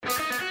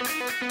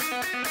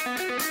We're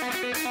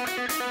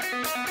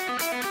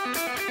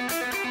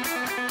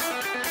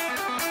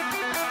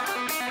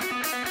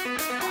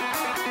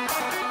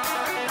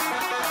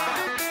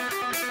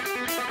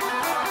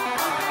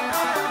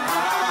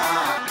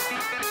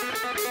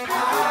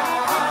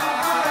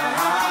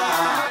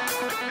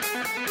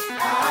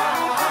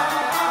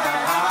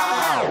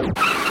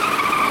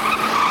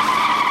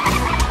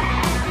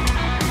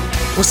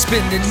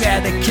spinning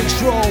out of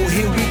control,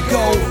 here we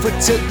go, foot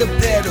to the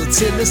pedal,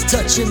 till it's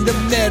touching the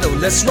metal,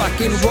 let's rock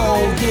and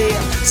roll,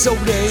 yeah.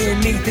 Soda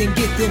and Ethan,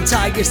 get them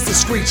tigers to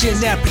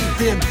screeching out, beat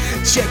them,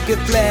 checker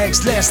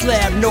flags, last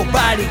lap,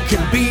 nobody can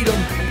beat them.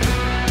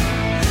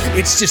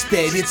 It's just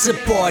that it's a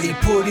party,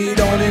 put it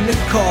on in a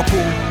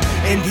carpool,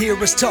 and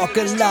hear us talk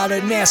a lot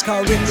of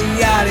NASCAR in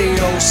the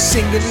audio,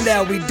 sing it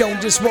loud, we don't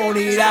just want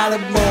it out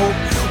of mode,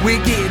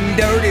 we're getting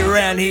dirty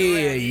around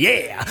here,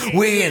 yeah,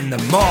 we're in the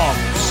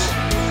marbles.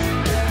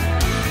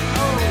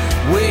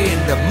 We're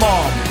in the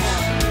marbles.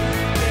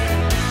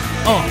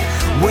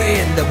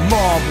 We're in the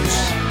marbles.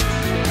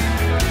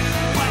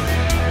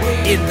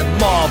 We're in the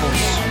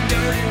marbles.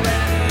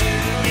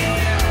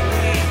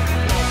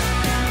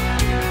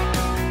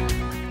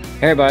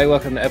 Hey everybody,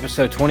 welcome to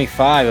episode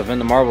 25 of In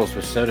the Marbles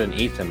with Soda and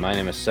Ethan. My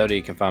name is Soda.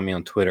 You can find me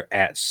on Twitter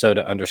at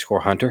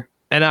Soda_Hunter.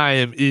 And I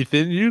am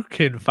Ethan. You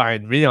can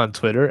find me on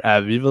Twitter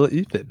at Viva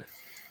Ethan.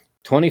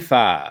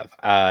 25.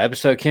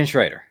 Episode Ken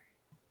Schrader.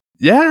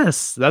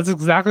 Yes, that's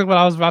exactly what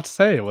I was about to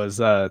say. It was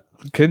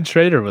Ken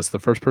Schrader was the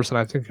first person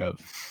I think of.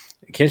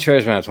 Ken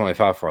Schrader's been at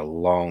 25 for a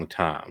long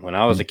time. When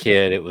I was a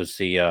kid, it was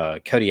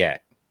the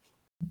Kodiak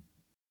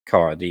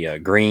car, the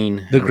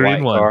green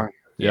one. car.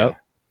 Yep.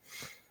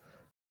 Yeah.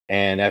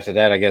 And after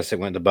that, I guess it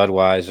went to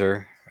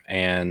Budweiser,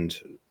 and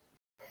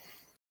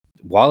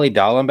Wally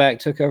Dallenbach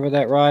took over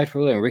that ride for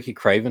a little, and Ricky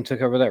Craven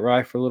took over that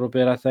ride for a little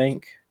bit, I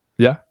think.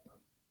 Yeah.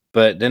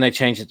 But then they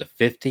changed it to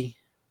 50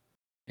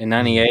 in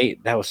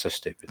 98. That was so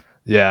stupid.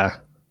 Yeah.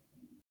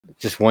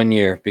 Just 1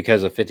 year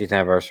because of 50th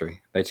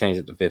anniversary. They changed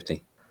it to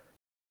 50.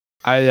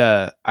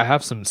 I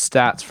have some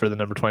stats for the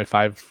number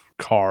 25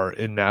 car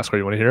in NASCAR.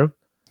 You want to hear them?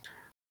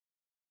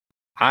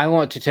 I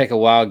want to take a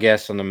wild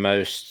guess on the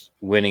most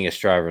winningest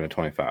driver in the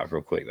 25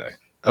 real quick, though.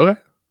 Okay.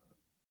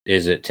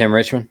 Is it Tim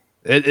Richmond?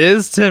 It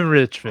is Tim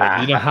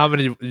Richmond. You know how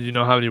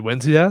many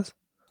wins he has?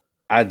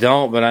 I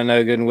don't, but I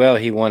know good and well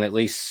he won at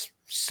least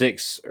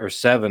 6 or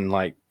 7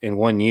 like in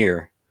 1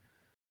 year.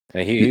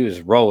 And he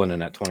was rolling in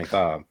that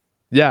 25.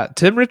 Yeah,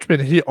 Tim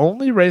Richmond, he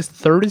only raced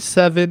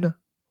 37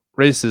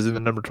 races in the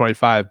number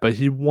 25, but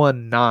he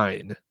won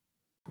 9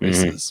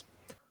 races.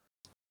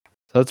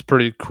 So that's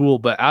pretty cool.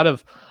 But out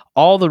of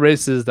all the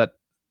races that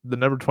the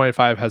number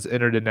 25 has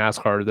entered in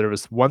NASCAR, there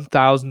was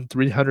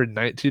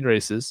 1,319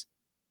 races,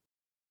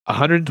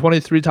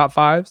 123 top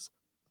 5s,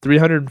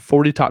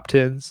 340 top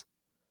 10s,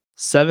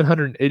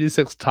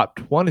 786 top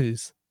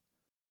 20s,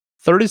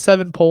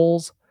 37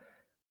 poles,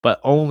 but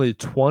only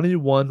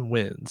 21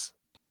 wins.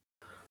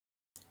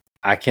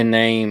 I can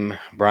name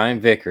Brian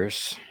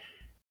Vickers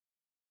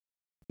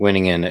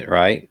winning in it,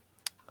 right?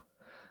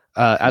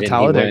 At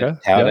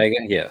Talladega. Talladega,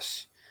 yep.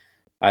 Yes.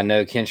 I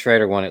know Ken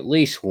Schrader won at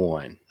least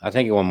 1. I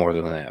think he won more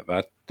than that,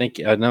 but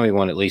I know he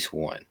won at least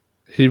 1.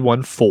 He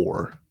won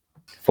 4.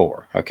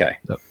 4, okay.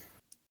 Yep.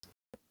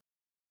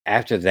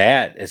 After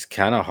that, it's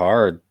kind of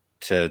hard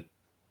to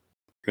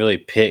really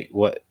pick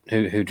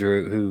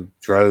who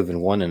drove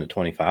and won in the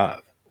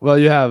 25. Well,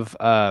 you have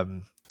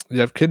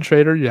Ken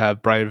Schrader, you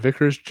have Brian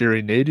Vickers,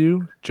 Jerry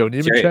Nadeau, Joe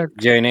Nemechek.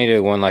 Jerry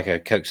Nadeau won like a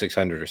Coke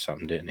 600 or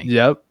something, didn't he?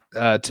 Yep.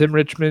 Tim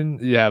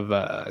Richmond, you have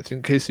I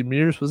think Casey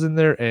Mears was in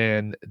there,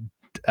 and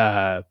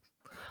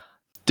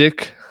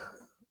Dick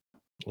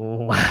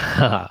Leonard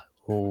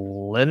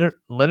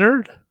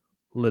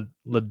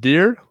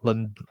Ledier.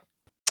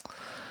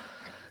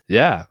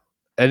 Yeah.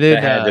 And then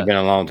that had to have been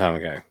a long time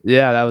ago.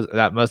 Yeah,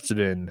 that must have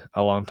been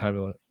a long time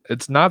ago.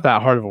 It's not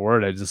that hard of a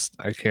word.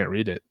 I can't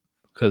read it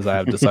because I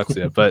have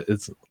dyslexia, but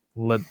it's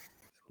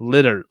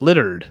littered.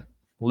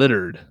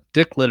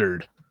 Dick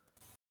Littered.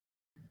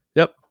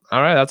 Yep.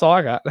 All right, that's all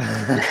I got.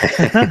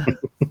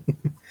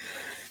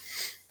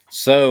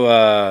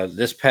 So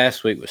this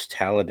past week was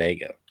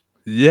Talladega.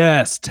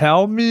 Yes,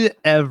 tell me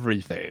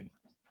everything.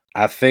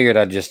 I figured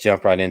I'd just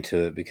jump right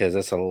into it because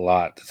that's a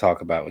lot to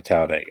talk about with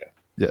Talladega.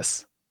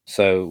 Yes.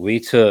 So we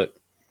took,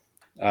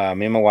 me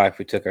and my wife,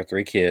 we took our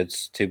 3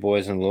 kids, 2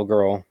 boys and a little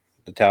girl,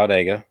 to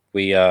Talladega.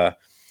 We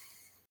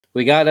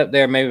got up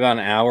there maybe about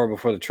an hour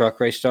before the truck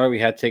race started. We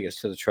had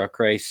tickets to the truck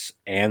race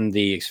and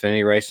the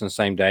Xfinity race on the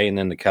same day, and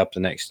then the Cup the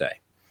next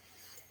day.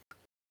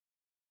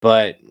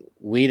 But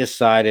we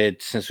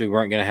decided, since we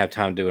weren't going to have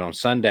time to do it on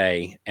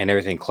Sunday, and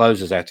everything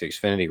closes after the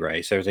Xfinity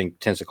race, everything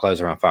tends to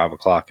close around 5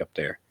 o'clock up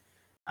there.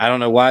 I don't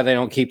know why they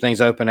don't keep things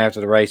open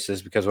after the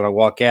races, because when I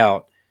walk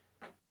out,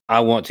 I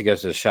want to go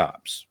to the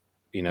shops.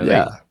 You know,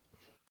 yeah.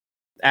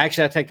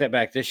 Actually, I take that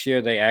back. This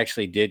year, they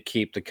actually did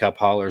keep the Cup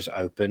haulers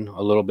open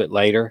a little bit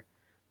later.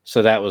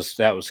 So that was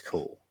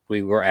cool.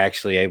 We were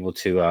actually able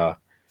to go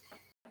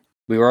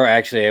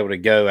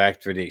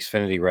after the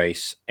Xfinity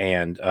race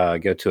and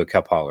go to a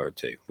Cup hauler or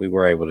two. We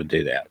were able to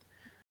do that.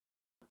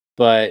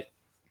 But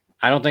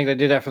I don't think they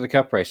did that for the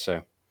Cup race,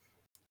 though.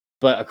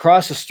 But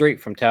across the street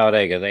from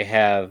Talladega, they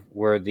have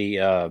where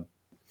the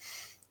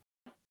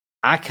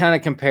I kind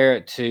of compare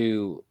it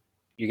to,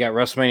 you got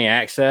WrestleMania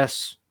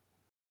Access,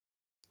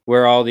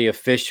 where all the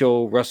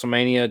official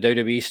WrestleMania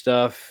WWE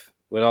stuff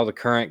with all the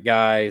current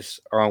guys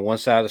are on one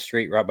side of the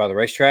street right by the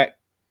racetrack.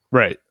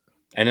 Right.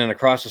 And then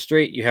across the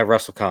street, you have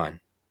WrestleCon.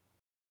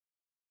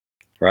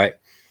 Right?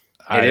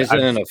 It isn't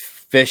an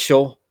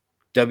official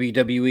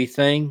WWE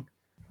thing,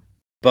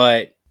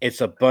 but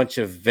it's a bunch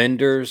of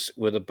vendors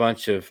with a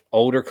bunch of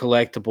older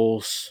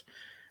collectibles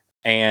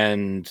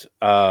and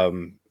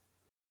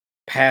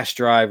past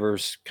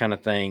drivers kind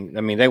of thing.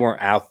 I mean, they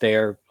weren't out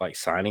there like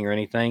signing or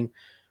anything,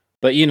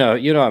 but you know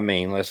what I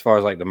mean, as far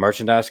as like the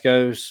merchandise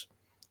goes,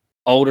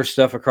 older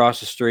stuff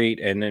across the street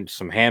and then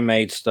some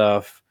handmade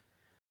stuff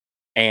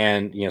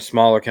and,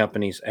 smaller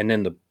companies. And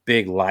then the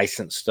big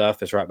licensed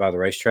stuff is right by the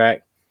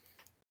racetrack.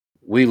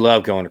 We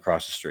love going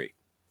across the street.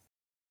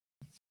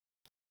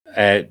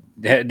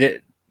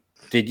 Did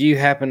you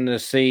happen to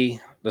see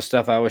the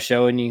stuff I was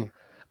showing you?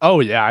 Oh,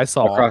 yeah, I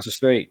saw across the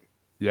street.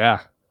 Yeah.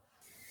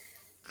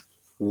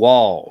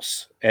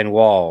 Walls and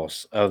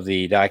walls of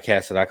the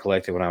die-casts that I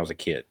collected when I was a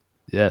kid.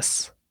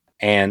 Yes.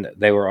 And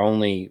they were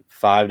only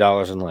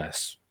 $5 and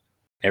less.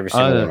 Every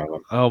single one of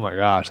them. Oh, my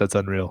gosh. That's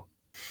unreal.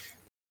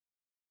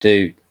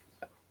 Dude,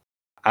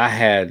 I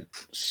had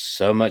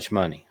so much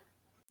money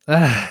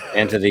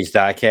into these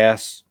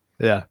die-casts.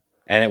 Yeah.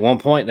 And at one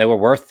point, they were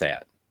worth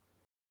that.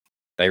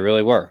 They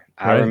really were.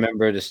 Right. I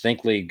remember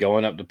distinctly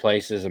going up to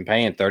places and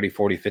paying 30,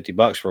 40, 50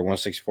 bucks for a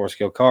 164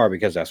 scale car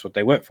because that's what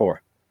they went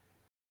for.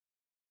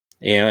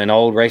 An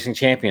old racing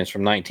champions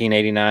from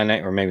 1989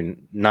 or maybe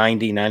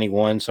 90,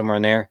 91, somewhere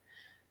in there.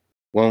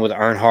 One with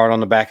Earnhardt on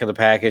the back of the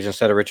package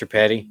instead of Richard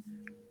Petty.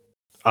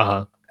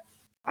 Uh-huh.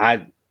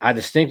 I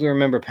distinctly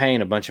remember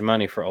paying a bunch of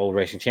money for old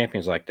racing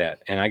champions like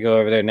that. And I go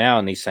over there now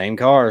in these same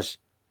cars,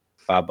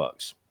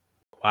 $5.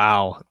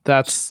 Wow.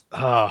 That's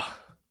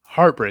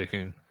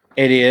heartbreaking.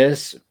 It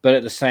is, but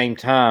at the same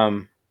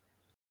time,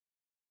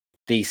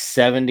 the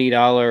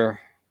 $70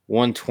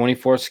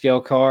 124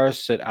 scale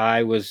cars that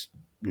I was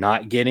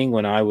not getting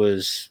when I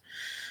was,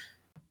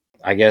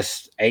 I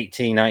guess,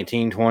 18,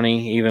 19,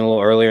 20, even a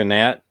little earlier than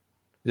that,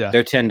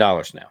 they're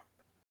 $10 now.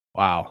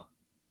 Wow.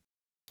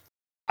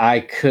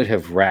 I could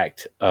have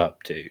racked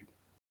up, dude.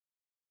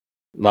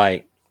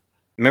 Like,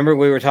 remember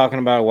we were talking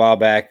about a while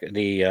back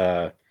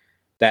the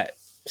that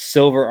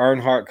silver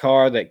Earnhardt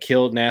car that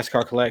killed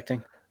NASCAR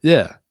collecting?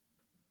 Yeah.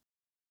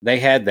 They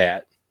had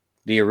that.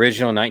 The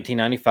original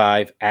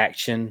 1995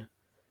 action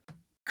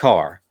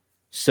car,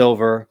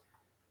 silver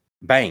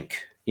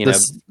bank.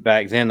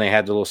 Back then they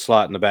had the little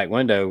slot in the back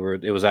window where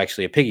it was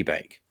actually a piggy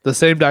bank. The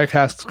same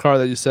die-cast car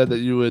that you said that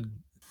you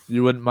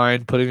wouldn't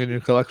mind putting in your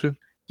collection?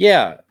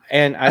 Yeah,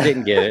 and I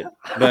didn't get it,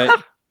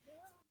 but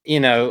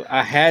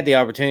I had the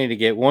opportunity to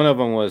get one of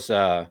them was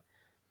I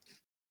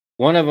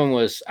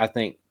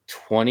think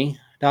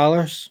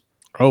 $20.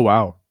 Oh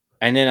wow.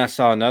 And then I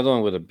saw another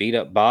one with a beat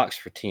up box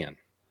for $10.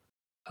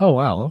 Oh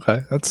wow,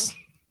 okay. That's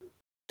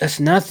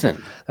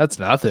nothing. That's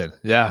nothing.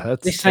 Yeah,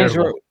 that's these terrible.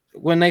 things were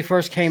when they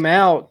first came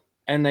out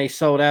and they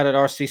sold out at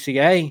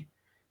RCCA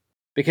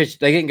because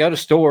they didn't go to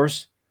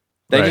stores.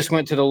 They just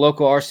went to the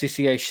local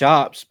RCCA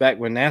shops back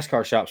when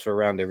NASCAR shops were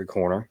around every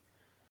corner.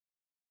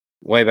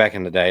 Way back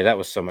in the day, that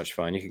was so much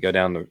fun. You could go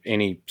down to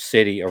any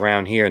city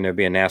around here and there'd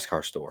be a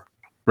NASCAR store.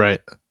 Right.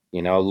 A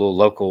little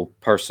local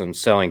person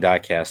selling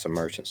die-casts and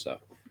merch and stuff.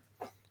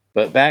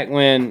 But back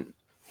when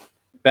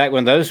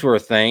those were a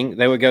thing,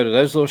 they would go to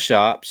those little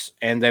shops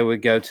and they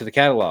would go to the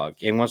catalog.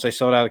 And once they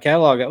sold out of the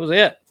catalog, that was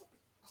it.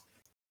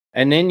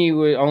 And then you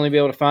would only be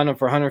able to find them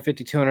for $150,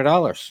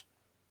 $200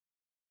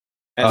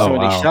 at some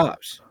of these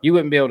shops. You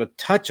wouldn't be able to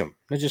touch them.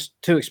 They're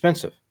just too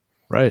expensive.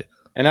 Right.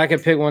 And I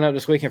could pick one up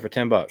this weekend for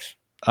 $10.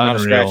 Not a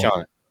scratch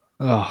on it.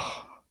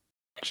 Oh,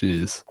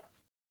 jeez.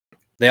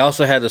 They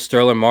also had the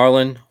Sterling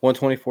Marlin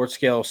 124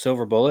 scale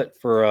silver bullet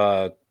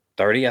for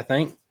 $30, I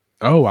think.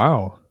 Oh,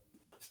 wow.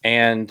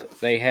 And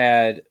they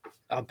had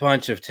a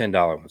bunch of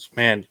 $10 ones.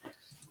 Man,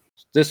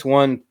 this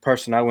one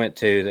person I went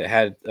to that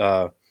had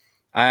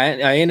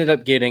I ended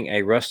up getting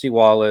a Rusty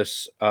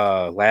Wallace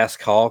last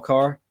call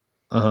car,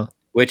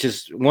 which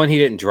is one he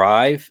didn't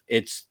drive.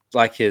 It's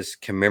like his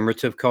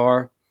commemorative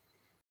car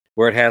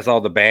where it has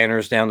all the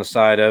banners down the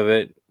side of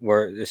it,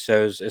 where it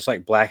shows it's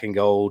like black and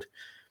gold,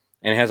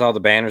 and it has all the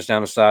banners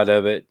down the side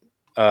of it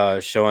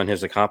showing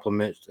his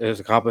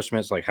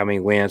accomplishments, like how many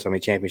wins, how many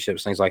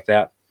championships, things like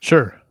that.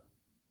 Sure.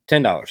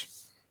 $10.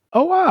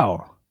 Oh,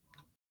 wow.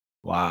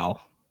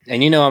 Wow.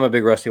 And I'm a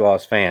big Rusty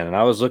Wallace fan, and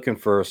I was looking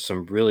for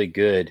some really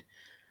good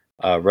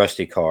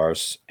Rusty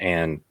cars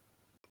and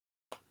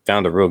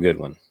found a real good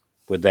one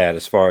with that,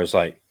 as far as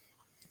like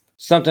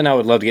something I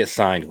would love to get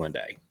signed one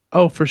day.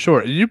 Oh, for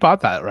sure. You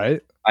bought that,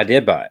 right? I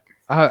did buy it.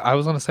 I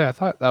was going to say, I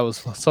thought that was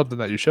something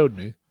that you showed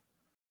me.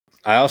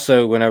 I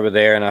also went over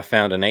there and I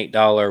found an $8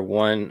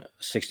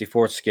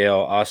 1/64 scale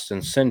Austin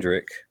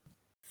Cindric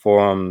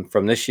from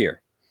this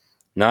year.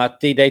 Not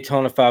the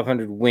Daytona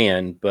 500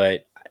 win,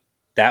 but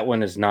that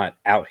one is not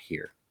out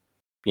here.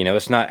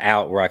 It's not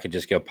out where I could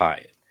just go buy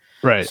it.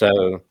 Right.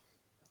 So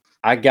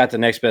I got the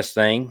next best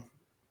thing.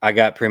 I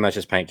got pretty much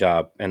his paint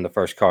job and the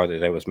first car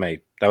that was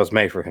made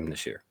for him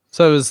this year.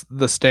 So it was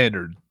the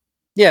standard.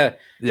 Yeah.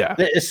 Yeah.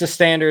 It's the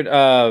standard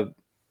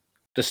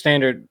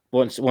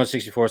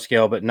 164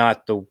 scale, but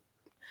not the,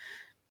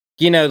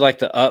 like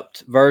the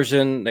upped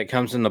version that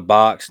comes in the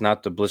box,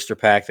 not the blister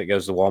pack that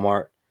goes to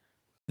Walmart.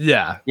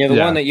 Yeah. Yeah, the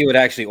one that you would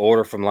actually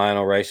order from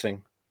Lionel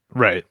Racing.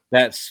 Right.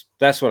 That's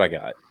what I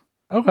got.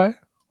 Okay.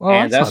 Well,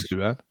 And that's not too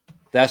bad.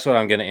 That's what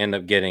I'm going to end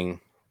up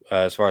getting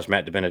as far as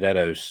Matt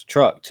DiBenedetto's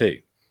truck, too.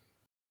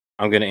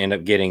 I'm going to end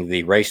up getting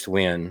the race to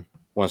win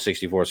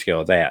 164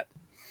 scale of that.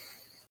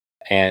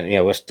 And,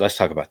 let's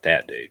talk about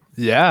that, dude.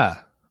 Yeah.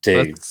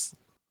 Dude.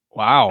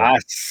 Wow. I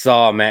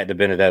saw Matt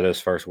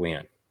DiBenedetto's first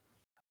win.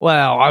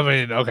 Well, I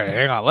mean, okay,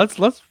 hang on.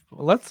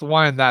 Let's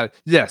wind that.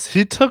 Yes,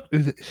 he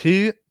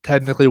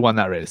technically won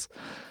that race.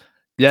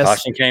 Yes.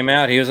 Caution came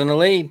out. He was in the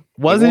lead.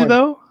 Was he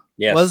though?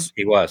 Yes,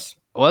 he was.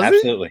 Was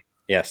absolutely.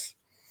 He? Yes.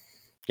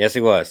 Yes,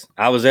 he was.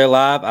 I was there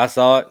live. I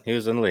saw it. He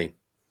was in the lead.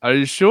 Are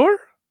you sure?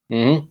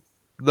 Mm-hmm.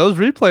 Those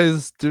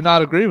replays do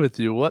not agree with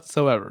you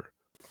whatsoever.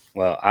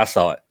 Well, I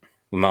saw it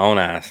with my own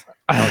eyes.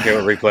 I don't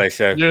care what replay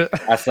show.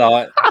 I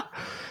saw it.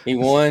 He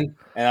won,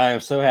 and I am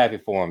so happy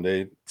for him,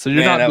 dude. So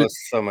that was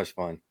so much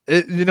fun.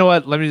 You know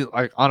what? Let me,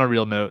 on a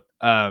real note,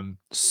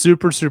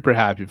 super, super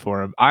happy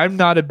for him. I'm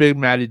not a big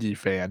Matty D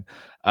fan,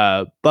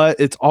 but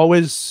it's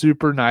always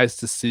super nice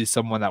to see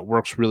someone that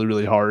works really,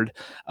 really hard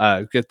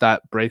get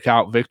that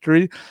breakout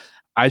victory.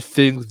 I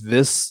think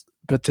this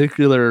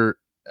particular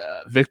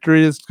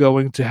victory is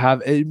going to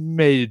have a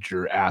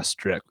major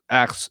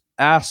asterisk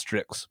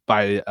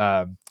by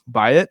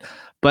it,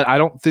 but I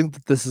don't think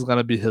that this is going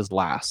to be his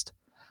last.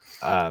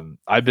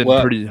 I've been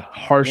pretty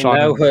harsh on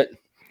him.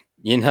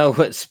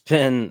 What's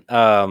been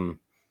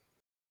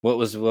what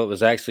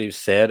was actually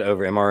said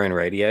over MRN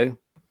radio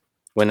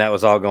when that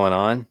was all going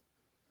on?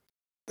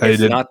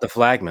 It's not the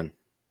flagman.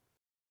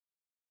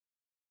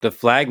 The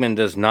flagman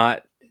does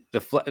not.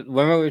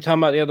 Remember we were talking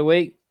about the other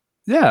week?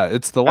 Yeah,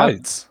 it's the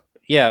lights.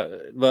 Yeah,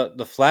 but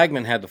the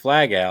flagman had the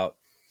flag out.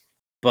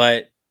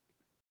 But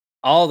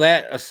all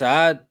that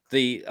aside,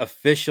 the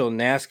official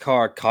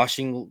NASCAR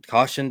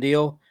caution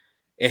deal,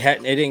 it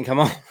didn't come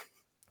on.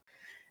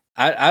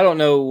 I don't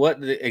know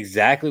what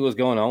exactly was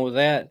going on with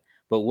that,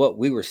 but what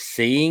we were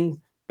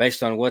seeing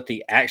based on what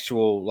the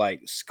actual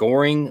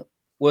scoring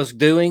was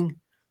doing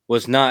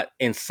was not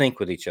in sync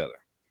with each other.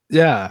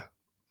 Yeah,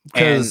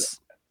 because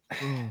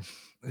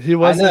he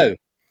wasn't.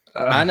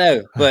 I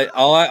know, but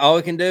all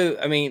we can do.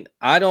 I mean,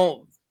 I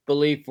don't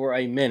believe for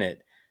a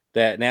minute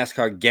that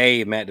NASCAR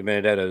gave Matt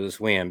DiBenedetto this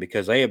win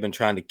because they have been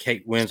trying to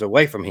take wins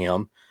away from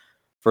him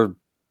for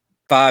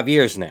 5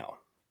 years now.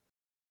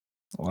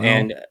 Wow.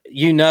 And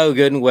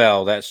good and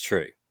well that's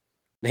true.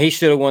 He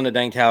should have won the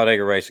dang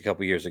Talladega race a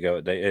couple years ago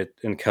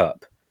in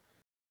Cup.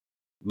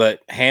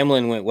 But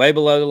Hamlin went way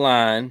below the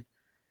line,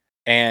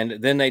 and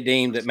then they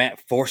deemed that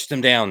Matt forced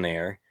him down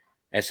there,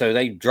 and so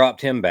they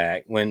dropped him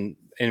back when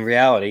in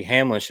reality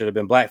Hamlin should have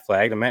been black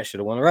flagged and Matt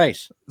should have won the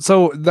race.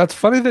 So that's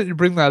funny that you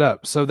bring that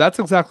up. So that's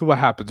exactly what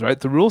happens, right?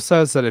 The rule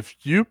says that if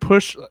you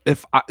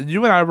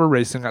and I were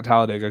racing at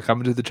Talladega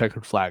coming to the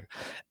checkered flag,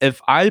 if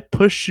I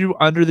push you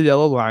under the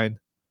yellow line,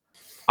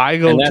 I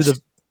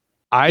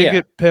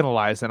get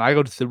penalized and I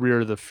go to the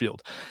rear of the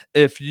field.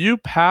 If you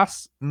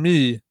pass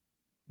me,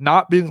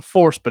 not being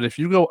forced, but if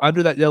you go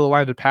under that yellow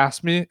line to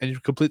pass me and you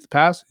complete the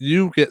pass,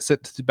 you get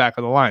sent to the back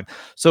of the line.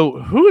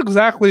 So who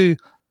exactly?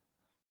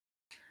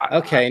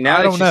 Okay,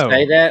 now that you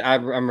say that,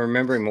 I'm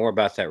remembering more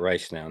about that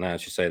race now. Now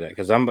that you say that,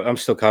 because I'm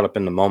still caught up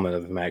in the moment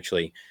of him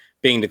actually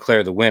being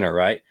declared the winner,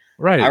 right?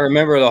 Right. I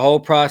remember the whole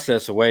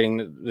process of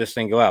waiting this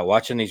thing go out,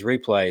 watching these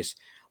replays,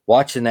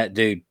 watching that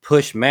dude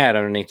push Matt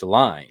underneath the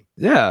line.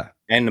 Yeah.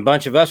 And a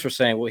bunch of us were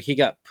saying, well, he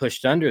got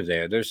pushed under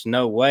there. There's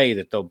no way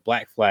that they'll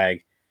black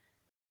flag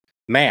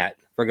Matt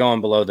for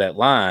going below that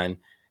line.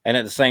 And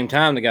at the same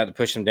time, the guy that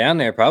pushed him down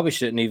there probably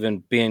shouldn't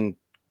even be in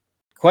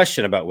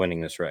question about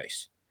winning this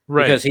race.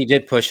 Right. Because he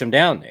did push him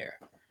down there.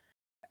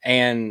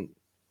 And,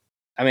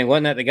 I mean,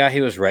 wasn't that the guy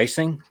he was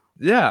racing?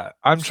 Yeah.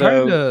 I'm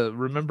trying to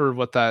remember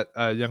what that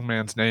young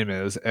man's name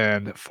is.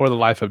 And for the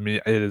life of me,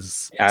 it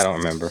is... I don't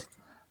remember.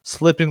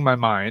 Slipping my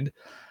mind.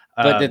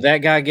 But did that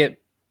guy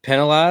get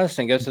penalized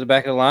and go to the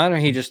back of the line, or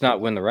he just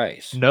not win the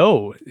race?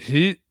 No,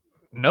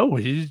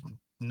 nobody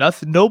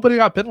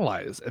got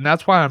penalized, and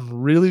that's why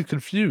I'm really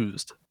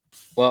confused.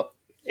 Well,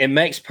 it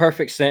makes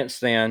perfect sense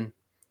then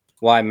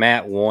why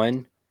Matt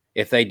won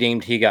if they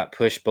deemed he got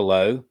pushed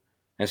below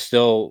and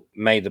still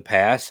made the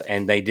pass,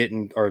 and they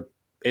didn't, or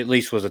at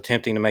least was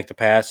attempting to make the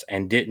pass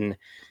and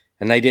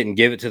they didn't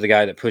give it to the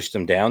guy that pushed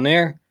him down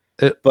there.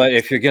 But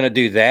if you're going to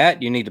do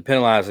that, you need to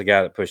penalize the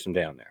guy that pushed him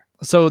down there.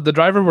 So the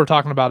driver we're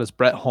talking about is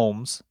Brett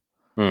Holmes,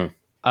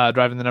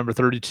 driving the number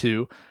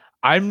 32.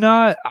 And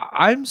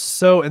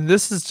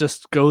this is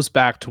just goes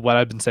back to what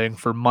I've been saying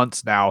for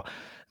months now.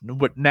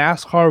 With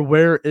NASCAR,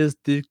 where is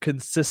the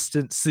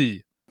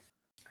consistency?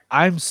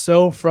 I'm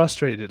so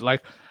frustrated.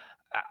 Like,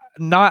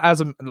 not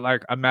as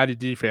a Matty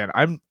D fan.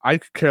 I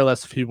could care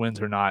less if he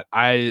wins or not.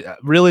 I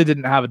really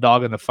didn't have a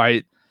dog in the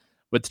fight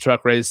with the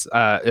truck race.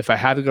 If I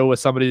had to go with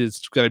somebody,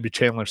 it's going to be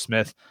Chandler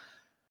Smith,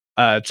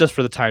 just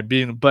for the time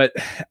being. But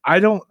I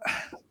don't.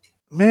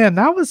 Man,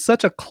 that was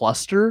such a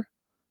cluster.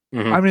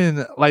 Mhm. I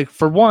mean, like,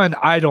 for one,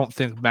 I don't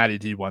think Matty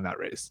D won that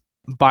race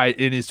by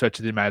any stretch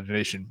of the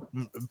imagination.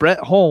 Brett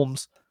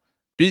Holmes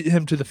beat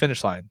him to the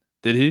finish line.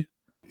 Did he?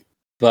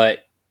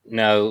 But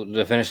no,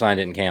 the finish line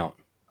didn't count.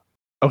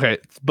 Okay,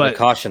 The but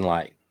caution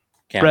light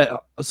counted.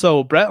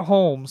 Brett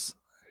Holmes,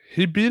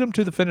 he beat him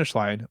to the finish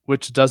line,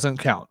 which doesn't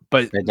count.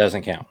 But It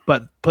doesn't count.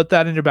 But put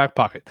that in your back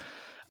pocket.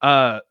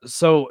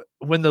 So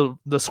when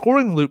the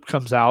scoring loop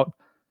comes out,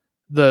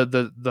 they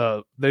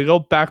go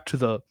back to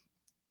the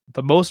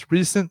most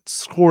recent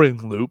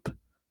scoring loop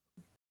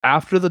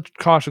after the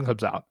caution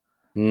comes out.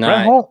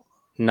 Not on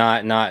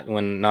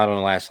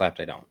the last lap.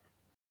 They don't.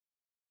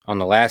 On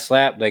the last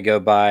lap, they go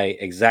by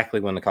exactly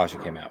when the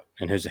caution came out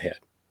and who's ahead.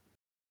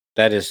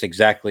 That is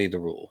exactly the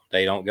rule.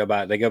 They don't go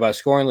by. They go by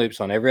scoring loops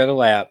on every other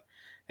lap,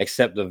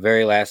 except the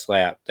very last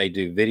lap. They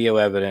do video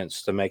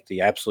evidence to make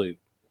the absolute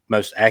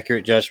most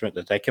accurate judgment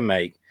that they can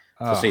make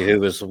to see who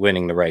was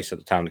winning the race at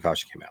the time the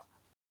caution came out.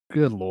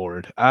 Good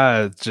Lord.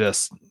 I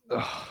just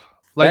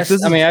like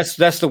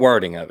that's the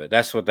wording of it.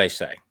 That's what they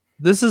say.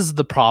 This is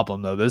the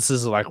problem, though. This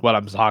is like what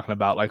I'm talking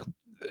about. Like,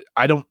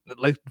 I don't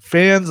like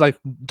fans, like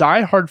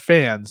diehard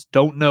fans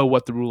don't know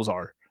what the rules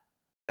are.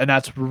 And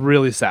that's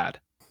really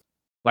sad.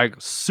 Like,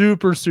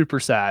 super, super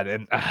sad.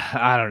 And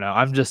I don't know.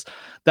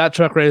 That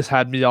truck race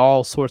had me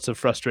all sorts of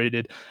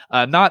frustrated.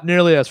 Not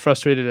nearly as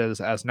frustrated as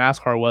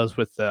NASCAR was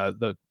with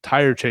the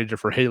tire changer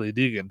for Haley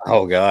Deegan.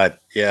 Oh, God.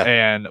 Yeah.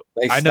 And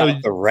they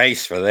stopped the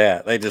race for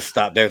that. They just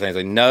stopped everything. It's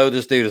like, no,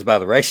 this dude is by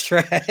the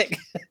racetrack.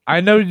 I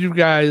know you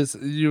guys,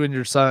 you and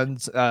your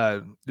sons,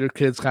 your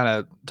kids kind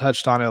of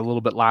touched on it a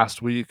little bit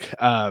last week.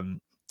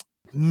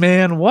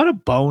 Man, what a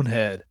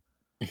bonehead.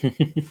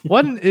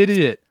 What an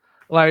idiot.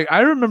 Like, I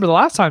remember the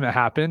last time it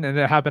happened, and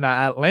it happened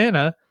at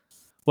Atlanta,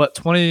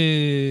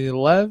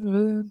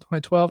 2011,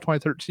 2012,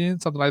 2013,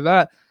 something like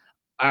that.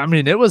 I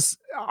mean,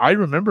 I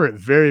remember it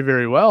very,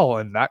 very well.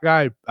 And that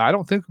guy, I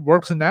don't think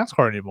works in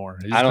NASCAR anymore.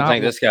 I don't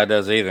think this guy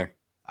does either.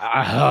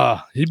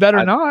 He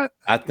better not.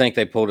 I think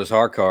they pulled his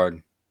hard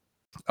card.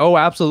 Oh,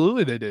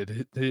 absolutely they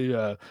did. He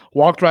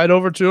walked right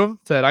over to him,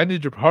 said, "I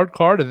need your hard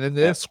card," and then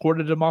they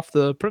escorted him off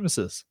the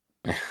premises.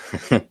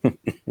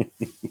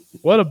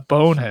 What a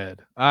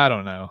bonehead. I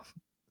don't know.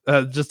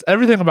 Just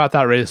everything about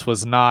that race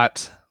was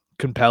not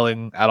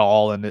compelling at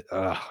all, and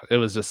it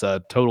was just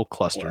a total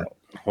cluster.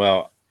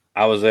 Well,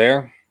 I was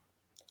there.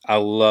 I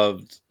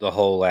loved the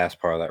whole last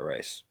part of that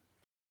race.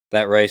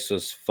 That race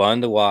was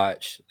fun to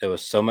watch. There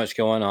was so much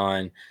going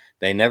on.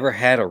 They never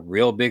had a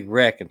real big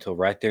wreck until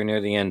right there near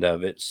the end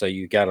of it. So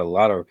you got a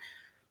lot of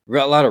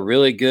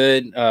really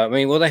good.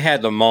 They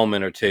had the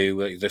moment or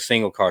two, like the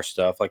single car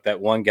stuff, like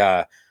that one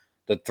guy,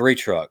 the 3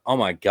 truck. Oh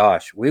my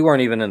gosh, we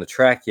weren't even in the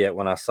track yet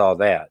when I saw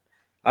that.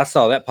 I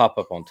saw that pop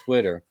up on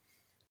Twitter,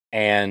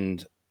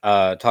 and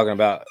talking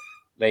about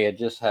they had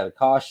just had a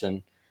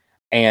caution,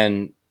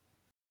 and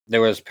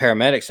there was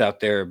paramedics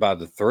out there by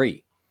the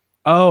 3.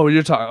 Oh,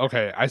 you're talking.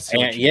 Okay, I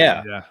see. And,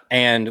 yeah,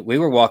 and we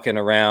were walking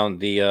around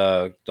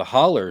the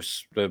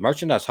haulers, the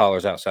merchandise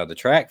haulers outside the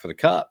track for the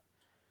Cup.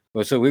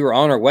 So we were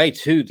on our way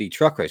to the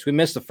truck race. We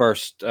missed the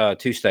first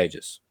 2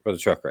 stages for the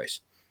truck race.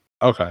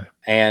 Okay,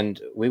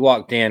 and we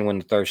walked in when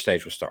the 3rd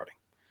stage was starting,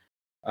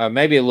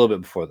 maybe a little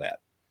bit before that,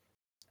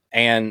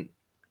 and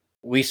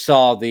we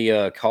saw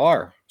the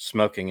car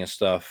smoking and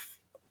stuff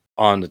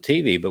on the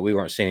TV, but we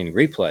weren't seeing any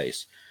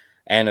replays.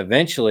 And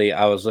eventually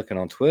I was looking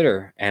on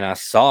Twitter and I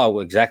saw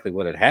exactly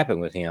what had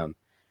happened with him,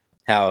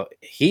 how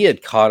he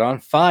had caught on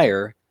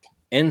fire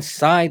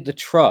inside the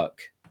truck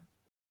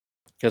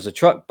because the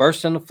truck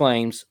burst into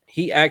flames.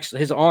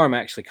 His arm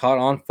actually caught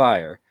on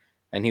fire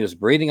and he was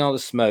breathing all the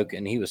smoke,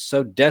 and he was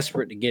so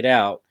desperate to get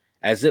out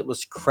as it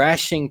was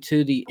crashing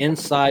to the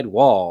inside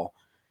wall.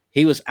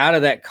 He was out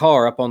of that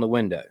car up on the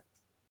window.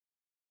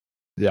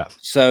 Yeah.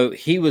 So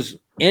he was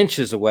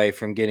inches away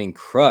from getting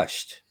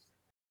crushed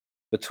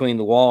between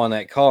the wall and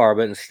that car,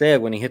 but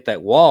instead, when he hit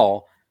that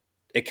wall,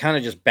 it kind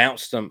of just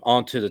bounced him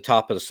onto the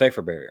top of the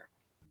safer barrier.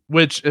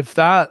 Which, if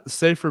that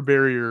safer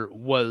barrier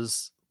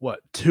was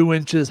 2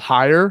 inches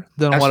higher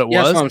than what it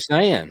was, that's what I'm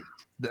saying.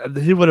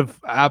 He would have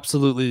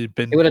absolutely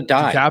been. He would have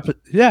died.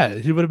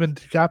 He would have been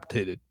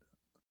decapitated.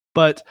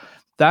 But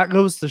that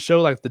goes to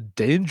show like the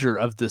danger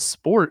of this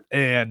sport.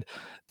 And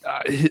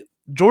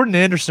Jordan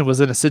Anderson was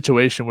in a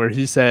situation where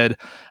he said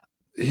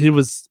he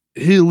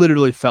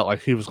literally felt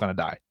like he was going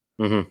to die.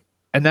 Mm-hmm.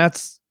 And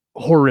that's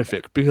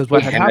horrific because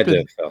what had happened, to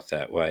have felt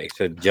that way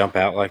to jump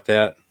out like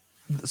that.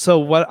 So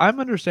what I'm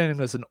understanding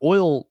is an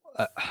oil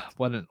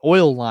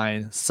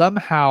line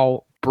somehow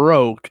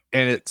broke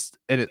and it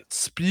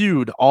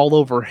spewed all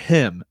over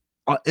him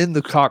in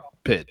the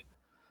cockpit.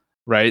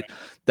 Right.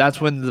 That's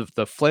when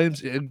the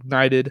flames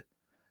ignited.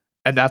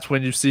 And that's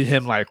when you see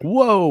him like,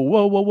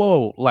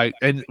 whoa. Like,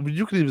 and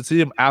you can even see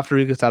him after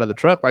he gets out of the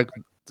truck, like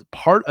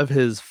part of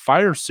his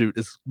fire suit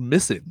is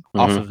missing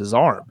off of his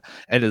arm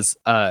and his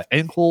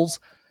ankles,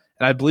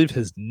 and I believe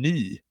his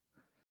knee.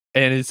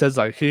 And he says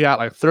like he got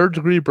like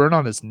 3rd-degree burn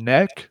on his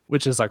neck,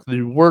 which is like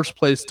the worst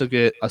place to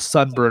get a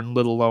sunburn,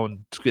 let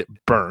alone to get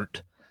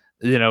burnt.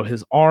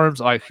 His arms,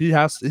 like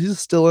he's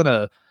still in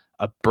a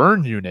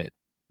burn unit,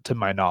 to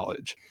my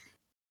knowledge.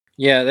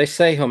 Yeah, they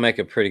say he'll make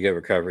a pretty good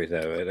recovery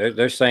though.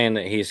 They're saying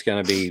that he's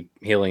going to be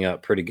healing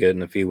up pretty good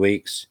in a few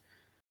weeks.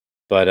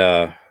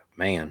 But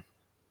man,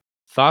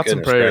 thoughts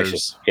and prayers.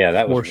 Gracious. Yeah,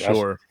 that was for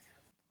sure.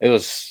 It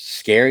was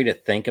scary to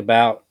think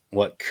about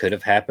what could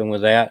have happened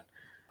with that.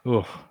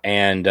 Oof.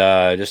 And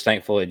just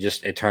thankful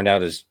it turned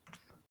out as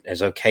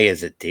okay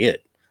as it did.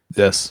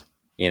 Yes.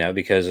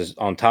 Because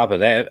on top of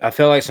that, I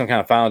feel like some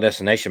kind of Final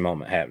Destination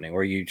moment happening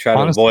where you try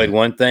to avoid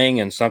one thing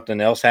and something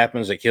else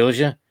happens that kills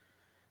you.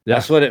 Yeah.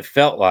 That's what it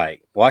felt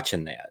like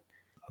watching that.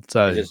 I'll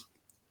tell you.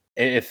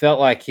 It felt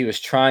like he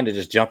was trying to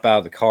just jump out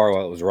of the car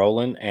while it was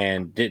rolling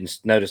and didn't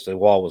notice the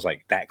wall was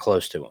like that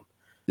close to him.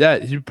 Yeah,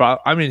 he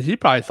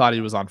probably thought he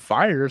was on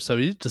fire, so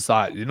he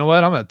decided, you know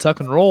what, I'm gonna tuck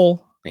and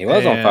roll. He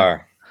was on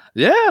fire.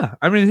 Yeah,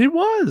 he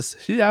was.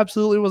 He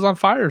absolutely was on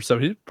fire. So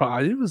he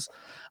was.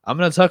 I'm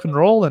gonna tuck and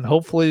roll, and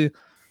hopefully,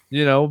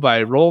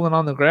 by rolling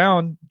on the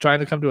ground,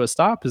 trying to come to a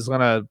stop, is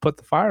gonna put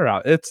the fire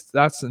out.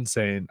 That's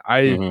insane.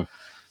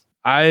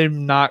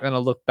 I'm not gonna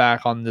look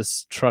back on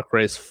this truck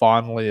race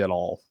fondly at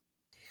all.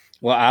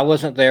 Well, I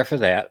wasn't there for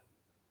that.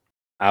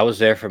 I was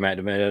there for Matt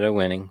DiBenedetto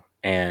winning,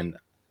 and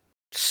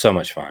so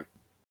much fun.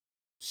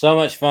 So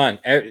much fun.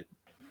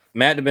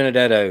 Matt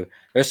DiBenedetto,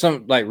 there's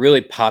some like really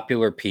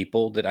popular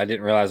people that I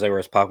didn't realize they were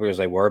as popular as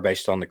they were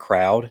based on the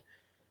crowd.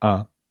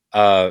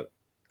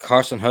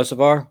 Carson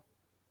Hocevar,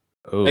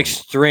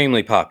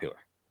 extremely popular.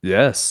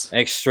 Yes.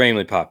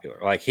 Extremely popular.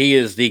 Like he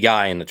is the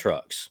guy in the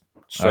trucks.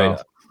 Straight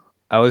up.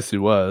 At least he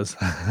was.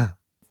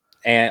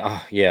 And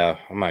oh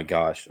my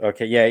gosh.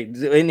 Okay, yeah.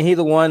 Isn't he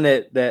the one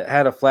that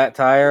had a flat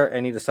tire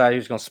and he decided he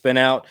was going to spin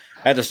out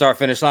at the start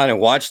finish line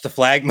and watch the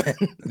flagman?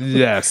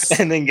 Yes.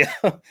 And then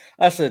go.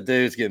 I said,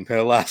 dude's getting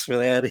penalized for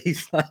that.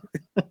 He's like,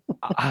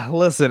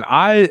 listen,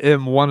 I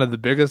am one of the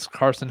biggest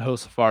Carson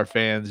Hocevar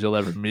fans you'll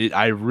ever meet.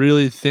 I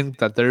really think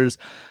that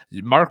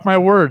mark my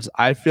words,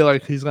 I feel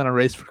like he's going to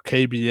race for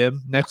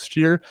KBM next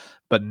year,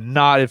 but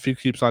not if he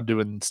keeps on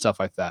doing stuff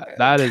like that.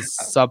 That is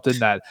something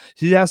that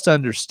he has to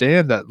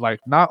understand, that like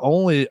not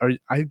only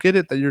I get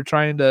it that you're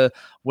trying to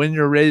win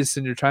your race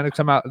and you're trying to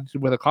come out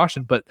with a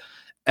caution, but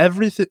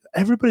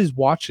everybody's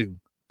watching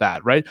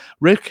that, right?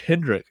 Rick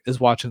Hendrick is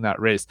watching that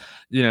race.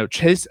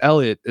 Chase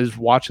Elliott is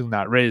watching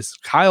that race.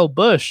 Kyle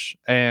Busch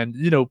and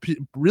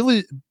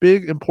really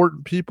big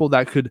important people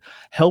that could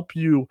help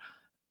you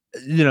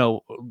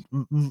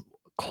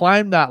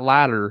climb that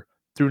ladder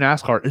through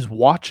NASCAR is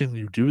watching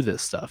you do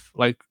this stuff.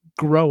 Like,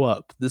 grow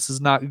up. This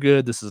is not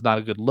good. This is not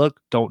a good look.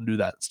 Don't do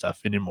that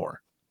stuff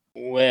anymore.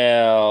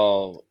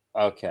 Well,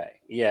 okay.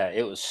 Yeah,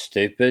 it was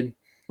stupid.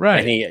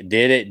 Right. And he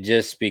did it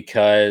just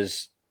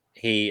because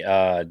he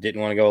didn't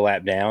want to go a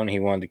lap down.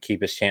 He wanted to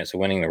keep his chance of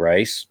winning the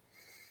race.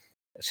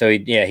 So,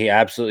 he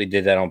absolutely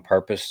did that on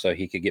purpose so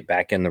he could get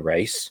back in the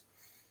race.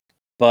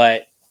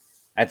 But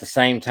at the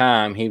same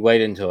time, he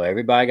waited until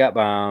everybody got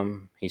by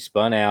him. He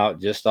spun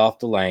out just off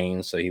the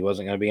lane, so he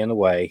wasn't going to be in the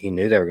way. He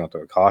knew they were going to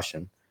throw a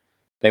caution.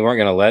 They weren't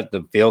going to let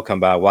the field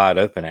come by wide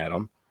open at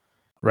him.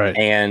 Right.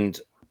 And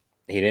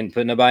he didn't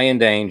put nobody in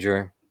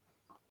danger.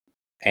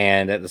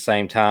 And at the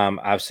same time,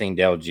 I've seen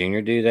Dale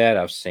Jr. do that.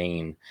 I've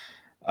seen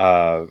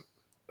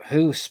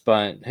who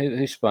spun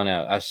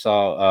out. I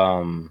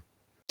saw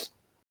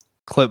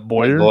Clint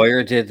Boyer.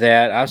 Boyer did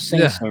that. I've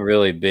seen some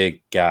really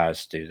big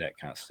guys do that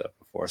kind of stuff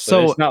before.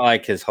 So it's not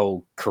like his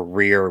whole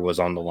career was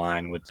on the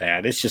line with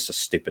that. It's just a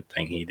stupid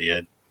thing he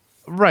did.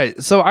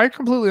 Right. So I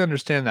completely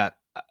understand that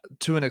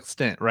to an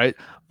extent, right?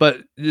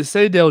 But you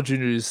say Dale Jr.,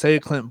 you say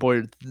Clint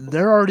Boyer,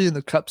 they're already in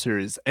the Cup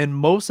Series. And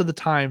most of the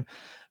time,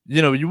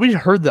 we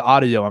heard the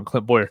audio on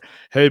Clint Boyer.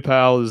 Hey,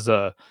 pal, is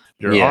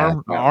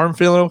your arm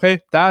feeling okay?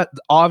 That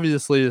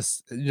obviously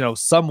is,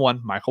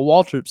 someone, Michael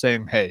Waltrip,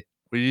 saying, hey,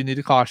 we need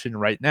a caution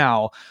right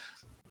now.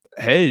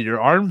 Hey, your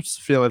arm's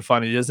feeling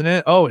funny, isn't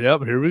it? Oh,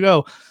 yep, here we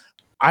go.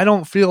 I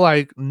don't feel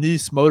like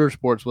Nice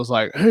Motorsports was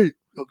like, hey,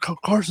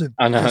 Carson.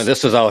 I know,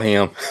 this was all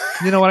him.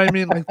 You know what I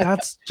mean? Like,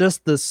 that's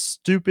just the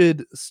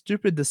stupid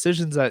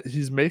decisions that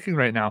he's making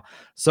right now.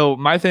 So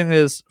my thing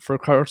is, for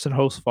Carson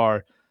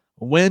Hocevar,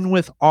 win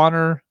with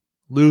honor,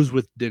 lose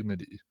with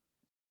dignity.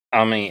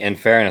 I mean, in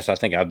fairness, I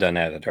think I've done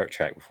that at a dirt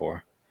track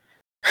before.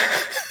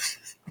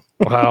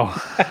 Wow.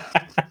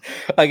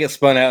 I get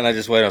spun out and I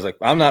just wait. I was like,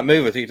 I'm not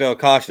moving. You throw a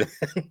caution.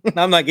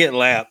 I'm not getting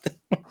lapped.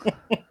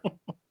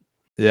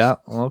 Yeah.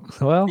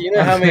 Well, you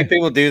know how many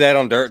people do that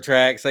on dirt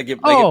tracks? They get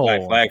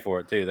black flag for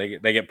it too.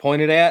 They get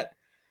pointed at,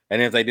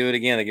 and if they do it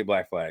again, they get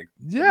black flag.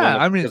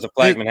 Yeah, because the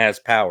flagman has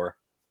power.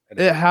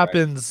 It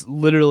happens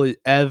literally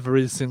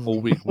every single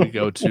week we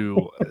go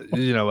to,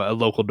 a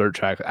local dirt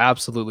track.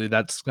 Absolutely,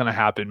 that's gonna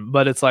happen.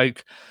 But it's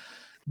like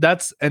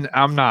and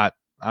I'm not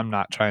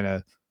trying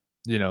to,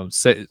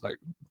 say like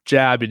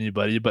jab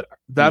anybody, but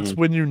that's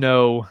when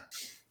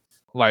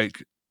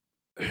Like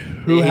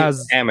He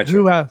was amateur.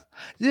 who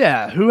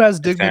has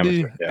Just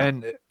dignity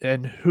amateur, yeah.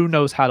 and who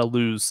knows how to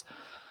lose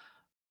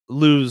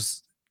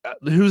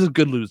who's a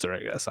good loser, I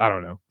guess. I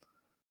don't know.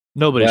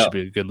 Nobody Well, should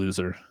be a good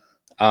loser.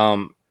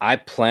 I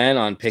plan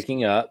on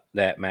picking up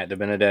that Matt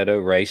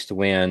DiBenedetto race to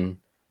win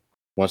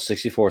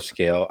 164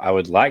 scale. I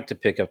would like to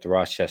pick up the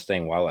Ross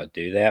Chastain while I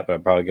do that, but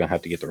I'm probably going to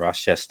have to get the Ross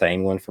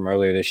Chastain one from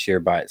earlier this year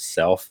by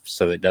itself,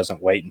 so it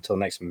doesn't wait until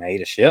next May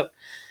to ship.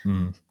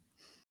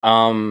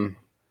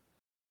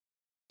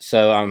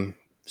 So I'm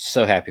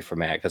so happy for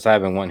Matt because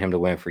I've been wanting him to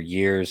win for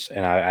years,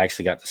 and I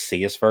actually got to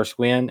see his first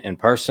win in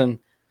person.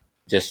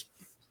 Just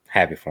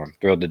happy for him,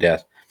 thrilled to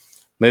death.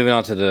 Moving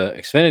on to the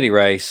Xfinity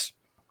race,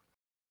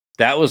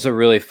 that was a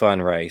really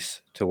fun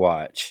race to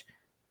watch.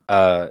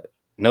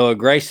 Noah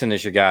Gragson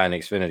is your guy in the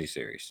Xfinity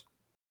series.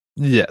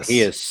 Yes.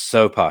 He is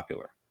so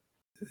popular.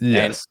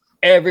 Yes.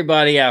 And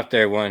everybody out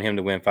there wanted him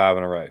to win 5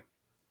 in a row.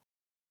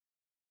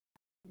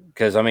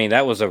 Because, I mean,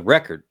 that was a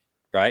record,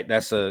 right?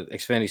 That's a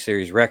Xfinity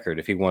series record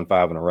if he won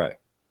 5 in a row.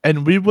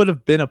 And we would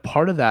have been a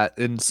part of that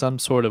in some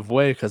sort of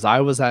way because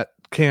I was at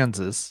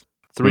Kansas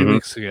 3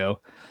 weeks ago.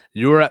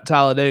 You were at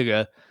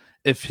Talladega.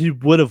 If he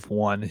would have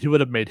won, he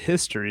would have made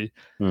history.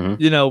 We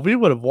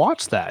would have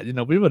watched that.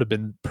 We would have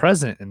been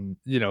present. And,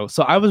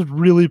 so I was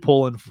really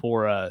pulling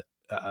for,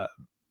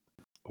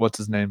 what's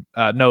his name?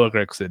 Noah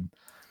Gragson.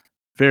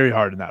 Very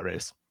hard in that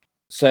race.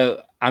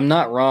 So I'm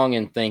not wrong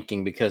in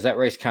thinking because that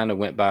race kind of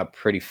went by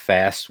pretty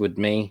fast with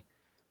me.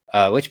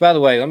 Which, by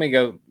the way, let me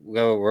go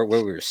where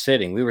we were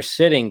sitting. We were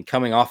sitting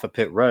coming off of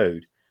pit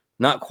road,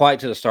 not quite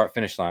to the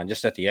start-finish line,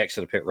 just at the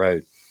exit of pit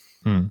road.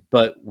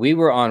 But we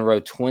were on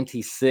row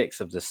 26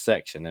 of this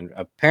section, and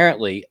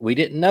apparently we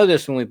didn't know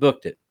this when we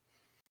booked it.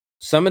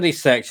 Some of these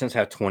sections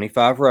have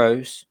 25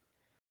 rows,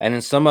 and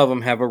then some of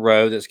them have a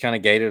row that's kind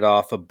of gated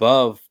off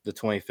above the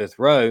 25th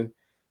row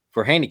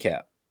for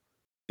handicap.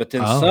 But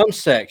then some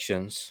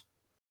sections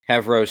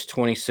have rows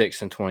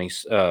 26 and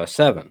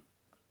 27.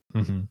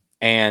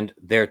 And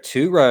they're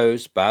 2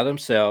 rows by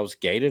themselves,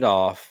 gated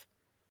off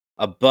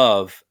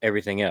above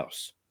everything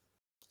else.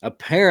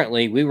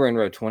 Apparently, we were in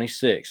row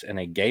 26 and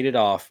they gated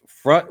off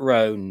front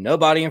row,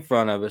 nobody in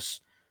front of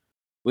us.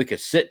 We could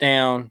sit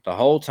down the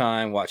whole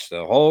time, watch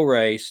the whole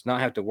race,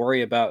 not have to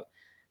worry about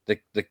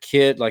the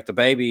kid, like the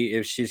baby,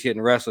 if she's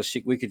getting restless.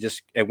 We could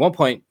just, at one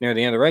point near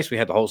the end of the race, we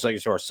had the whole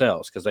section to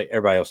ourselves because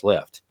everybody else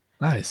left.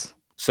 Nice.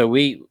 So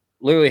we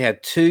literally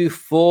had 2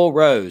 full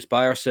rows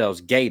by ourselves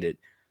gated.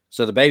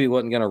 So the baby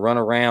wasn't going to run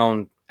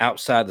around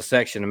outside the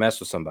section and mess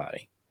with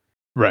somebody.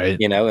 Right.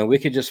 And we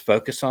could just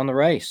focus on the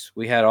race.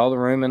 We had all the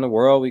room in the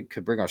world. We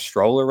could bring our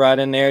stroller right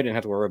in there. Didn't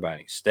have to worry about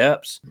any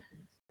steps.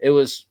 It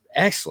was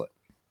excellent.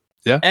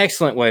 Yeah.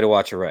 Excellent way to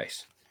watch a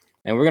race.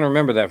 And we're going to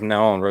remember that from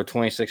now on, row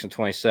 26 and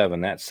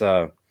 27. That's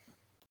on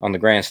the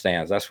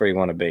grandstands. That's where you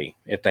want to be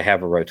if they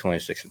have a row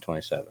 26 and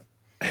 27.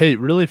 Hey,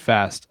 really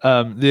fast.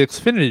 The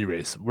Xfinity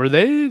race, were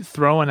they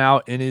throwing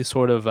out any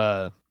sort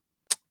of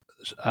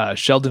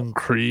Sheldon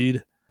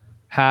Creed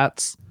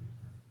hats?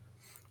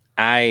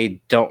 I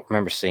don't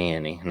remember seeing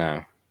any.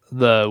 No.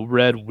 The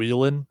red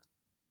wheeling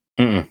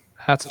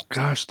hats.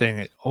 Gosh dang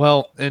it.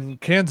 Well, in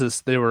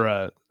Kansas, they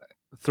were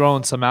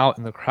throwing some out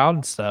in the crowd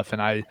and stuff,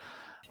 and I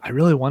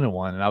really wanted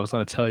one, and I was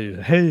going to tell you,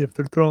 hey, if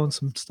they're throwing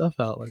some stuff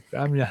out, like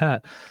grab me a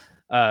hat,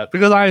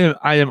 because I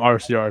am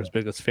RCR's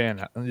biggest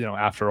fan,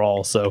 after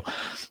all. So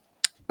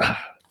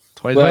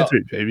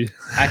 2023, baby.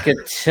 I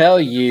could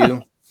tell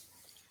you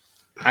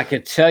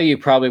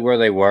probably where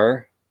they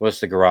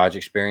was the garage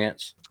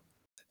experience.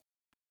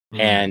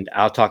 And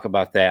I'll talk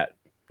about that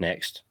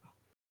next.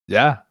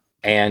 Yeah.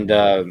 And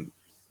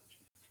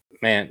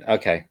man,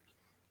 okay.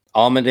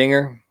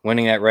 Allmendinger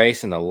winning that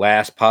race in the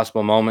last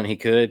possible moment he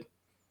could.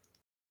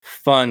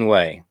 Fun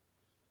way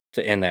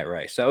to end that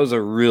race. That was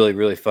a really,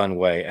 really fun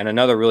way. And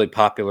another really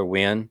popular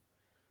win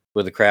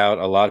with the crowd.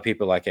 A lot of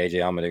people like AJ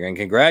Allmendinger. And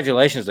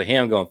congratulations to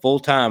him going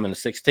full time in the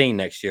 16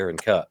 next year in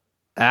Cup.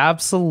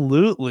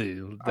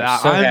 Absolutely. I'm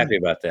so happy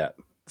about that.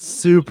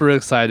 Super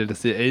excited to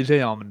see AJ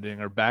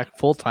Allmendinger back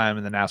full time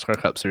in the NASCAR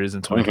Cup Series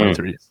in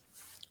 2023.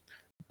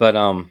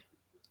 But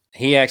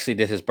he actually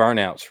did his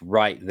burnouts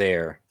right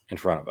there in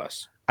front of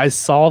us. I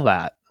saw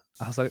that.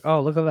 I was like, oh,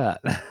 look at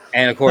that.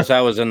 And of course, I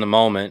was in the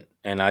moment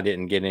and I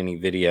didn't get any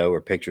video or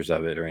pictures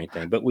of it or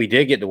anything. But we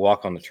did get to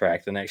walk on the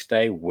track the next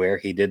day where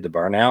he did the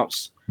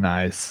burnouts.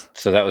 Nice.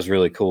 So that was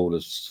really cool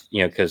to,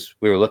 because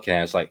we were looking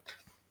at it, it's like,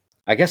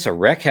 I guess a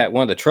wreck had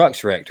one of the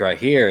trucks wrecked right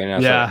here. And I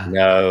was like,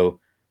 no.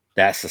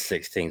 That's the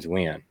 16's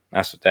win.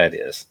 That's what that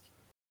is.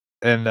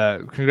 And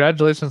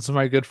congratulations to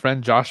my good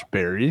friend Josh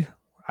Berry.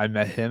 I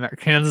met him at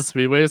Kansas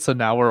Speedway, so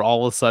now we're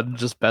all of a sudden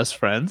just best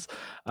friends.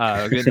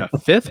 Getting a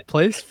 5th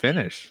place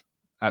finish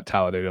at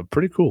Talladega.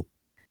 Pretty cool.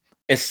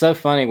 It's so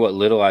funny what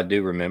little I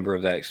do remember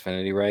of that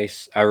Xfinity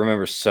race. I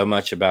remember so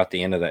much about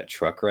the end of that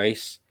truck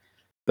race,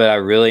 but I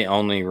really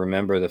only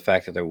remember the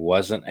fact that there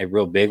wasn't a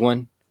real big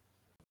one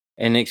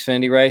in the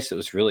Xfinity race. It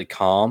was really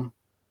calm.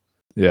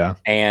 Yeah.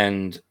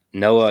 And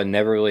Noah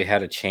never really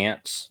had a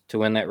chance to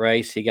win that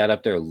race. He got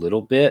up there a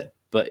little bit,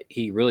 but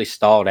he really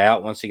stalled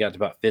out once he got to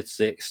about fifth,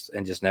 sixth,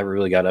 and just never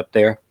really got up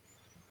there.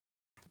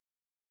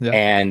 Yeah.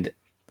 And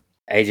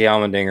AJ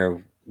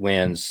Allmendinger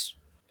wins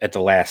at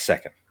the last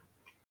second.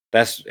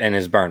 And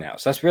his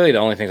burnouts. That's really the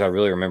only things I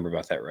really remember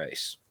about that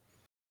race.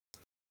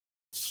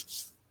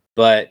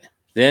 But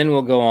then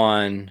we'll go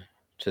on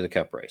to the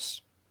Cup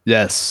race.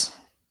 Yes.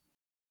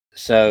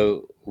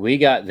 So we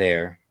got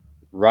there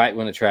right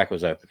when the track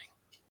was opening.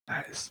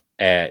 Nice.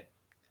 At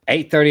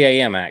 8:30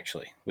 a.m.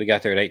 Actually, we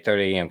got there at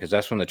 8:30 a.m. because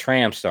that's when the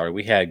tram started.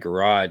 We had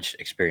garage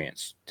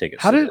experience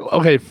tickets.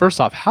 First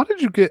off, how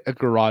did you get a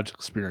garage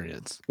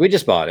experience? We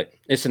just bought it.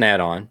 It's an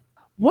add-on.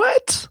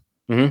 What?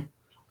 Mm-hmm.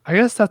 I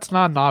guess that's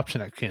not an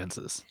option at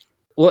Kansas.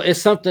 Well,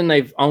 it's something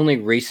they've only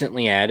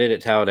recently added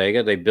at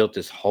Talladega. They built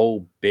this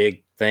whole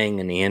big thing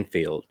in the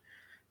infield.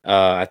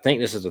 I think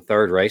this is the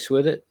third race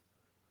with it.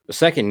 The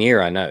second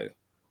year, I know.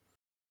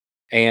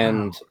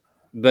 And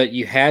but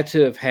you had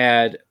to have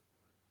had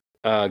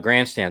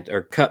grandstand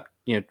or cup,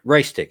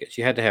 race tickets.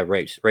 You had to have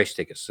race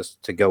tickets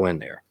just to go in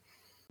there.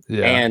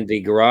 Yeah. And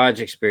the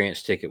garage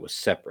experience ticket was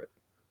separate.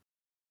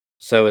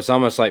 So it's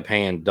almost like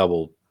paying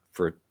double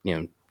for,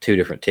 two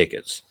different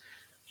tickets.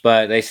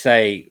 But they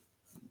say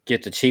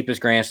get the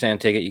cheapest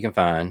grandstand ticket you can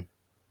find.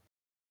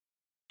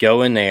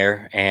 Go in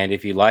there, and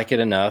if you like it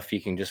enough,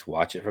 you can just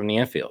watch it from the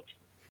infield.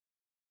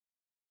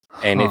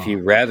 And if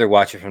you'd rather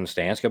watch it from the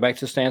stands, go back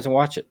to the stands and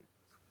watch it.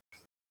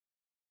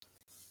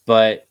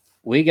 But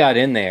we got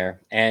in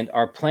there, and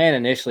our plan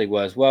initially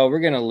was, well, we're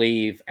going to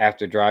leave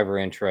after driver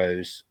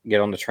intros,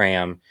 get on the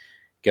tram,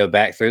 go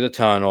back through the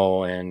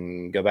tunnel,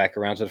 and go back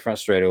around to the front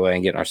straightaway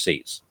and get in our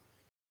seats.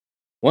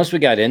 Once we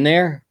got in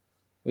there,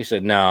 we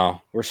said,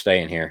 no, we're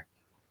staying here.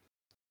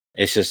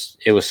 It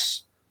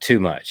was too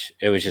much.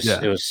 It was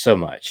it was so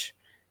much.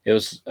 It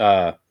was,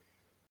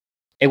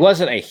 it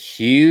wasn't a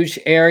huge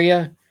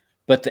area,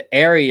 but the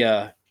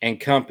area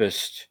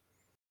encompassed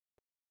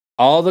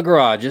all the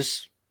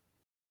garages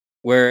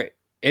where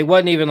it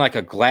wasn't even like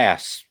a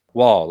glass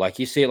wall. Like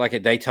you see it like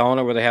at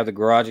Daytona where they have the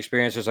garage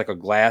experience. There's like a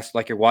glass,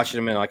 like you're watching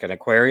them in like an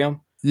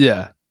aquarium.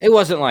 Yeah. It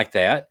wasn't like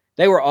that.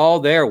 They were all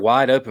there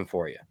wide open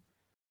for you.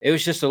 It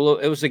was just it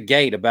was a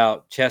gate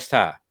about chest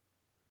high.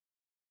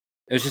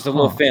 It was just a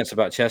little fence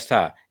about chest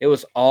high. It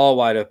was all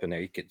wide open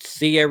there. You could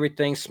see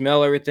everything,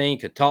 smell everything. You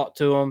could talk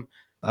to them.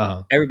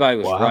 Everybody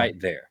was right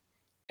there.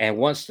 And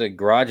once the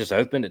garages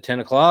opened at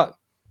 10 o'clock,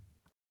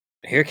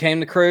 here came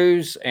the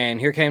crews, and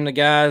here came the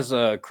guys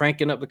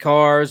cranking up the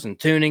cars and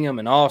tuning them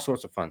and all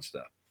sorts of fun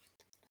stuff.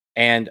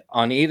 And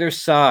on either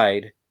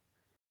side,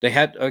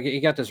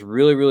 you got this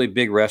really, really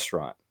big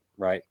restaurant,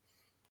 right?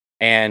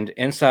 And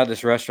inside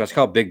this restaurant, it's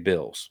called Big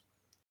Bill's.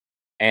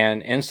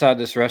 And inside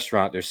this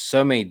restaurant, there's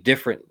so many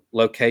different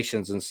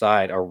locations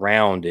inside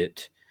around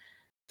it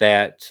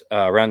that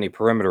around the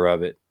perimeter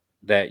of it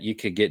that you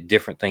could get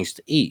different things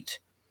to eat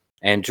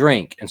and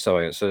drink and so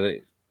on. So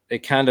they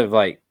kind of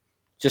like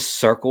just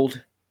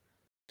circled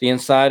the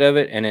inside of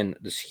it. And then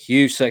this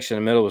huge section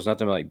in the middle was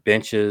nothing but like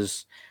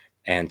benches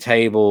and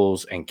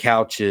tables and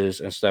couches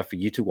and stuff for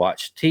you to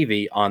watch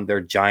TV on their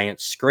giant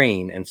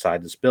screen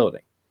inside this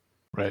building.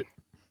 Right.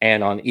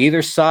 And on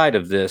either side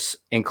of this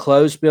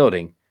enclosed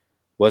building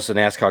was the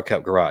NASCAR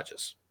Cup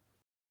garages.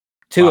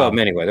 Two of them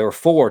anyway. There were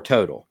 4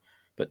 total,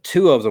 but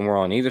 2 of them were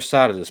on either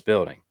side of this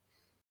building.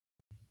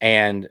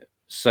 And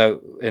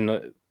so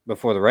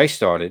before the race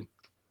started,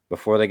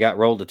 before they got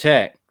rolled to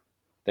tech,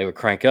 they would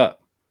crank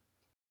up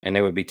and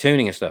they would be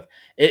tuning and stuff.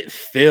 It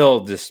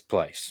filled this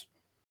place.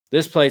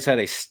 This place had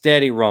a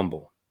steady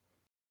rumble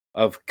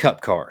of Cup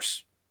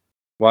cars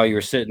while you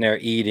were sitting there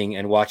eating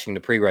and watching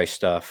the pre-race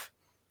stuff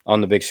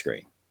on the big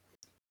screen.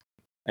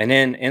 And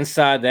then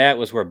inside that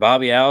was where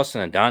Bobby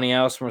Allison and Donnie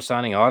Allison were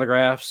signing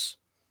autographs.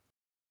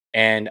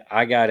 And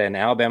I got an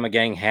Alabama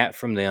Gang hat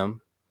from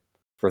them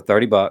for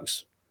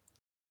 $30.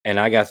 And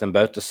I got them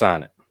both to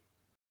sign it.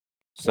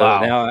 So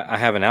now I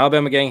have an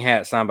Alabama Gang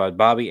hat signed by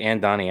Bobby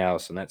and Donnie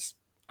Allison. That's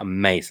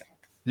amazing.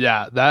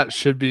 Yeah, that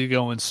should be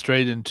going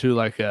straight into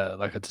like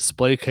a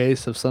display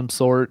case of some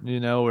sort,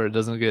 where it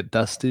doesn't get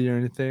dusty or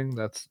anything.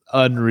 That's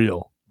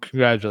unreal.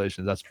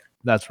 Congratulations.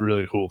 That's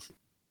really cool.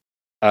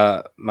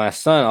 My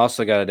son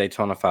also got a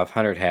Daytona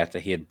 500 hat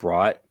that he had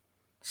brought,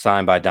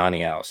 signed by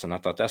Donnie Allison. I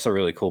thought that's a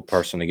really cool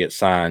person to get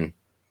sign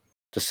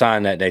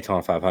that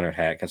Daytona 500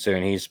 hat,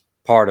 considering he's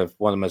part of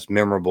one of the most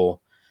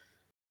memorable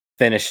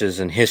finishes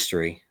in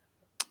history.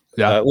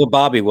 Yeah. Well,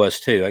 Bobby was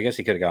too. I guess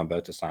he could have gotten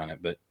both to sign it,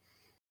 but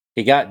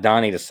he got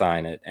Donnie to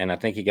sign it, and I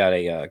think he got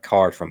a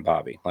card from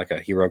Bobby, like a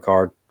hero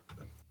card.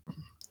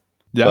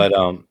 Yeah.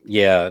 But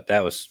yeah,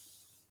 that was,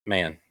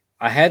 man.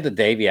 I had the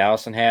Davey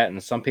Allison hat,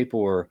 and some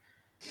people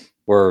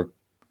were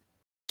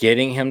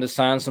getting him to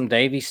sign some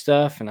Davey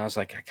stuff, and I was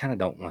like, I kind of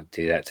don't want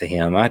to do that to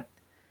him.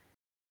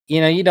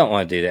 You don't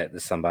want to do that to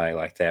somebody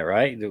like that,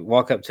 right? To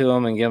walk up to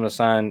him and get him to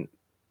sign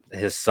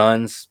his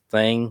son's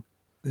thing.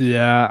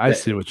 Yeah, I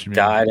see what you mean.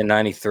 Died in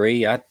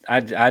 93.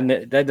 That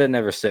doesn't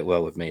ever sit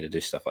well with me to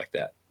do stuff like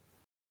that.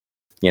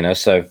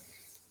 So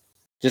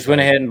just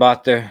went ahead and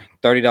bought their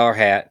 $30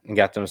 hat and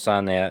got them to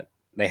sign that.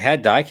 They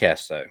had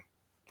diecast though.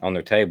 on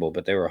their table,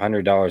 but they were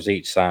 $100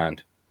 each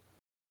signed.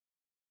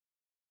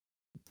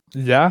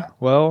 Yeah,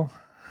 well,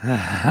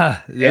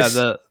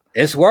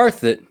 it's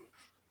worth it,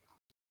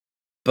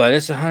 but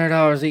it's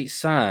 $100 each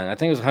signed. I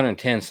think it was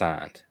 110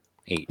 signed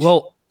each.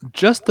 Well,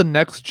 just the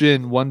next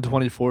gen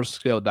 124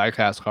 scale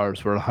diecast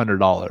cars were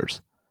 $100.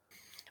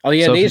 Oh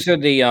yeah, So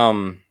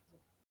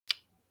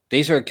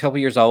these are a couple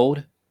years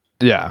old.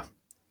 Yeah.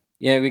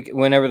 Yeah,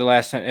 whenever the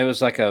last time it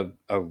was like a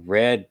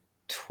red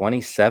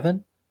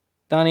 27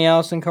 Donnie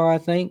Allison car, I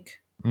think.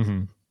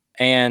 Mm-hmm.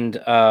 And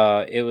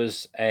it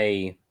was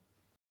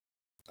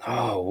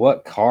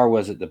what car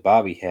was it that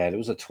Bobby had? It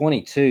was a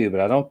 22, but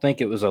I don't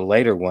think it was a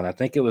later one. I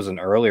think it was an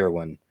earlier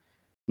one.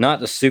 Not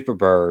the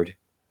Superbird,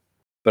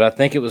 but I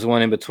think it was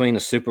one in between the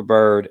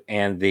Superbird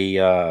and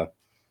the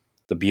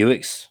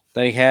Buicks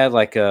they had,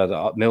 like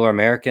the Miller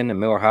American and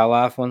Miller High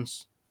Life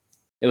ones.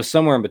 It was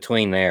somewhere in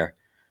between there.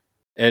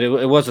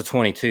 It was a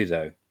 22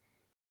 though.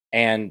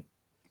 And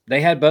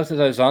they had both of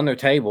those on their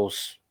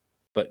tables,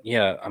 but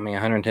yeah, I mean,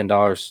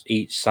 $110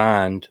 each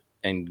signed,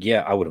 and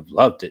yeah, I would have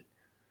loved it.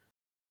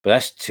 But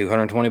that's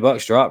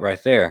 $220 drop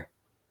right there.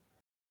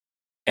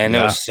 And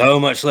there was so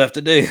much left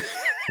to do.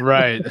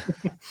 Right.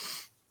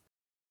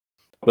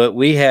 But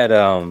we had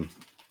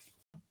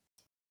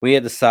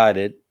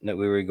decided that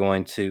we were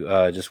going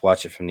to just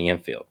watch it from the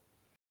infield.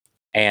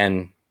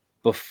 And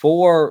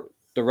before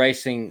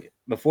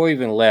we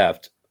even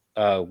left,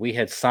 we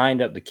had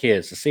signed up the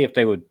kids to see if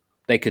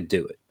they could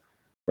do it.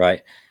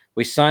 Right.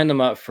 We signed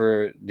them up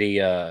for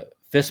the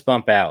Fist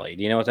Bump Alley.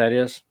 Do you know what that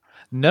is?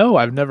 No,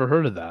 I've never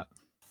heard of that.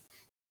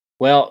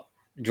 Well,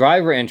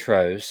 driver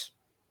intros,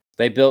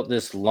 they built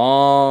this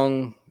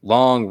long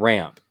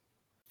ramp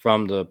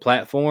from the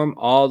platform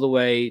all the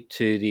way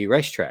to the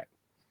racetrack.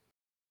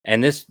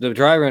 And the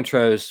driver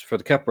intros for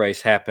the cup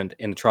race happened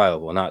in the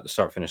tri-oval, not the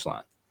start-finish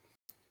line.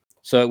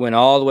 So it went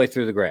all the way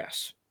through the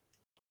grass,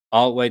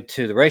 all the way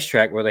to the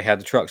racetrack where they had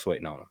the trucks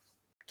waiting on them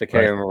to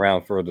carry them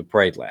around for the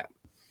parade lap.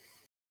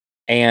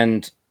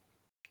 And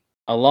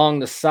along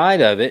the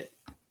side of it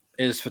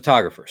is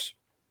photographers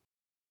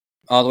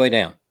all the way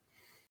down.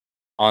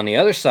 On the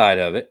other side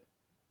of it,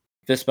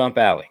 Fist Bump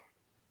Alley.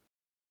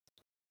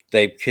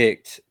 They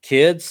picked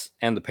kids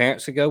and the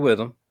parents to go with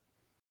them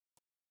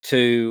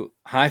to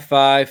high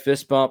five,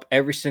 fist bump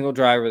every single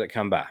driver that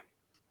come by.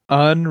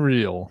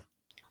 Unreal.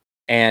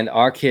 And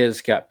our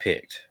kids got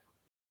picked.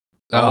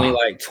 Only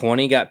like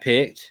 20 got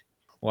picked.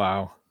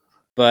 Wow.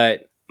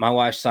 But my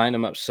wife signed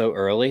them up so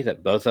early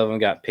that both of them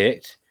got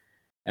picked.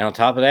 And on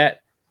top of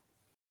that,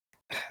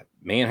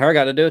 me and her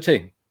got to do it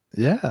too.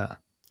 Yeah.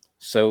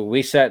 So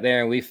we sat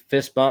there and we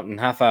fist bumped and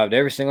high fived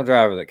every single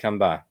driver that come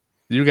by.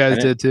 You guys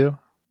did too?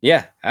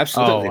 Yeah,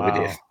 absolutely. We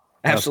did.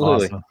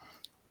 Absolutely. Awesome.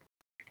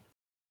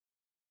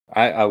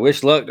 I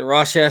wish luck to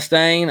Ross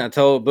Chastain. I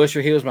told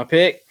Busher he was my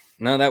pick.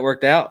 None of that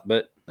worked out,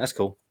 but that's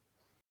cool.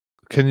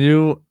 Can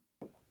you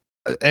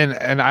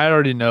and I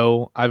already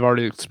know, I've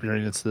already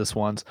experienced this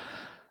once.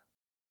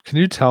 Can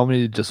you tell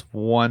me just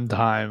one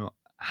time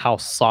how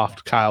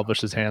soft Kyle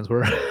Busch's hands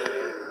were?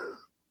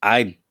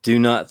 I do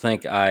not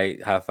think I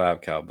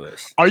high-fived Kyle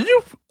Busch. Are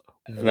you?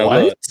 No,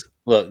 what?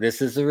 Look,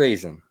 this is the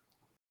reason.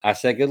 I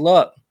said good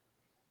luck.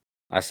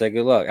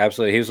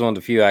 Absolutely. He was one of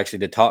the few I actually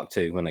did talk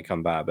to when they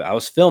come by, but I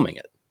was filming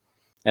it.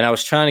 And I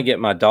was trying to get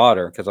my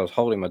daughter, because I was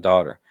holding my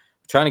daughter,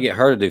 trying to get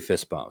her to do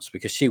fist bumps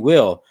because she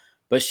will,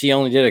 but she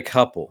only did a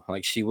couple.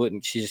 Like she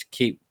wouldn't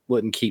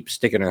keep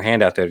sticking her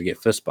hand out there to get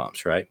fist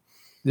bumps, right?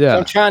 Yeah. So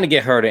I'm trying to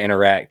get her to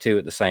interact too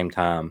at the same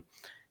time.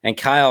 And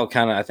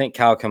I think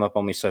Kyle come up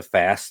on me so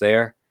fast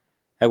there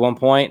at one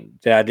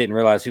point that I didn't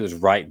realize he was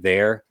right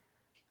there.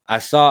 I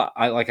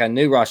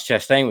knew Ross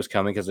Chastain was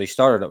coming because he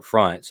started up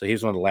front. So he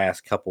was one of the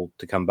last couple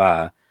to come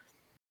by.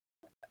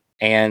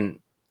 And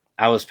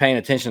I was paying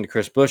attention to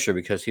Chris Buescher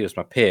because he was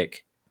my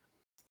pick.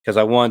 Because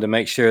I wanted to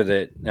make sure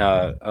that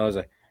I was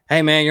like,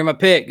 hey, man, you're my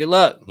pick. Good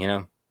luck, you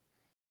know.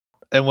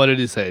 And what did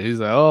he say? He's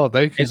like, oh,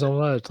 thank you so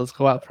much. Let's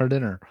go out for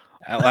dinner.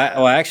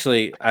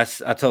 Actually, I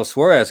told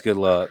Suarez good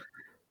luck.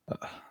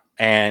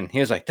 And he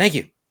was like, thank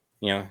you.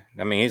 You know,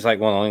 I mean, he's like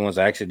one of the only ones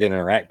that actually did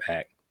interact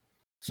back.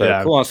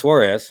 So cool on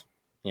Suarez,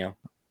 you know.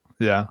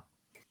 Yeah.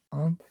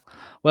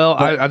 Well,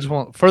 I just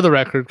want, for the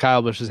record,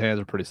 Kyle Busch's hands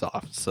are pretty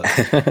soft. So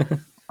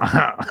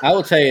I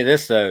will tell you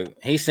this, though.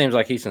 He seems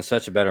like he's in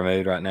such a better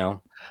mood right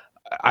now.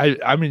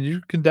 I mean, you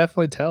can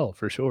definitely tell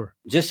for sure.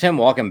 Just him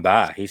walking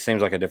by, he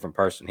seems like a different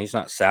person. He's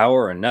not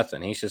sour or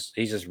nothing. He's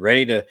just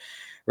ready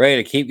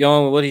to keep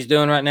going with what he's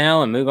doing right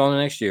now and move on to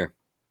next year.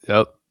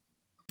 Yep.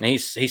 And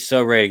he's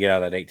so ready to get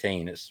out of that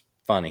 18. It's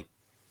funny.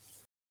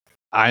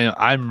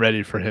 I'm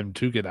ready for him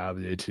to get out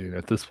of the 18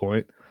 at this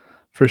point,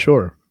 for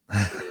sure.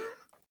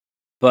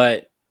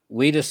 But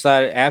we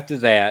decided after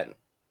that,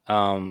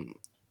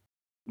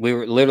 we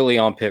were literally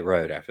on pit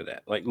road after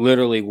that, like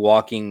literally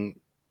walking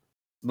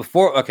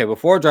before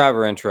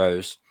driver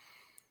intros.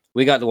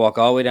 We got to walk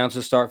all the way down to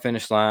the start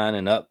finish line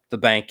and up the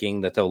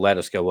banking that they'll let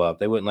us go up.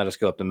 They wouldn't let us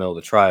go up the middle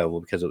of the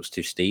tri-oval because it was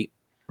too steep.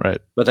 Right.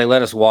 But they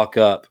let us walk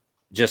up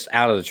just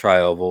out of the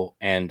tri-oval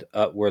and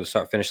up where the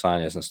start finish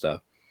line is and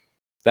stuff.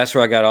 That's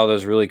where I got all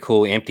those really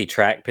cool empty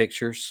track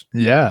pictures.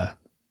 Yeah.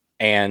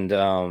 And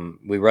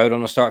we rode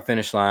on the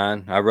start-finish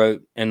line. I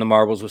wrote in the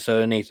marbles with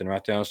Soda and Ethan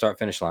right there on the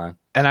start-finish line.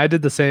 And I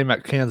did the same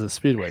at Kansas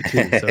Speedway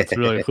too, so it's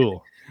really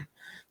cool.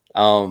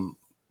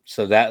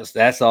 So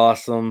that's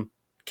awesome.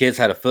 Kids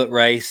had a foot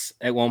race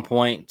at one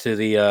point to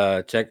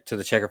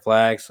the checker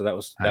flag, so that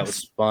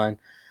was fun.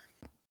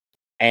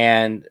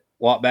 And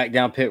walked back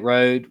down pit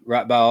road,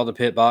 right by all the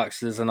pit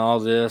boxes and all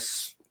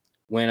this.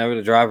 Went over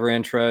the driver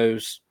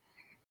intros.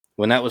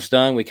 When that was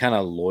done, we kind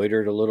of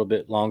loitered a little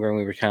bit longer than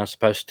we were kind of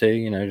supposed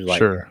to. Just like,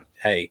 sure.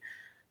 Hey,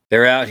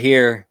 they're out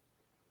here.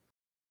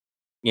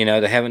 They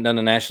haven't done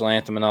the national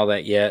anthem and all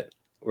that yet.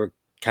 We're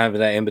kind of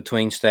in that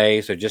in-between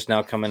stage. They're just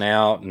now coming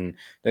out, and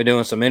they're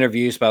doing some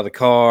interviews by the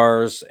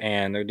cars,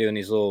 and they're doing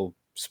these little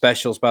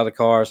specials by the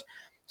cars.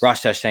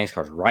 Ross Chastain's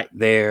car's right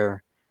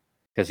there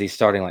because he's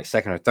starting like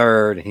second or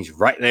third, and he's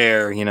right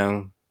there,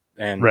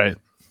 and right.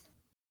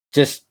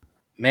 Just,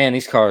 man,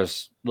 these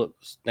cars look,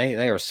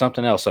 they are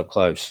something else up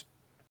close.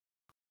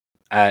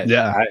 I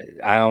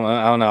don't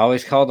know. I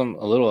always call them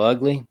a little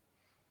ugly,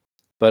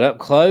 but up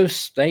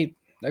close, they're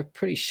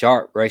pretty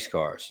sharp race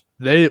cars.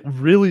 They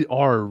really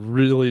are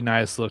really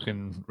nice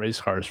looking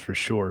race cars for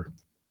sure.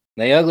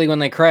 They ugly when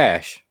they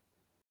crash.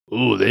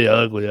 Ooh, they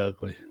ugly.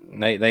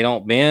 They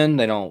don't bend.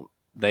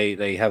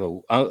 They have a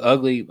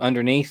ugly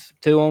underneath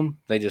to them.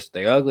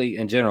 They're ugly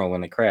in general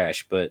when they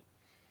crash. But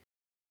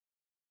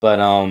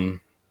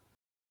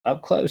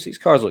up close, these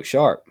cars look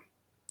sharp.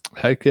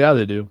 Heck yeah,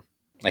 they do.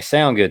 They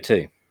sound good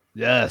too.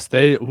 Yes,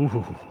 they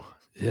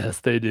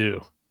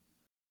do.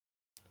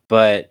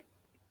 But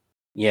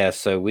yeah,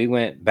 so we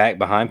went back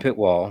behind pit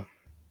wall,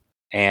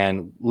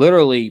 and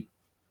literally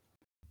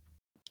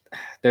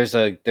there's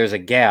a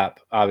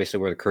gap,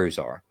 obviously, where the crews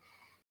are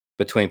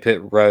between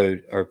pit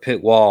road or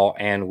pit wall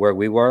and where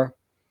we were.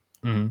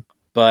 Mm-hmm.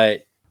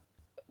 But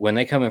when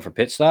they come in for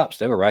pit stops,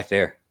 they were right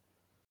there.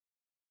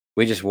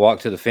 We just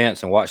walked to the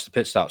fence and watched the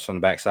pit stops from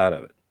the back side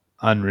of it.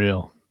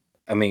 Unreal.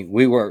 I mean,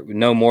 we were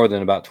no more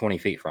than about 20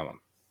 feet from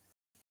them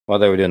while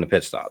they were doing the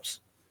pit stops.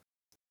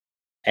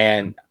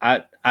 And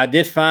I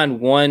did find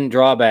one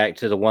drawback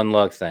to the one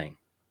lug thing,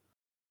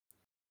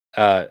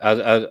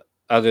 other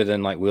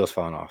than like wheels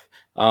falling off.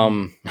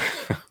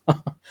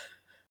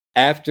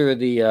 After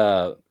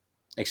the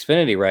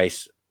Xfinity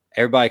race,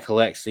 everybody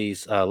collects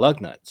these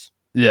lug nuts.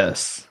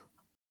 Yes.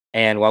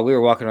 And while we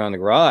were walking around the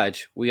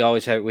garage, we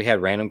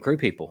had random crew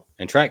people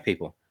and track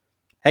people.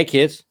 Hey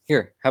kids,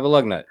 here, have a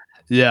lug nut.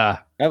 Yeah.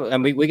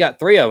 And we got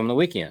 3 of them the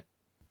weekend.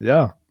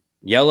 Yeah.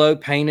 Yellow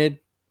painted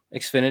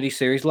Xfinity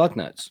Series lug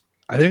nuts.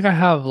 I think I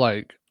have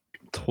like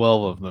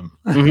 12 of them.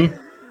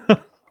 Mm-hmm.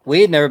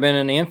 We had never been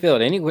in the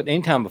infield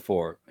any time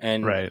before,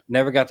 and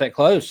never got that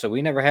close. So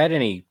we never had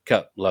any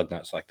cup lug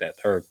nuts like that,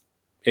 or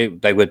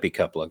they would be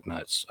cup lug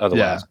nuts.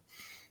 Otherwise,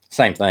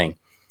 same thing.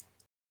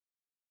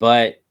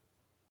 But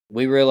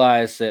we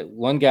realized that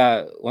one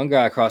guy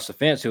across the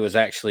fence who was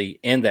actually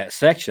in that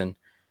section,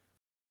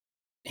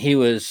 he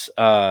was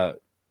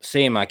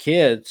seeing my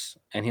kids,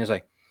 and he was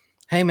like,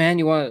 "Hey man,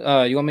 you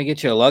want me to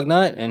get you a lug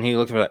nut?" And he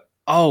looked at me like,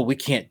 "Oh, we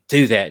can't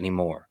do that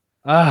anymore."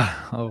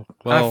 Well.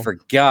 I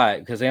forgot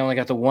because they only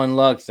got the one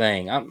lug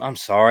thing. I'm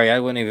sorry, I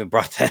wouldn't even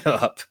brought that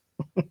up.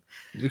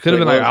 You could have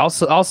been like,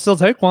 I'll still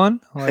take one.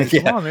 Like,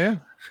 come on,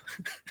 man.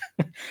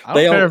 I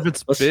don't care if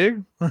it's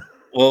big.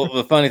 Well,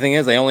 the funny thing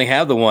is, they only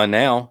have the one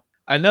now.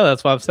 I know,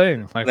 that's what I'm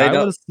saying. Like,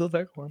 I would still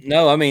take one.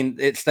 No, I mean,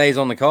 it stays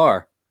on the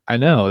car. I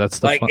know, that's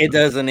the like it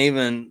doesn't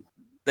even.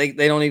 They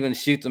don't even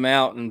shoot them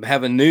out and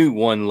have a new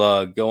one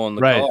lug go on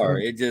the car.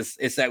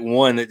 It's that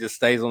one that just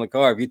stays on the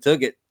car. If you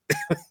took it.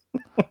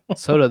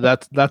 Soda,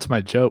 that's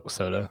my joke,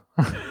 Soda.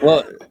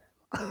 Well,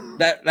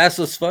 that's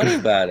what's funny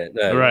about it,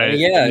 though. Right? I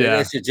mean,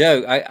 it's your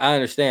joke. I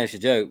understand it's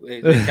your joke.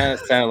 It kind of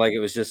sounded like it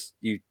was just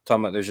you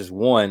talking about. There's just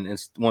one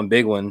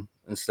big one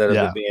instead of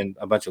it being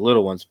a bunch of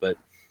little ones. But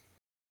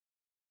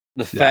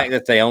the fact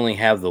that they only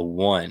have the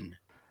one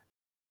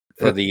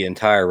for the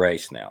entire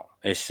race now,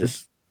 it's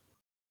just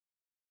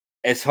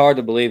it's hard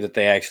to believe that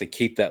they actually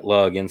keep that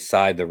lug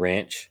inside the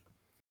wrench,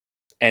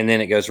 and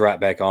then it goes right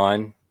back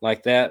on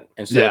like that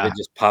instead of it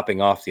just popping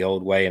off the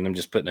old way and them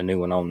just putting a new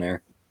one on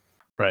there.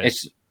 Right.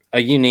 It's a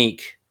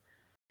unique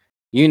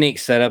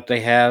setup they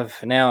have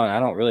now, and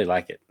I don't really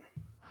like it.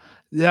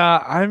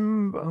 Yeah, I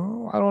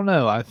don't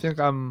know. I think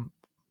I'm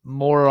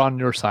more on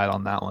your side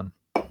on that one.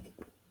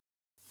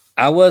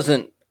 I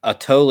wasn't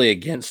totally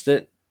against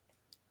it,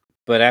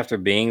 but after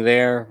being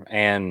there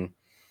and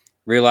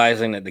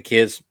realizing that the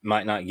kids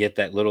might not get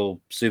that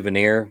little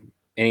souvenir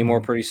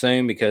anymore pretty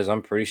soon, because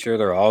I'm pretty sure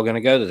they're all going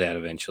to go to that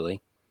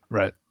eventually.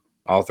 Right.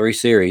 All 3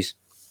 series.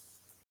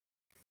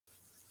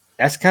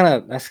 That kind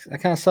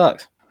of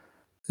sucks.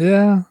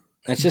 Yeah.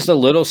 It's just a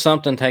little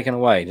something taken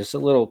away. Just a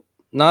little,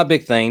 not a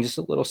big thing, just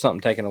a little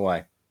something taken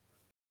away.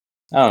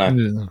 I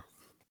don't know.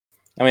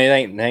 I mean,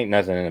 it ain't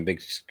nothing in a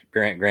big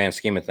grand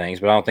scheme of things,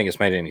 but I don't think it's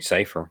made it any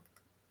safer.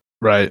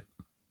 Right.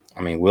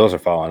 I mean, wheels are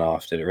falling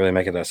off. Did it really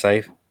make it that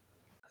safe?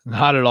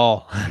 Not at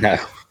all. No.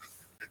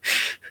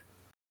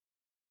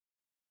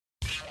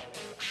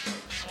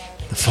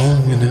 The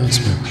following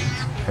announcement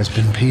has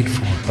been paid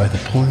for by the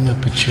Pulling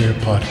Up a Chair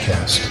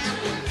podcast.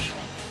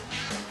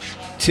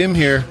 Tim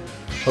here,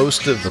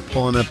 host of the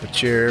Pulling Up a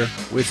Chair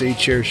with a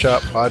Chair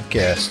Shot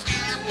podcast.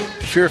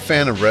 If you're a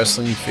fan of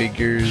wrestling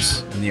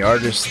figures and the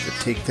artists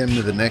that take them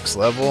to the next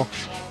level,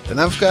 then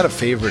I've got a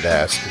favor to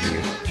ask of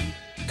you.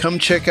 Come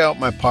check out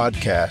my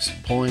podcast,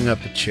 Pulling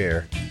Up a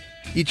Chair.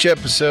 Each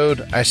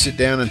episode, I sit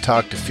down and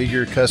talk to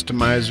figure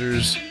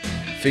customizers,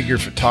 figure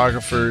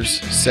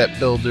photographers, set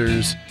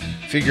builders,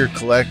 figure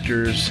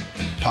collectors,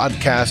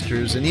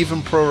 podcasters, and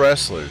even pro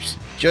wrestlers.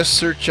 Just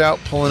search out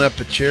Pulling Up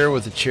a Chair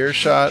with a Chair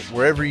Shot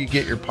wherever you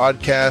get your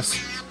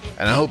podcasts,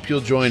 and I hope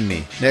you'll join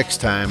me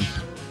next time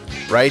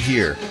right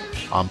here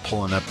on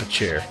Pulling Up a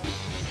Chair.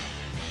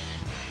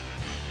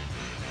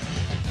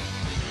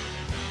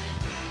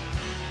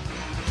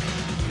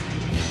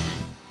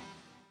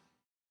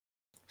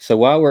 So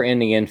while we're in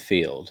the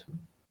infield,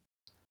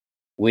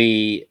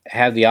 we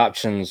have the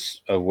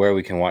options of where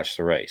we can watch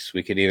the race.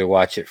 We could either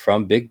watch it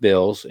from Big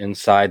Bill's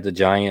inside the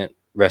giant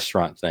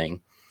restaurant thing.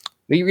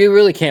 We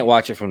really can't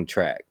watch it from the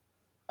track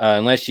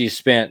unless you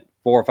spent $400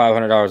 or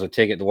 $500 a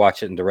ticket to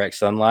watch it in direct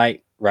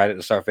sunlight right at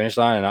the start finish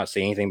line and not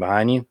see anything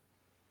behind you.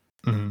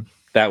 Mm-hmm.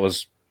 That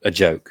was a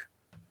joke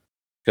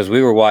because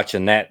we were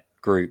watching that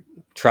group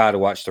try to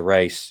watch the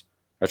race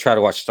or try to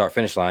watch the start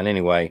finish line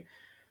anyway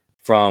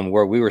from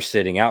where we were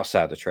sitting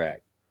outside the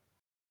track.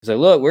 So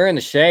look, we're in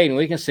the shade and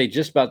we can see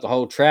just about the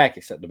whole track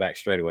except the back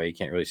straightaway. You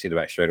can't really see the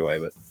back straightaway,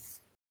 but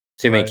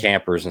too many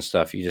campers and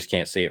stuff. You just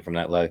can't see it from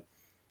that low.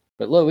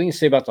 But look, we can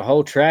see about the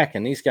whole track,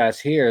 and these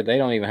guys here, they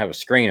don't even have a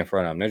screen in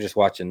front of them. They're just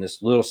watching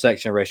this little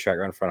section of racetrack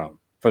right in front of them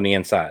from the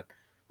inside,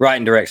 right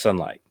in direct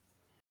sunlight.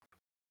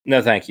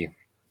 No, thank you.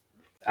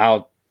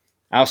 I'll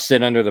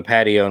sit under the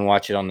patio and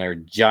watch it on their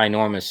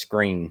ginormous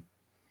screen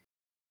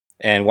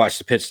and watch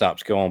the pit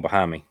stops go on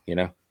behind me, you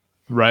know?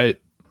 Right.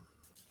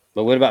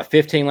 But with about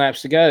 15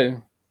 laps to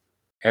go,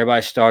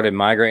 everybody started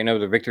migrating over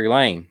to victory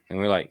lane, and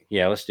we're like,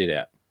 "Yeah, let's do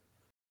that.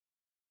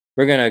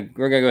 We're gonna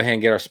go ahead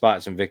and get our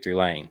spots in victory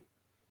lane.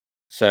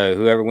 So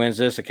whoever wins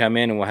this will come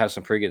in, and we'll have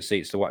some pretty good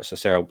seats to watch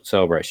the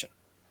celebration."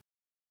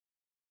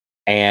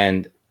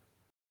 And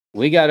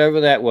we got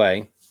over that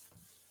way.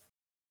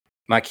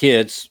 My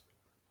kids,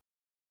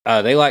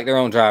 they like their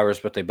own drivers,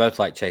 but they both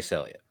like Chase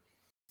Elliott.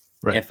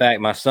 Right. In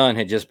fact, my son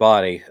had just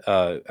bought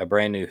a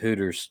brand new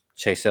Hooters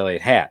Chase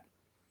Elliott hat.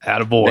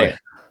 Attaboy.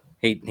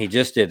 He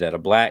just did that, a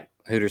black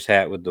Hooters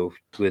hat with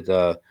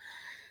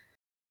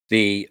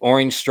the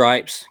orange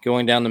stripes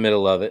going down the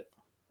middle of it.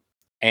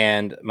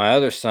 And my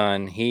other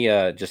son, he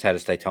just had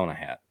his Daytona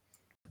hat.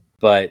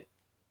 But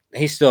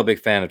he's still a big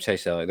fan of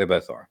Chase Elliott. They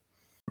both are.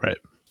 Right.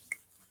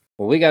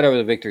 Well, we got over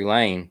the victory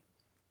lane,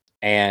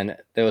 and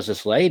there was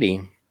this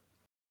lady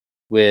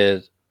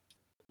with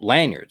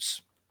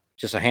lanyards,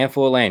 just a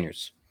handful of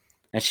lanyards.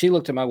 And she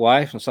looked at my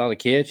wife and saw the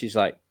kids. She's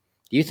like,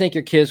 "Do you think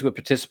your kids would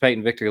participate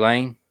in victory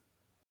lane?"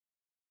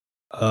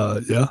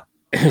 Yeah.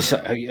 So,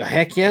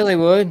 heck yeah, they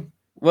would.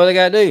 What they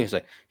got to do? He's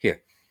like,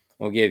 "Here,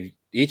 we'll give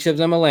each of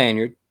them a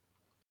lanyard,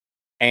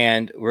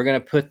 and we're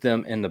going to put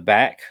them in the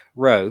back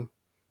row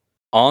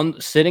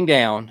sitting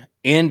down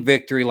in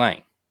victory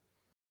lane.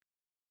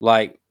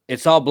 Like,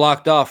 it's all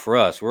blocked off for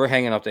us. We're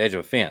hanging off the edge of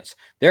a fence.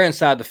 They're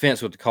inside the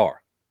fence with the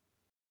car."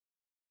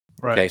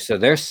 Right. Okay, so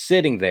they're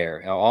sitting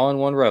there all in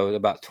one row.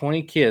 About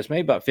 20 kids,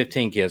 maybe about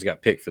 15 kids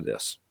got picked for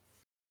this.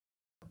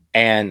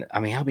 And, I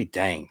mean, I'll be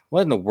dang.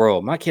 What in the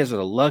world? My kids are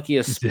the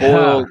luckiest,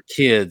 spoiled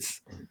kids.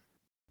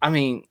 I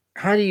mean,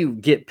 how do you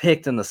get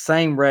picked in the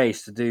same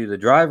race to do the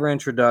driver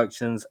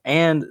introductions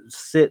and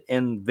sit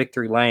in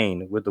victory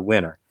lane with the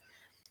winner?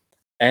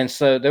 And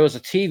so there was a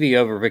TV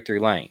over victory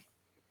lane.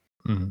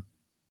 Mm-hmm.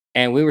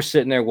 And we were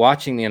sitting there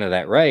watching the end of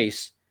that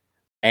race.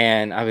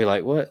 And I'd be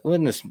like,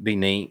 wouldn't this be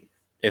neat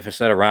if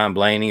instead of Ryan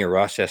Blaney or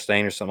Ross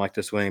Chastain or something like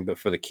this winning, but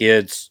for the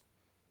kids,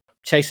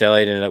 Chase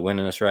Elliott ended up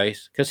winning this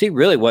race because he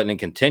really wasn't in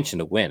contention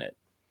to win it.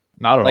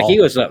 Not at all. Like, he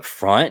was up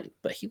front,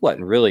 but he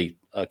wasn't really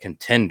a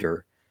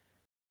contender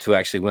to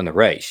actually win the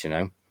race, you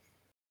know?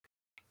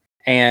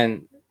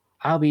 And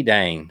I'll be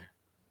danged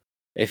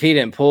if he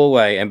didn't pull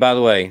away. And by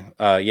the way,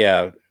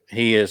 yeah,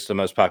 he is the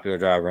most popular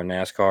driver in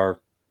NASCAR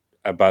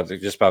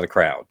just by the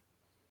crowd.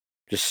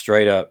 Just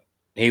straight up,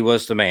 he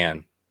was the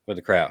man with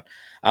the crowd.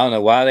 I don't know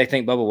why they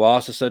think Bubba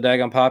Wallace is so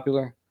daggone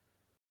popular.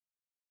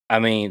 I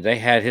mean, they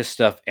had his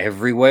stuff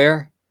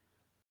everywhere,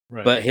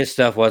 right, but his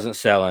stuff wasn't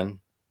selling.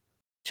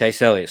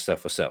 Chase Elliott's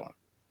stuff was selling.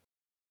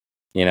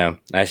 You know,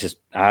 that's just,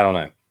 I don't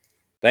know.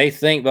 They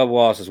think Bubba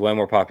Wallace is way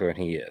more popular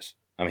than he is.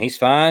 I mean, he's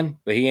fine,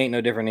 but he ain't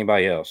no different than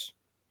anybody else.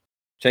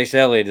 Chase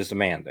Elliott is the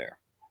man there.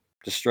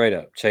 Just straight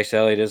up. Chase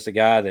Elliott is the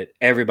guy that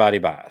everybody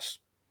buys.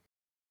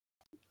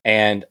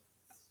 And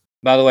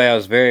by the way, I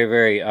was very,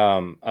 very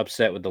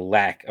upset with the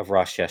lack of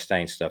Ross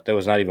Chastain stuff. There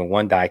was not even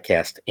one die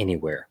cast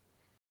anywhere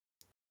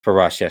for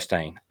Ross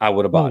Chastain. I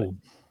would have bought it.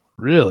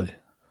 Really?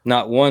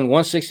 Not one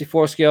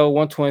 164 scale,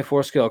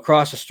 124 scale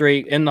across the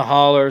street, in the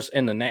haulers,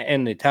 in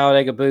the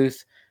Talladega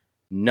booth,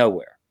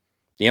 nowhere.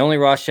 The only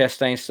Ross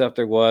Chastain stuff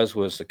there was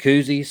the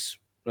koozies,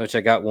 which I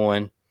got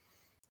one,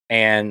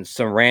 and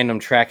some random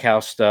track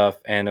house stuff.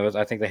 And it was,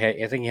 I think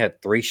he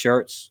had 3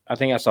 shirts. I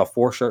think I saw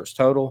 4 shirts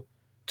total,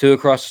 2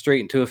 across the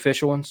street and 2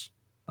 official ones.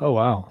 Oh,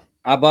 wow.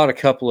 I bought a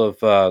couple of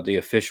the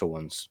official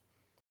ones,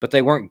 but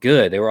they weren't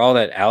good. They were all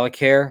that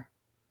Alicare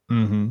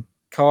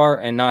car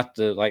and not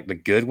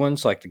the good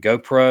ones, like the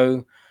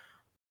GoPro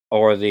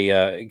or the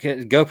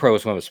GoPro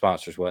was one of the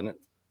sponsors, wasn't it?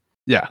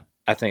 Yeah.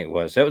 I think it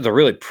was. That was a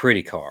really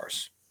pretty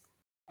cars.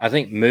 I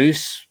think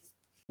Moose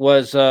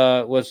was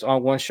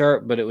on one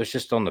shirt, but it was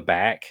just on the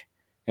back.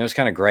 It was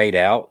kind of grayed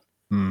out.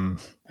 I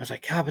was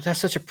like, God, but that's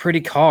such a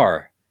pretty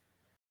car.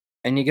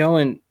 And you go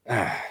and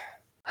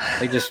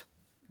they just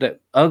that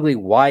ugly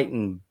white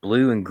and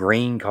blue and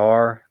green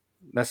car.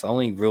 That's the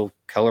only real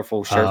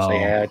colorful shirts they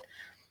had.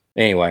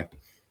 Anyway,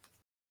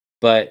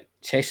 but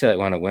Chase Elliott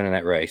wound up winning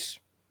that race.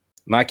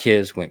 My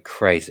kids went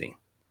crazy,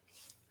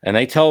 and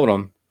they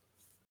told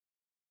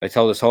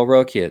this whole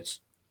row of kids,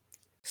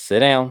 sit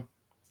down,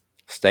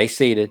 stay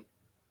seated,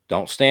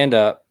 don't stand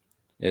up.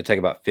 It'll take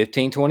about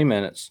 15, 20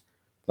 minutes.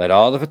 Let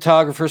all the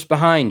photographers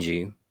behind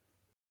you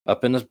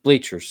up in the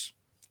bleachers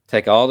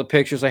take all the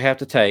pictures they have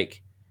to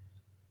take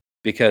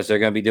because they're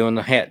going to be doing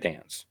the hat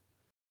dance.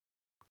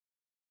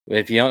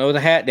 If you don't know what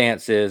the hat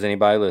dance is,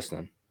 anybody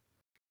listening,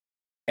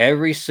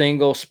 every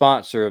single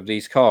sponsor of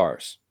these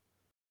cars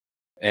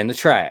and the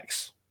track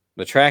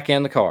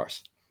and the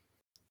cars,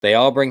 they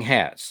all bring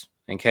hats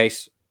in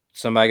case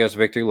somebody goes to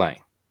victory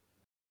lane.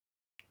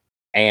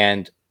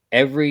 And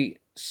every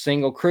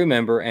single crew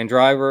member and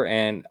driver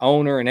and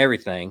owner and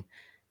everything,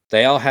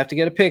 they all have to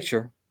get a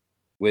picture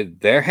with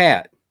their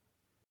hat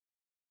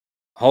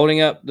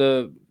holding up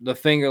the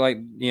finger, like,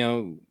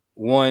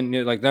 one,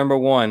 like number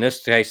 1. In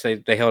this case,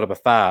 they held up a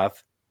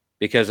 5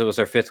 because it was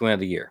their 5th win of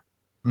the year.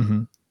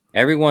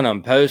 Every one of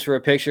them posed for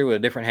a picture with a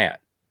different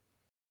hat.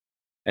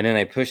 And then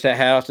they push that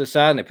hat off to the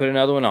side and they put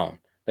another one on.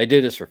 They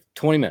do this for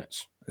 20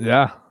 minutes.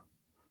 Yeah.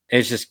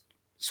 It's just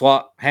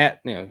swap hat,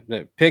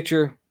 the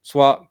picture,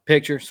 swap,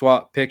 picture,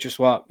 swap, picture,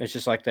 swap. It's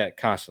just like that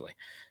constantly.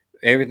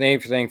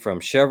 Everything from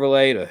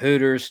Chevrolet to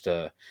Hooters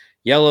to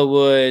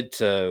Yellowwood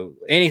to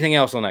anything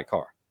else on that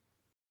car.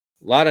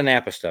 A lot of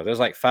Napa stuff. There's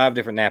like 5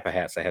 different Napa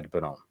hats they had to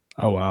put on.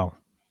 Oh, wow.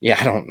 Yeah,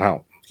 I don't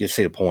know. You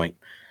see the point.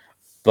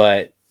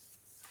 But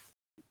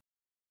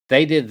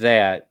they did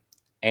that,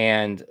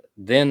 and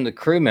then the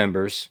crew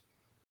members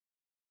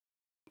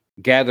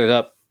gathered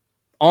up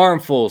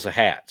armfuls of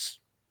hats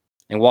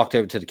and walked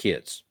over to the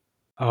kids.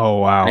 Oh,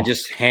 wow. And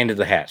just handed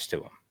the hats to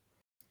them.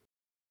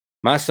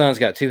 My son's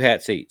got 2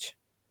 hats each.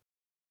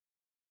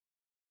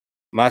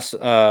 My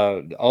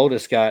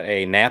oldest got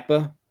a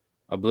Napa,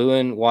 a blue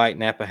and white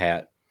Napa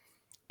hat,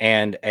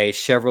 and a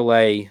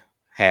Chevrolet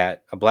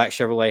hat, a black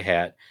Chevrolet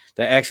hat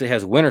that actually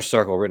has Winter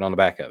Circle written on the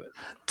back of it.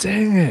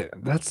 Dang it.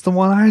 That's the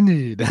one I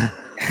need.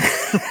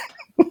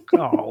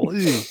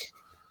 Golly.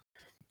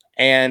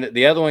 And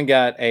the other one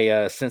got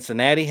a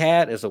Cincinnati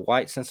hat. It's a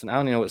white Cincinnati. I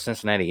don't even know what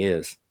Cincinnati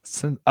is.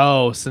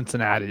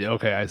 Cincinnati.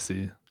 Okay, I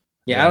see.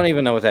 Yeah, I don't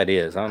even know what that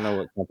is. I don't know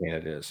what company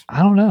that is. I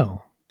don't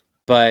know.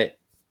 But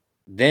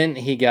then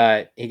he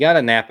got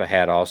a Napa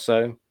hat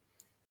also.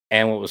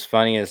 And what was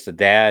funny is the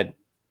dad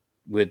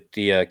with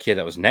the kid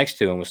that was next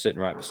to him was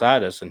sitting right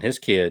beside us, and his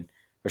kid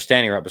were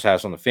standing right beside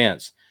us on the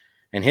fence.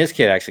 And his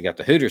kid actually got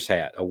the Hooters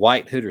hat, a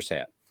white Hooters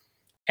hat.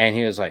 And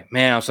he was like,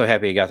 man, I'm so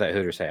happy he got that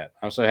Hooters hat.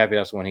 I'm so happy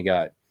that's the one he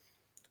got.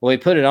 Well, he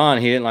put it on.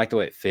 He didn't like the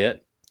way it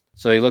fit.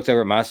 So he looked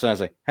over at my son and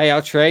was like, hey,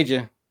 I'll trade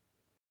you.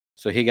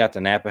 So he got the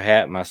Napa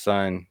hat. My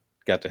son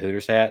got the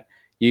Hooters hat.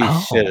 You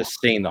should have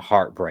seen the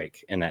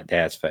heartbreak in that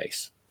dad's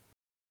face.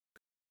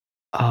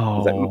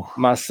 Oh, like,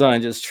 my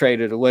son just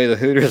traded away the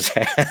Hooters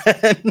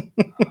hat.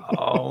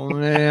 Oh,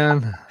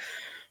 man.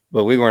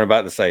 But we weren't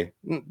about to say,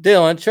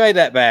 Dylan, trade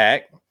that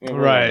back.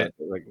 Right.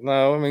 Like,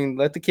 no, I mean,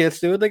 let the kids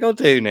do what they go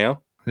do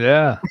now.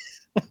 Yeah.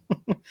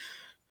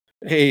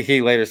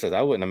 He later said,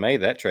 I wouldn't have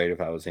made that trade if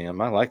I was him.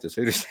 I like the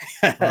Hooters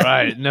hat.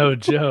 Right. No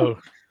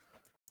joke.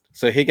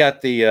 So he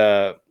got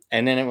the,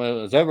 and then when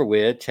it was over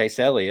with, Chase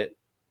Elliott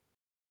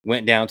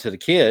went down to the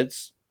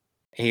kids.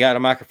 He got a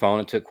microphone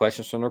and took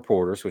questions from the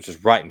reporters, which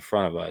is right in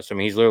front of us. I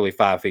mean, he's literally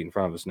 5 feet in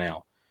front of us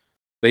now,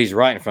 but he's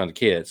right in front of the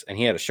kids. And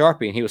he had a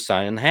Sharpie and he was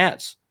signing the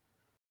hats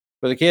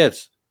for the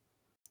kids.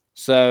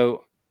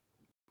 So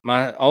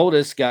my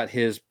oldest got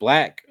his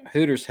black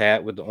Hooters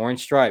hat with the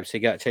orange stripes. He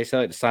got Chase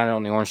Elliott to sign it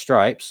on the orange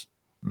stripes.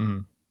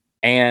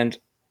 And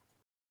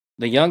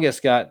the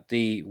youngest got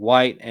the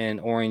white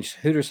and orange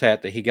Hooters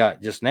hat that he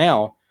got just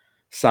now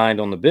signed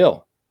on the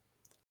bill.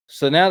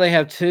 So now they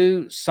have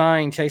 2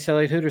 signed Chase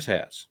Elliott Hooters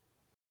hats.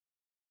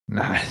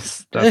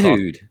 Nice. That's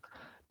Dude. Awesome.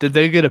 Did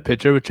they get a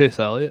picture with Chase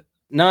Elliott?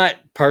 Not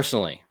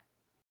personally.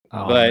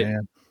 Oh, but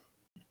man.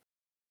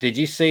 Did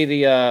you see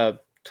the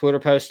Twitter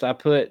post I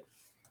put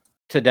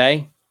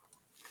today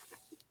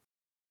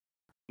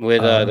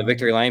with the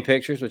Victory Lane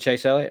pictures with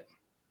Chase Elliott?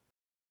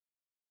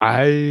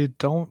 I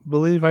don't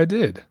believe I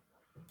did.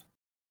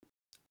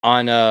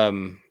 On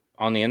the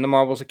In the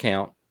Marbles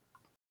account,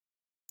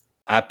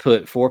 I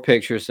put 4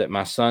 pictures that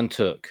my son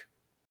took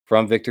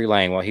from Victory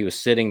Lane while he was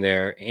sitting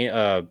there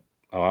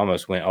I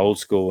almost went old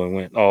school and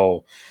went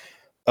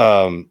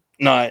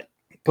not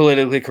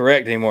politically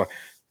correct anymore.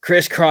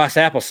 Crisscross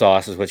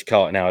applesauce is what you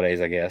call it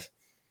nowadays, I guess.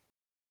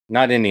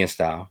 Not Indian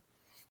style.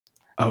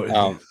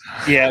 Oh,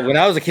 yeah. When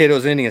I was a kid, it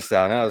was Indian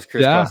style. Now it's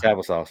crisscross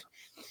applesauce.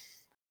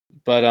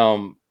 But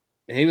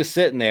he was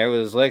sitting there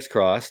with his legs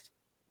crossed,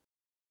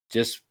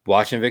 just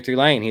watching Victory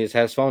Lane. He just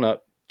had his phone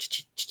up,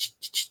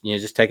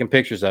 just taking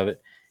pictures of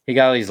it. He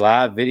got all these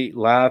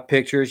live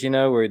pictures,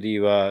 where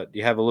you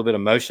have a little bit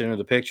of motion in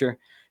the picture.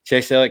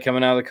 Chase Elliott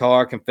coming out of the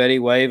car, confetti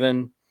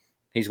waving.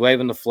 He's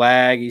waving the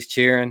flag. He's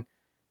cheering.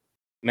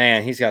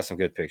 Man, he's got some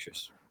good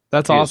pictures.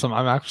 That's awesome.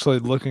 I'm actually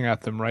looking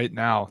at them right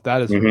now.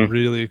 That is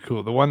really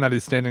cool. The one that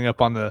he's standing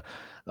up on the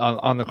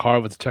car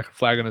with the checkered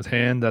flag in his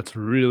hand, that's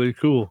really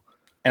cool.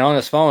 And on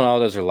his phone, all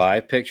those are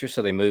live pictures,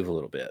 so they move a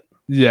little bit.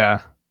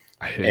 Yeah.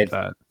 I hate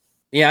that.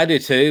 Yeah, I do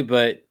too.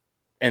 But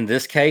in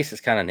this case,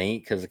 it's kind of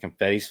neat because the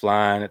confetti's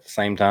flying at the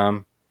same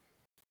time.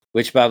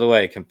 Which, by the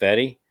way,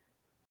 confetti,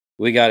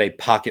 we got a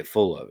pocket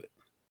full of it.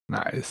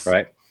 Nice.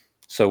 Right?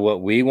 So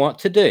what we want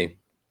to do,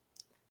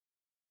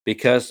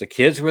 because the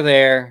kids were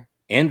there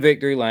in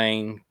Victory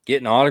Lane,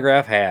 getting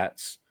autograph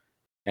hats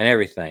and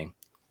everything,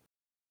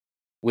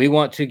 we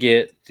want to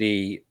get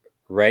the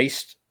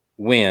raced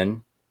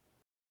win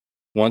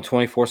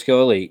 124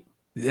 scale elite.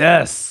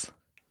 Yes.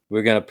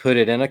 We're going to put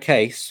it in a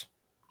case,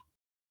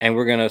 and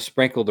we're going to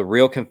sprinkle the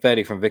real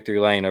confetti from Victory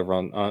Lane over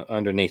on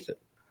underneath it.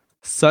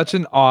 Such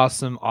an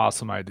awesome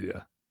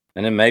idea.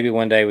 And then maybe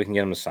one day we can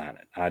get them to sign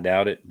it. I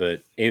doubt it,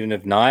 but even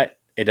if not,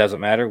 it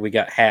doesn't matter. We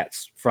got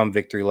hats from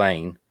Victory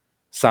Lane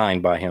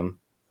signed by him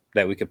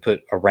that we could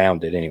put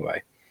around it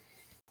anyway.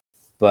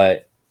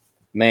 But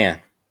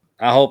man,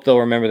 I hope they'll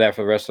remember that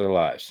for the rest of their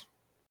lives.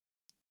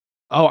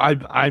 Oh,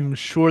 I'm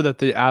sure that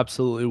they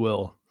absolutely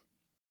will.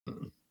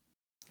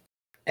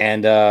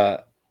 And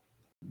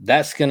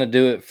that's going to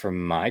do it for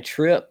my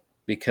trip,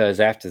 because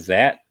after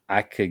that,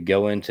 I could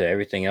go into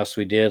everything else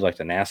we did, like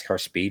the NASCAR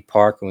Speed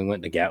Park, and we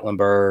went to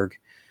Gatlinburg.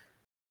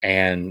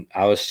 And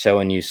I was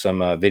showing you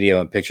some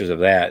video and pictures of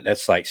that.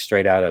 That's like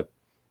straight out of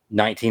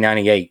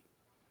 1998.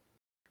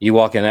 You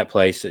walk in that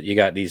place, you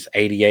got these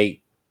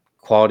 88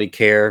 quality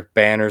care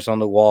banners on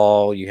the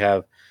wall. You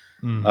have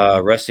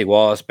Rusty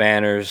Wallace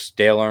banners,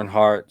 Dale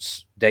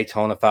Earnhardt's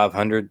Daytona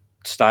 500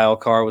 style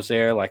car was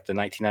there, like the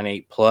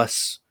 1998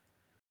 Plus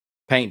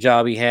paint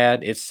job he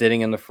had. It's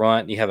sitting in the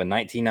front. You have a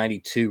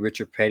 1992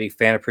 Richard Petty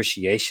Fan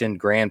Appreciation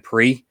Grand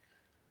Prix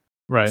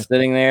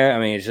sitting there. I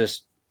mean, it's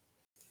just,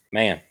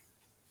 man,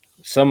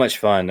 so much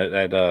fun.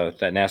 That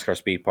NASCAR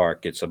Speed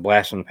Park. It's a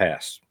blast from the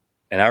past.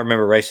 And I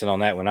remember racing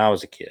on that when I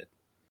was a kid.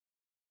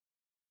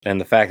 And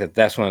the fact that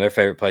that's one of their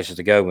favorite places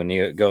to go when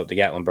you go up to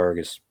Gatlinburg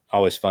is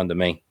always fun to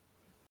me.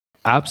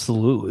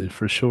 Absolutely,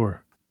 for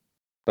sure.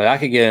 But I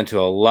could get into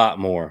a lot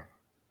more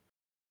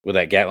with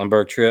that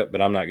Gatlinburg trip,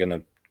 but I'm not going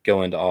to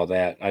go into all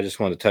that. I just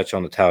wanted to touch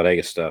on the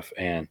Talladega stuff.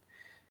 And,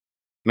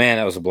 man,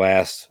 that was a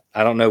blast.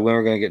 I don't know when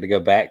we're going to get to go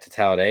back to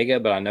Talladega,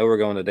 but I know we're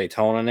going to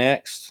Daytona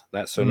next.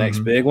 That's our next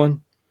big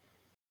one.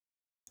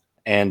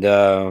 And,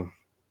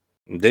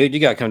 dude, you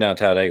got to come down to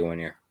Talladega one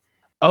year.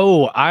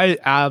 Oh, I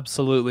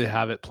absolutely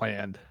have it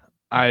planned.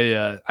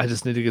 I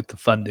just need to get the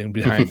funding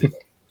behind it.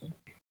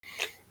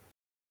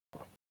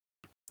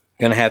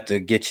 Gonna have to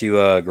get you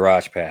a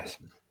garage pass.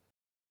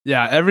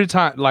 Yeah, every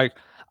time, like,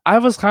 I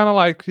was kind of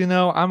like,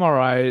 I'm all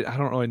right. I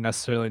don't really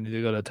necessarily need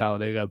to go to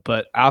Talladega,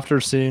 but after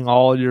seeing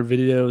all your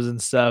videos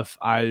and stuff,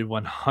 I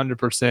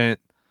 100%,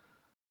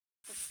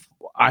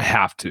 I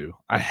have to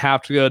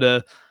go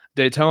to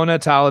Daytona,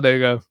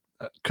 Talladega,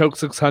 Coke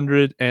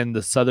 600, and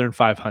the Southern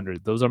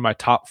 500. Those are my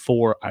top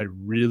 4 I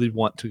really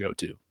want to go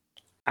to.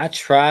 I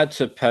tried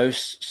to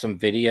post some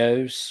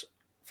videos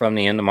from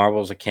the In the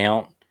Marbles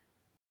account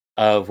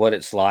of what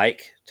it's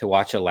like to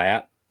watch a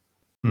lap.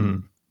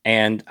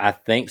 And I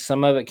think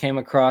some of it came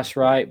across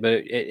right, but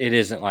it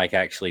isn't like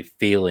actually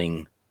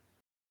feeling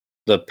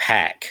the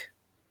pack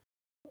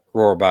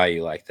roar by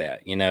you like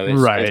that.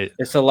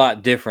 It's a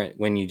lot different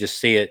when you just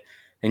see it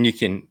and you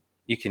can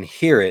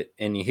hear it,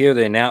 and you hear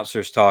the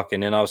announcers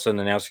talking, and all of a sudden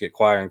the announcers get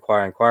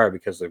quieter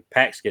because the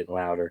pack's getting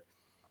louder.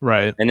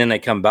 Right. And then they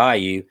come by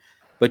you,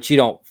 but you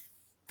don't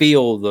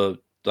feel the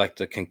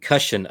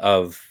concussion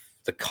of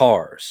the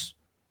cars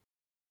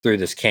through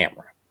this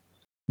camera.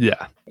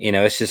 Yeah.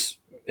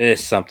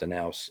 It's something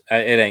else.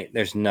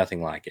 There's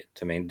nothing like it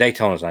to me.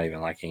 Daytona's not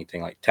even like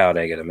anything like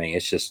Talladega to me.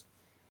 It's just,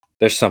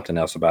 there's something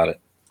else about it.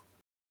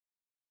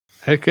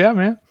 Heck yeah,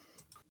 man.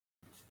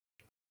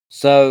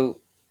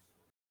 So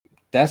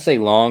that's a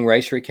long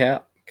race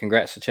recap.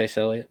 Congrats to Chase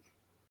Elliott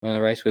on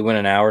the race. We went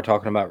an hour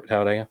talking about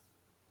Talladega.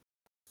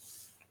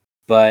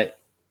 But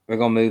we're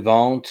going to move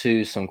on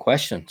to some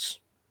questions.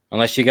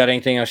 Unless you got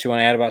anything else you want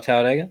to add about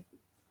Talladega?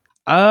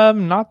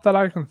 Not that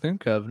I can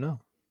think of, no.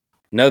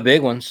 No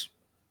big ones.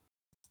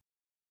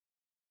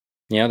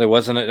 There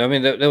wasn't.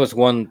 There was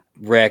one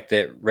wreck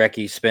that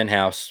Recky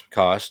Spinhouse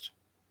cost.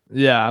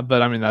 Yeah,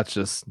 but that's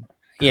just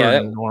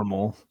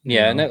normal.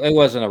 Yeah, and it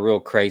wasn't a real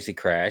crazy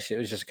crash. It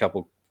was just a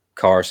couple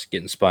cars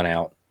getting spun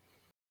out.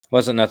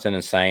 Wasn't nothing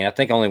insane. I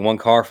think only one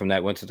car from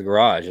that went to the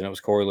garage, and it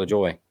was Corey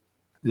LaJoy.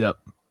 Yep.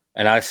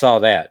 And I saw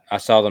that. I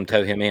saw them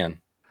tow him in.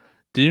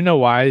 Do you know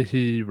why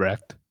he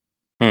wrecked?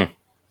 Hmm.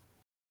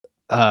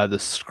 The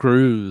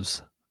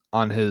screws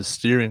on his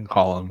steering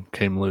column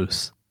came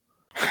loose.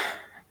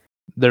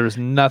 There was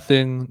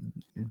nothing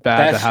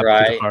bad to That's happen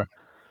to the right. car.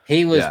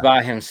 He was Yeah.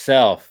 by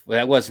himself.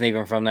 That wasn't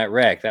even from that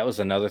wreck. That was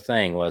another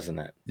thing, wasn't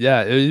it?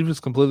 Yeah, he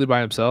was completely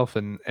by himself,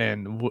 and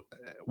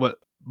what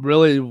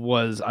really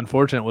was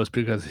unfortunate was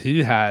because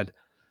he had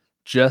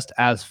just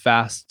as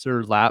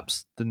faster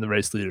laps than the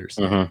race leaders,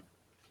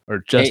 or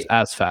just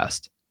as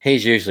fast.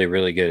 He's usually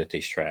really good at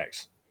these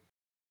tracks,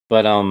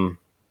 but I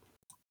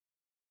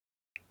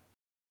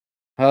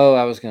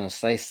was gonna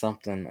say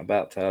something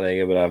about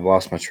Talladega, but I've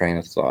lost my train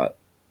of thought.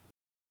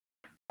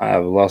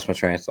 Oh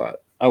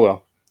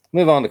well,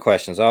 move on to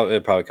questions.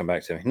 It'll probably come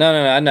back to me. No,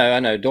 I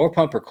know. Door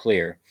pumper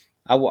clear.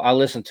 I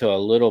listened to a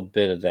little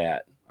bit of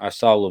that. I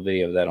saw a little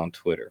video of that on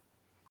Twitter.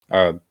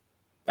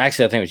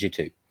 Actually, I think it was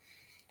YouTube,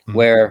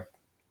 where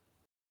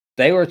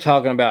they were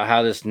talking about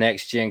how this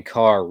next gen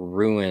car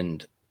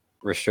ruined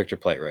restrictor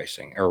plate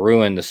racing, or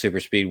ruined the super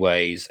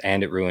speedways,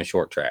 and it ruined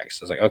short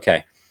tracks. I was like,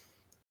 okay,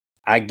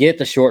 I get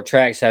the short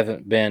tracks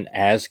haven't been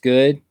as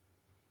good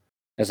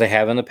as they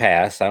have in the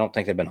past. I don't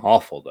think they've been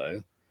awful,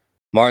 though.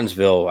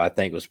 Martinsville, I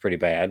think, was pretty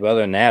bad. But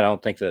other than that, I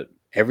don't think that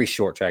every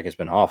short track has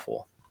been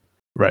awful.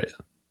 Right.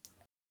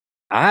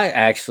 I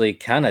actually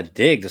kind of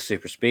dig the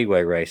super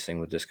speedway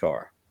racing with this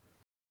car.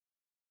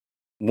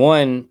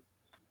 One,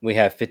 we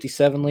have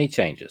 57 lead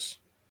changes.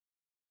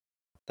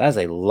 That's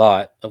a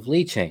lot of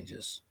lead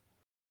changes.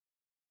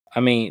 I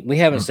mean, we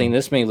haven't seen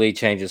this many lead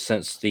changes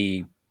since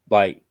the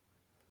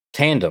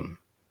tandem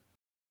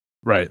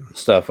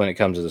stuff when it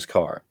comes to this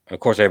car. Of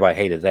course, everybody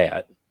hated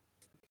that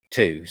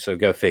too. So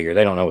go figure.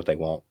 They don't know what they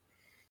want.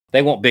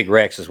 They want big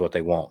wrecks is what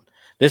they want.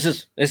 This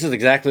is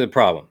exactly the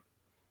problem.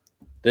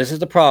 This is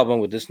the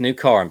problem with this new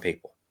car and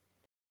people.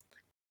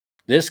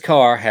 This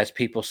car has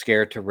people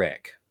scared to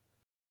wreck.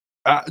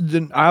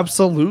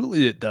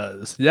 Absolutely, it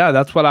does. Yeah,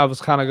 that's what I was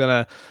kind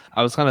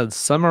of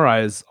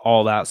summarize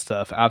all that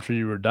stuff after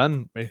you were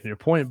done making your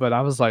point. But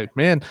I was like,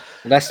 man,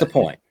 that's the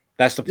point.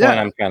 That's the point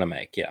I'm trying to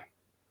make. Yeah.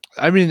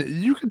 I mean,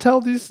 you can tell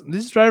these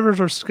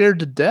drivers are scared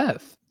to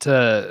death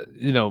to,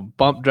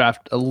 bump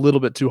draft a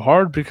little bit too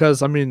hard,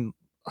 because I mean,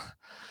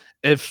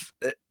 if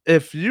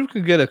you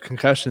can get a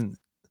concussion,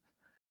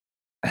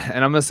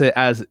 and I'm gonna say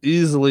as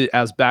easily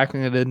as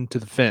backing it into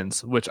the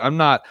fence, which I'm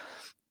not.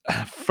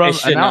 It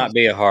should not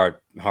be a hard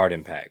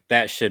impact.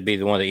 That should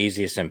be one of the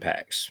easiest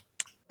impacts.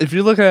 If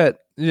you look at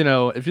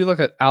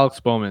Alex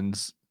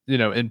Bowman's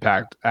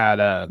impact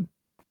at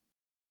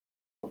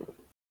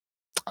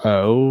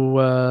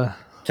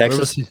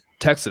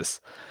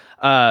Texas,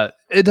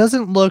 it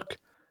doesn't look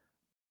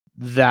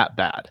that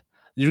bad.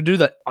 You do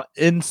the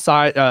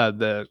inside turn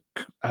the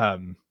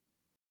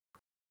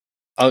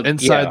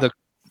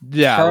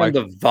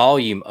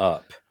volume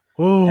up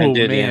and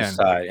do the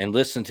inside and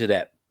listen to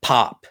that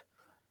pop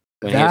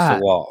when it hits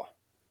the wall.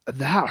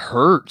 That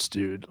hurts,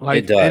 dude.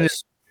 It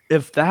does.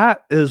 If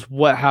that is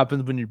what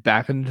happens when you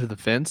back into the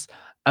fence,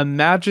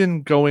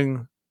 imagine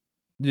going,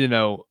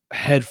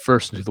 head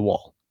first into the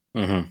wall.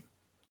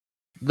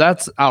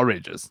 That's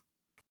outrageous.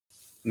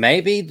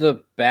 Maybe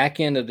the back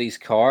end of these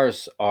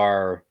cars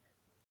are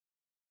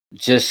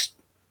just,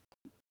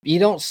 you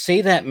don't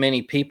see that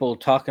many people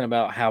talking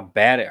about how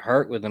bad it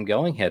hurt with them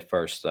going head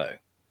first, though.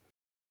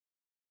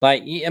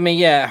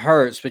 It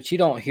hurts, but you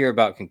don't hear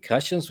about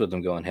concussions with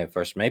them going head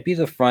first. Maybe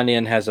the front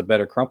end has a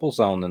better crumple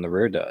zone than the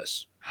rear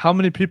does. How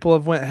many people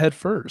have went head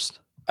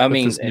first? I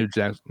mean, this new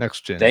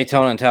next gen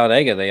Daytona and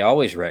Talladega, they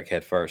always wreck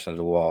head first into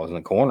the walls and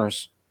the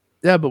corners.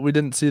 Yeah, but we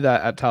didn't see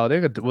that at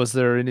Talladega. Was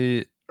there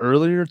any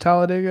earlier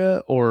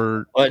Talladega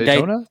or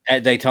Daytona?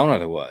 At Daytona,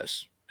 there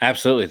was.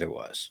 Absolutely, there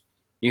was.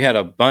 You had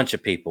a bunch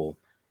of people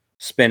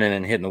spinning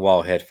and hitting the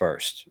wall head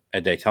first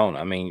at Daytona.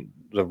 I mean,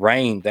 the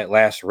rain, that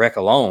last wreck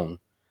alone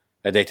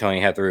at Daytona,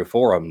 you had 3 or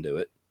 4 of them do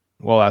it.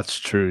 Well, that's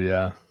true,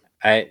 yeah.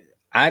 I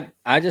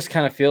just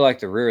kind of feel like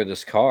the rear of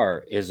this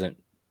car isn't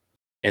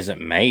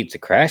made to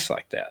crash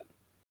like that.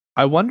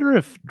 I wonder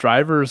if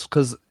drivers,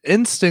 because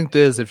instinct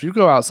is if you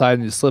go outside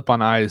and you slip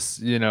on ice,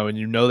 and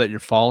you know that you're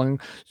falling,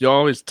 you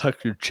always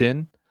tuck your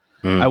chin.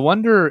 I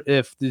wonder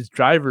if these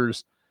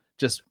drivers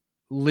just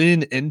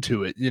lean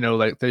into it,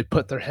 like they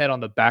put their head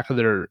on the back of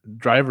their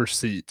driver's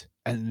seat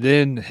and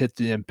then hit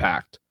the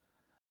impact.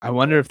 I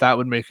wonder if that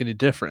would make any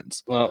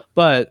difference. Well,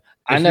 but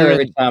I know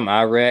every time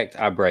I wrecked,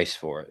 I brace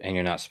for it, and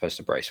you're not supposed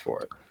to brace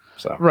for it.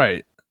 So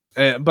right.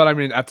 But I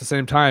mean, at the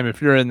same time,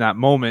 if you're in that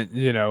moment,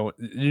 you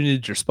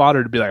need your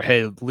spotter to be like,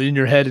 hey, lean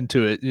your head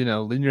into it,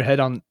 lean your head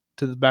on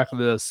to the back of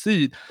the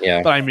seat.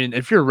 Yeah. But I mean,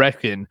 if you're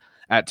wrecking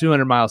at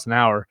 200 miles an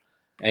hour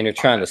and you're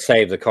trying to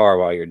save the car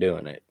while you're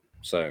doing it,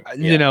 so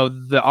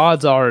the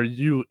odds are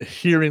you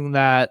hearing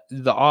that,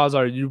 the odds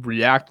are you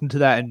reacting to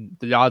that, and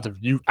the odds of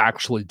you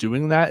actually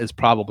doing that is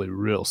probably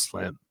real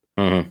slim.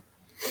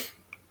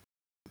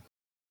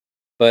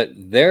 But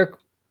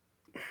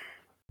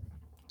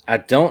I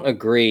don't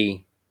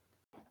agree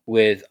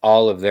with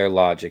all of their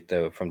logic,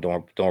 though, from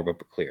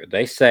Dornbuck Clear.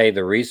 They say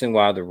the reason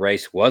why the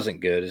race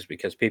wasn't good is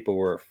because people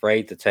were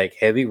afraid to take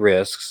heavy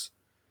risks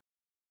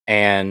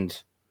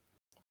and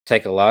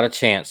take a lot of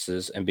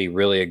chances and be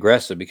really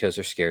aggressive because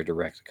they're scared to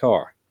wreck the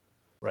car.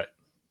 Right.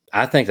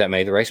 I think that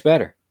made the race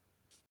better.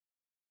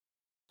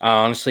 I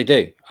honestly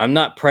do. I'm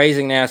not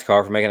praising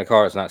NASCAR for making a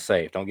car that's not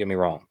safe. Don't get me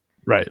wrong.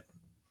 Right.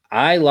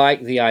 I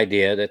like the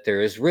idea that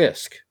there is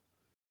risk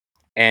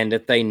and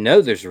that they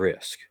know there's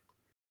risk.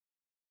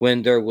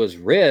 When there was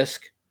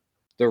risk,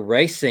 the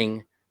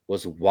racing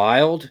was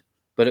wild,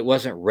 but it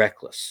wasn't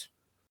reckless.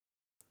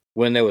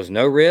 When there was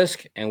no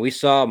risk and we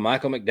saw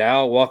Michael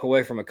McDowell walk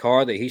away from a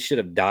car that he should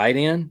have died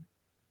in,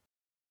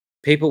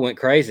 people went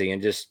crazy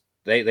and just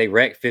they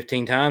wrecked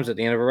 15 times at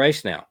the end of a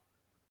race now.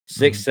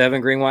 6, 7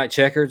 green, white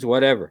checkers,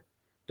 whatever.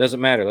 Doesn't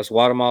matter. Let's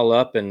wad them all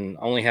up and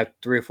only have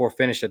 3 or 4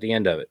 finish at the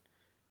end of it.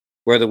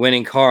 Where the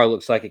winning car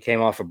looks like it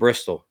came off of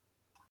Bristol.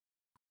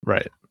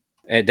 Right.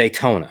 At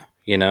Daytona,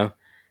 you know.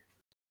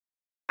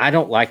 I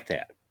don't like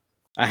that.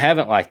 I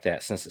haven't liked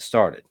that since it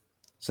started.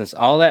 Since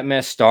all that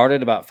mess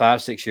started about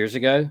 5, 6 years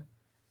ago,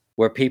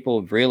 where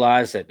people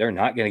realize that they're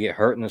not going to get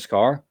hurt in this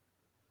car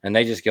and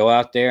they just go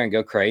out there and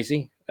go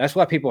crazy. That's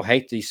why people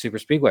hate these super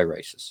speedway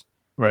races.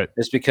 Right.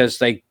 It's because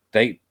they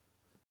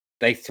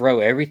throw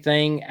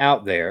everything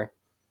out there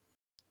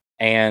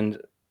and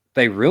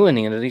they ruin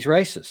the end of these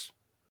races.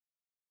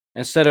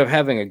 Instead of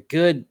having a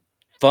good,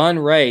 fun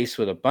race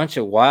with a bunch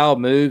of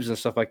wild moves and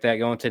stuff like that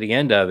going to the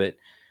end of it,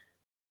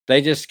 they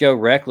just go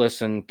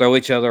reckless and throw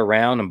each other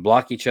around and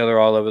block each other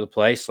all over the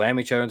place, slam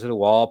each other into the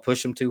wall,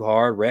 push them too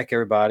hard, wreck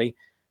everybody.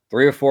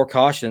 3 or 4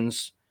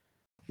 cautions.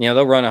 You know,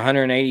 they'll run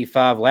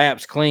 185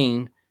 laps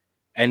clean,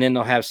 and then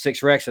they'll have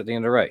 6 wrecks at the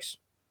end of the race.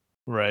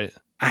 Right.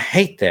 I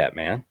hate that,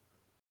 man.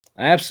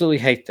 I absolutely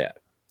hate that.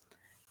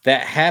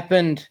 That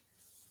happened.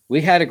 We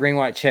had a green,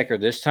 white checker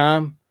this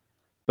time,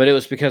 but it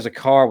was because a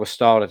car was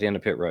stalled at the end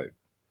of pit road.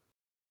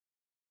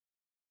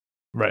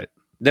 Right.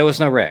 There was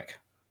no wreck.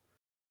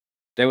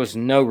 There was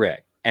no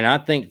wreck. And I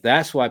think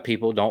that's why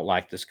people don't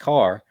like this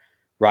car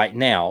right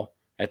now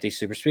at these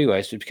super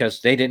speedways,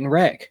 because they didn't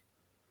wreck.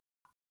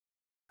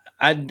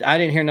 I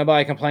didn't hear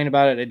nobody complain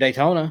about it at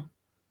Daytona.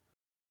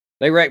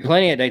 They wrecked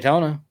plenty at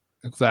Daytona.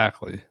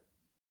 Exactly.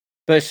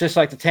 But it's just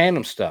like the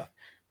tandem stuff.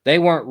 They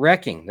weren't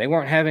wrecking. They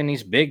weren't having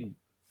these big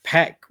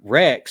pack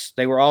wrecks.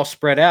 They were all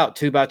spread out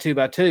 2 by 2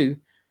 by 2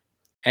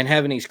 and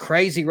having these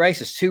crazy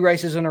races, 2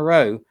 races in a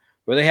row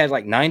where they had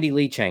like 90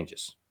 lead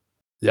changes.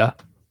 Yeah.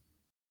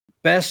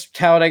 Best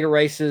Talladega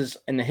races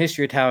in the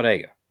history of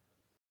Talladega.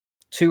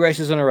 2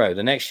 races in a row.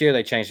 The next year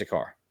they changed the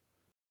car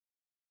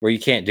where you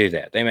can't do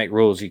that. They make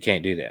rules you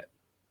can't do that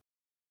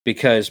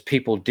because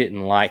people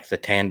didn't like the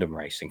tandem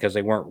racing because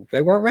they weren't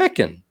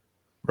wrecking.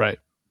 Right.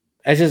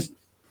 It's just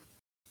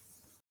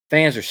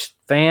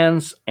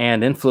fans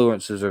and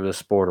influencers of the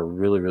sport are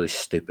really, really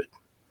stupid.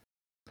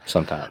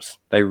 Sometimes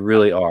they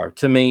really are.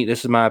 To me,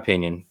 this is my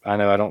opinion. I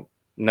know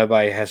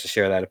nobody has to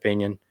share that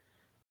opinion.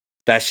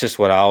 That's just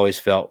what I always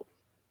felt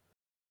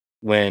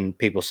when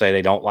people say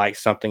they don't like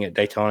something at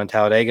Daytona and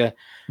Talladega.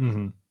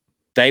 Mm-hmm.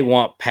 They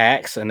want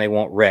packs and they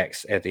want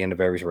wrecks at the end of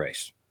every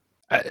race.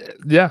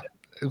 Yeah,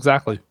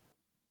 exactly.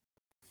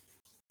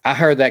 I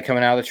heard that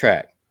coming out of the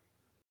track.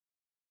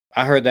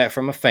 I heard that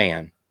from a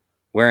fan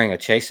wearing a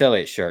Chase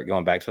Elliott shirt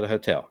going back to the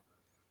hotel.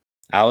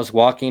 I was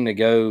walking to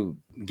go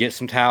get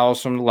some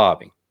towels from the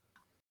lobby,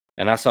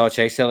 and I saw a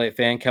Chase Elliott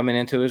fan coming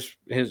into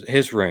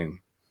his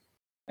room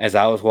as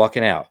I was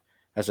walking out.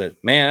 I said,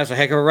 man, that's a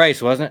heck of a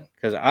race, wasn't it?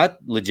 Because I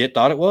legit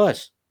thought it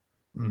was.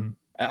 Mm-hmm.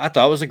 I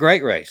thought it was a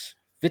great race.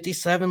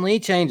 57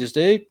 lead changes,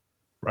 dude.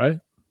 Right.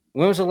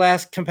 When was the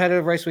last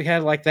competitive race we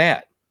had like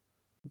that?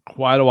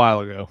 Quite a while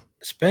ago.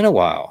 It's been a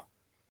while.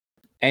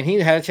 And he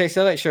had a Chase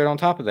Elliott shirt on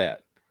top of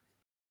that.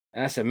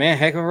 And I said, man,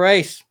 heck of a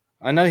race.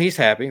 I know he's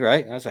happy,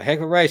 right? That's a heck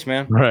of a race,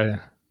 man. Right.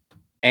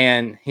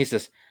 And he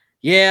says,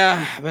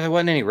 yeah, but there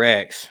wasn't any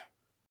wrecks.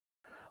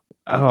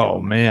 Oh,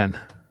 man.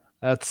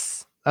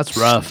 That's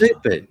rough.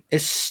 Stupid.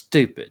 It's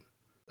stupid.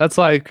 That's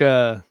like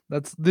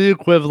that's the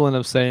equivalent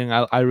of saying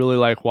I really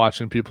like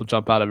watching people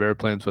jump out of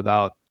airplanes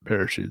without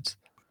parachutes.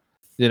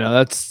 You know,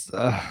 that's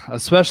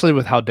especially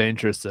with how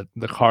dangerous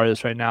the car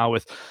is right now,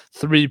 with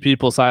 3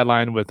 people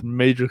sidelined with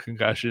major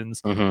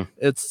concussions. Mm-hmm.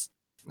 It's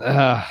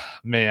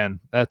man,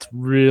 that's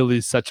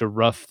really such a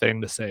rough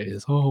thing to say.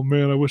 Is, oh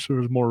man, I wish there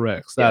was more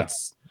wrecks.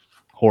 That's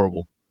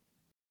horrible.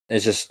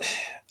 It's just,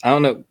 I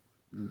don't know.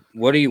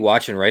 What are you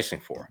watching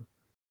racing for?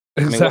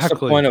 Exactly. I mean, what's the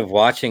point of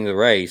watching the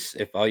race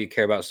if all you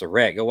care about is the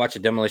wreck? Go watch a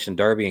demolition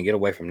derby and get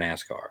away from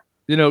NASCAR.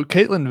 You know,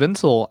 Caitlin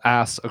Vinsel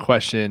asked a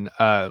question,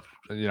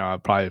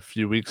 probably a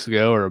few weeks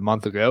ago or a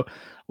month ago.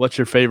 What's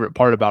your favorite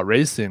part about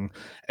racing?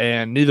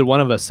 And neither one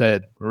of us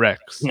said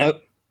wrecks.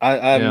 Nope.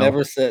 I've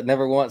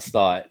never once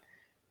thought.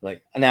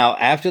 Like, now,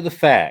 after the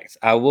fact,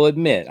 I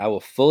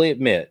will fully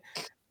admit,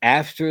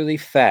 after the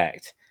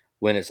fact,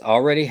 when it's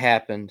already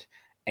happened,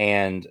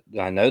 and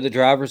I know the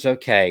driver's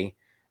okay,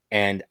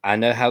 and I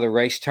know how the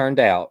race turned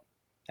out,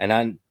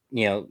 and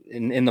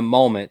in the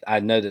moment, I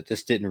know that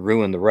this didn't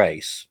ruin the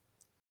race.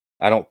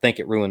 I don't think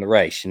it ruined the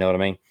race. You know what I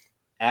mean?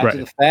 After Right.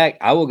 the fact,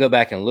 I will go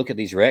back and look at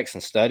these wrecks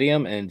and study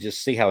them and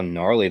just see how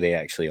gnarly they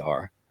actually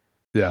are.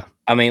 Yeah.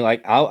 I mean,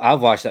 like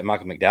I've watched that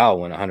Michael McDowell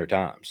one 100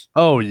 times.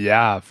 Oh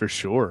yeah, for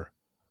sure.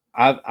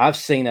 I've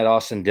seen that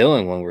Austin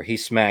Dillon one where he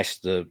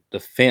smashed the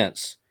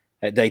fence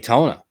at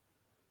Daytona,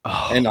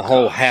 and the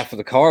whole half of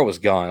the car was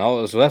gone. All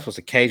that was left was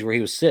the cage where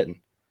he was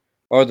sitting.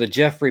 Or the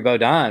Jeffrey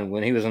Bodine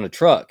when he was in a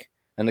truck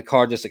and the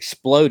car just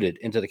exploded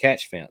into the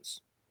catch fence.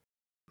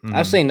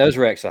 I've seen those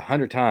wrecks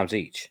 100 times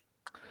each,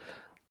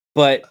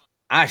 but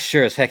I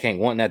sure as heck ain't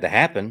wanting that to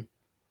happen.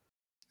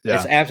 Yeah.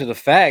 It's after the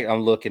fact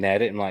I'm looking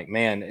at it and like,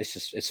 man,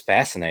 it's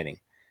fascinating.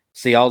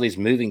 See all these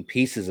moving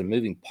pieces and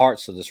moving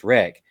parts of this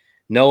wreck,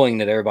 knowing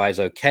that everybody's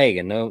okay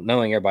and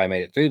knowing everybody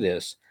made it through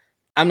this.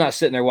 I'm not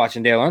sitting there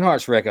watching Dale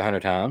Earnhardt's wreck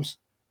 100 times.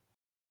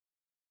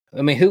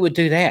 I mean, who would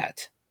do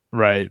that?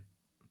 Right.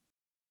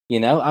 You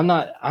know, I'm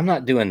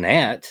not doing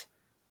that.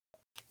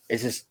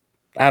 It's just,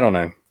 I don't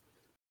know.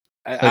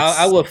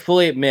 I will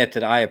fully admit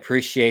that I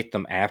appreciate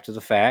them after the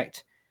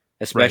fact,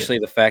 especially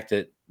the fact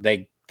that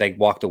they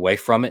walked away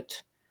from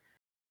it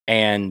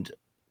and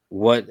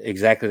what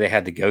exactly they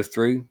had to go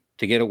through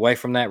to get away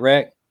from that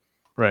wreck.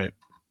 Right.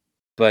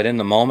 But in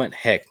the moment,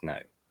 heck no.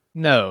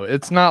 No,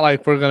 it's not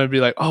like we're gonna be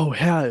like, oh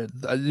yeah,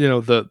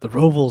 the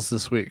Rovals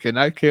this week, and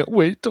I can't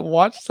wait to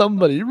watch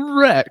somebody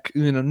wreck.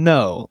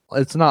 No,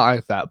 it's not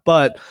like that.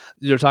 But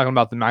you're talking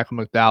about the Michael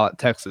McDowell at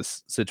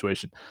Texas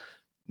situation.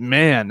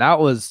 Man, that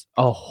was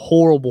a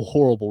horrible,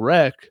 horrible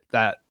wreck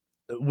that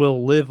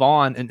will live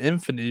on in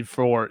infamy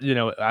for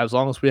as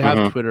long as we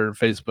have Twitter,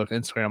 Facebook,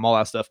 Instagram, all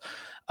that stuff.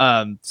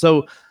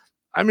 So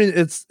I mean,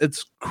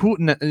 it's cool.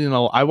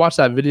 I watched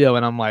that video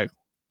and I'm like,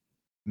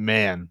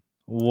 man,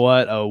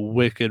 what a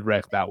wicked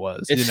wreck that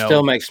was. It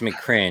still makes me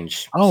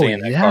cringe seeing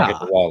that car hit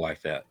the wall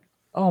like that.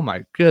 Oh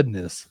my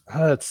goodness.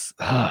 That's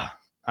I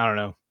don't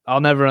know.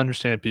 I'll never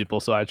understand people,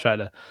 so I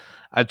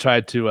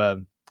tried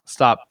to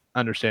stop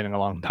understanding a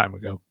long time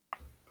ago.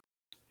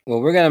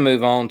 Well, we're going to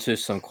move on to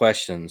some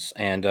questions,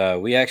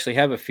 and we actually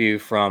have a few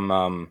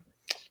from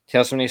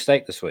Tales from the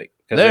Estate this week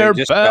because they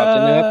just dropped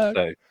a new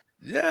episode.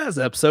 Yes,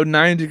 episode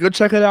 90. Go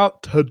check it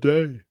out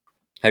today.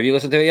 Have you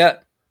listened to it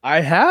yet?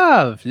 I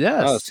have,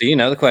 yes. Oh, so you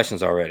know the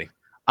questions already.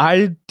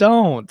 I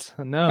don't.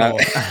 No.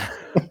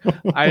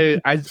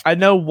 I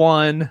know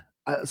one.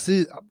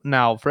 See,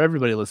 now for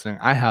everybody listening,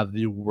 I have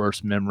the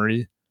worst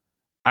memory.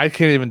 I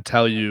can't even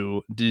tell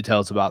you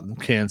details about the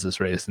Kansas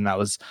race, and that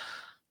was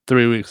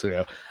 3 weeks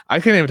ago. I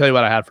can't even tell you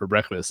what I had for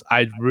breakfast.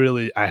 I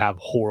have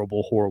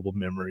horrible, horrible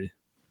memory.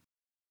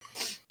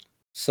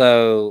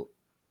 So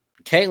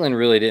Caitlin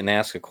really didn't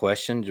ask a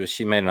question, just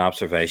she made an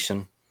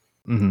observation.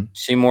 Mm-hmm.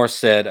 She more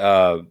said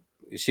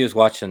she was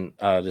watching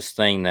this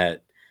thing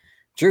that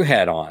Drew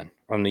had on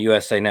from the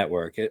USA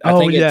Network. I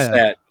think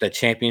it's the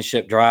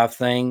championship drive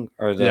thing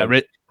or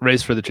the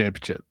race for the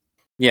championship.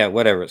 Yeah,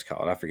 whatever it's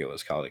called. I forget what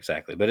it's called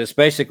exactly. But it's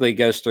basically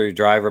goes through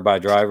driver by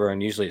driver,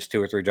 and usually it's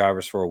 2 or 3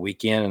 drivers for a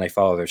weekend, and they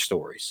follow their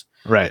stories.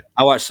 Right.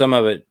 I watched some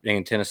of it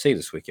in Tennessee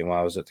this weekend while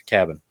I was at the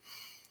cabin.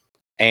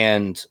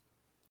 And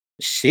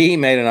she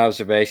made an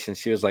observation.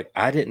 She was like,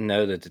 I didn't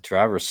know that the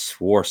drivers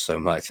swore so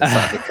much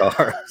inside the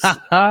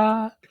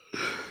cars.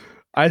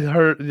 I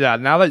heard,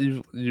 now that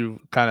you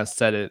kind of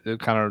said it, it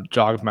kind of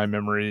jogged my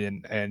memory.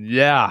 And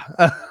yeah,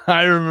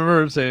 I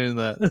remember saying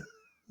that.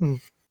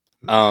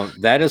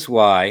 That is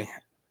why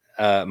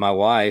my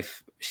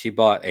wife, she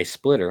bought a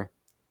splitter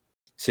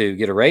to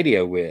get a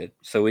radio with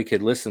so we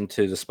could listen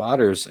to the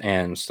spotters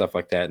and stuff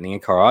like that in the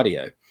in-car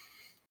audio.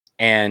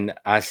 And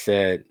I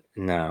said,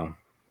 no,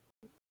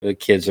 the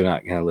kids are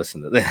not going to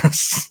listen to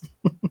this.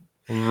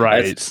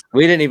 Right.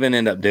 We didn't even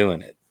end up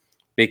doing it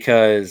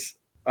because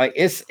like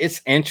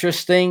it's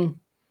interesting,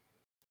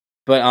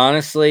 but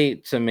honestly,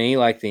 to me,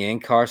 like the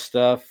in-car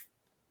stuff,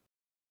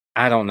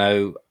 I don't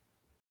know.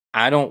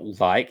 I don't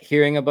like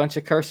hearing a bunch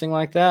of cursing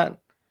like that.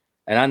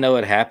 And I know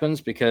it happens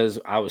because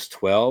I was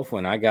 12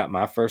 when I got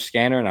my first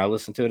scanner and I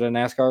listened to it at a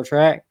NASCAR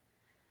track.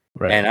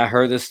 Right. And I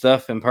heard this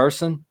stuff in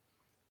person,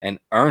 and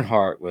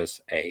Earnhardt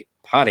was a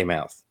potty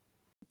mouth.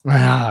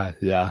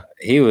 Yeah.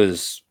 He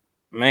was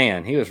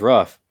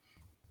rough.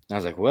 And I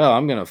was like, well,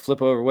 I'm going to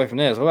flip over away from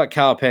this. What about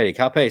Kyle Petty?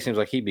 Kyle Petty seems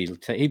like he'd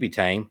be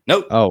tame.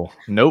 Nope. Oh,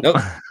 nope.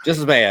 Just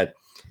as bad.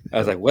 I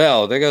was like,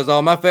 well, there goes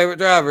all my favorite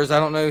drivers. I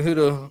don't know who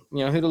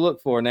to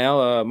look for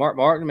now. Mark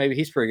Martin, maybe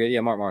he's pretty good.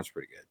 Yeah, Mark Martin's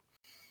pretty good.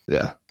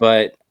 Yeah.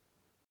 But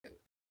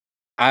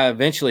I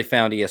eventually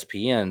found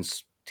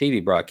ESPN's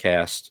TV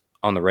broadcast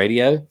on the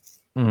radio,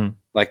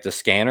 like the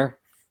scanner.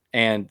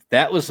 And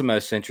that was the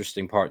most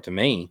interesting part to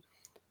me,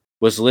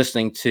 was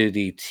listening to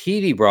the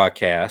TV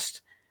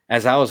broadcast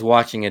as I was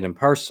watching it in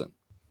person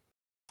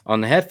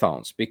on the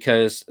headphones,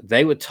 because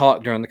they would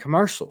talk during the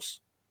commercials.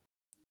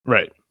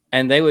 Right.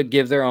 And they would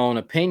give their own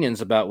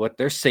opinions about what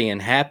they're seeing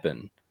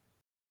happen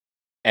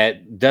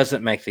at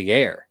doesn't make the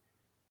air.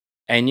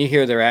 And you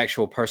hear their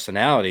actual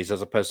personalities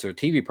as opposed to their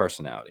TV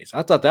personalities.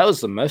 I thought that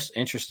was the most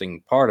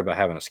interesting part about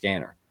having a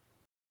scanner,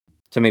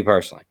 to me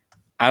personally.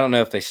 I don't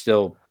know if they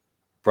still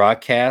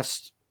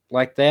broadcast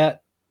like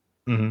that,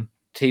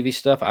 TV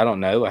stuff. I don't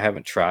know. I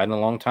haven't tried in a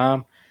long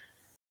time.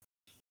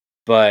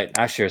 But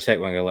I sure as heck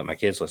wasn't going to let my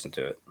kids listen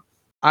to it.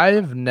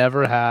 I've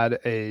never had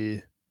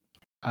a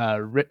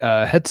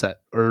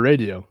headset or a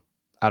radio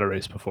at a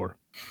race before.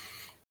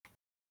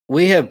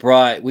 We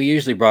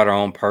usually brought our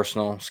own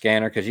personal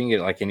scanner because you can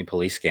get like any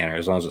police scanner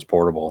as long as it's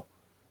portable,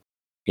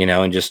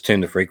 and just tune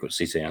the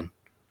frequencies in.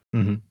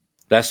 Mm-hmm.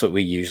 That's what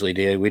we usually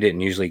did. We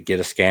didn't usually get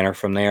a scanner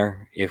from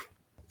there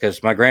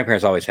because my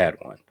grandparents always had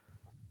one.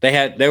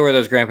 They were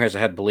those grandparents that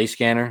had a police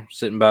scanner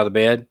sitting by the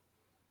bed,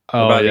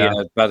 by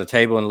the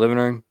table in the living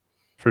room.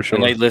 For sure.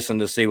 And they'd listen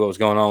to see what was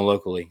going on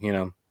locally,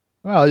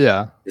 Well,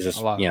 yeah. It's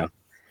just,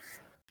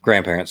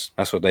 grandparents.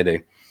 That's what they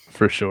do.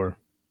 For sure.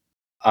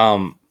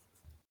 I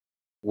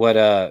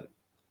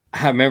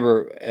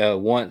remember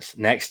once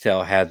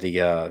Nextel had the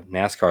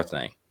NASCAR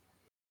thing,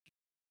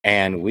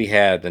 and we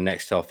had the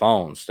Nextel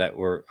phones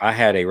I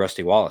had a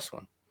Rusty Wallace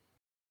one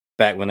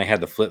back when they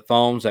had the flip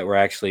phones that were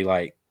actually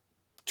like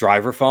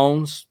driver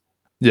phones.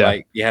 Yeah.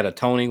 Like you had a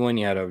Tony one,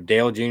 you had a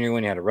Dale Jr.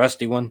 one, you had a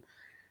Rusty one.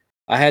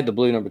 I had the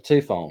blue number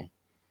 2 phone.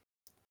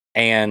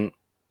 And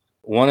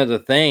one of the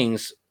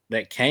things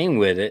that came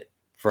with it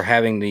for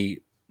having the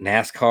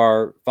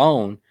NASCAR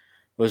phone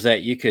was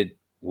that you could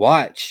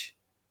watch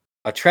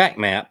a track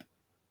map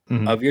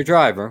of your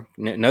driver.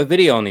 No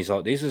video on these.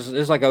 This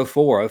is like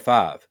 04,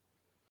 05.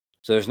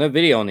 So there's no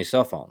video on these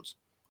cell phones.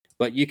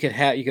 But you could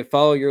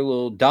follow your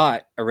little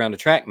dot around the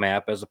track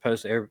map as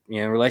opposed to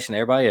in relation to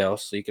everybody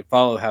else. So you could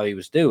follow how he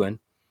was doing.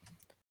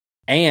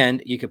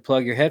 And you could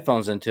plug your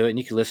headphones into it and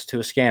you could listen to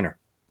a scanner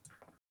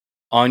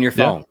on your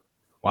phone. Yeah.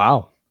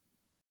 Wow.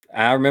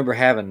 I remember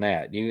having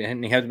that. You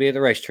didn't have to be at the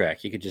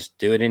racetrack. You could just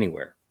do it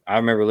anywhere. I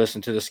remember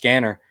listening to the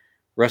scanner,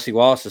 Rusty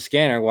Wallace's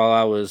scanner, while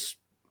I was,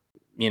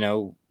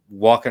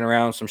 walking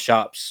around some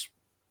shops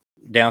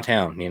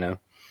downtown,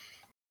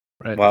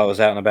 right. While I was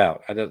out and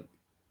about.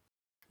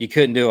 You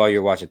couldn't do it while you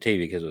were watching TV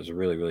because it was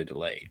really, really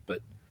delayed. But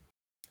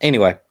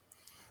anyway.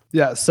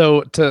 Yeah.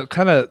 So to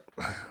kind of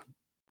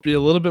be a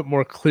little bit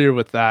more clear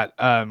with that,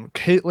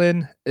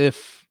 Caitlin,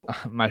 if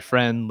my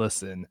friend,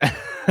 listen,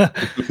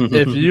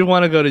 if you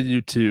want to go to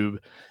YouTube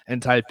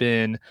and type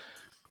in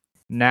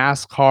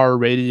NASCAR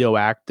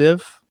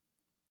Radioactive,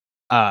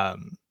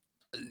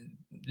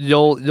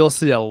 you'll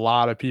see a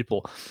lot of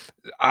people.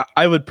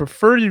 I would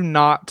prefer you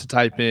not to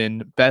type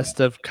in best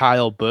of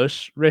Kyle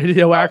Busch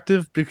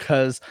Radioactive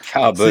because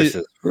Kyle Busch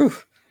is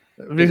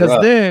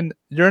because then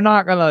you're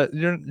not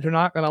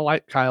gonna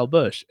like Kyle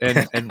Busch,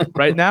 and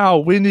right now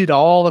we need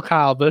all the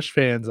Kyle Busch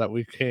fans that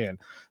we can.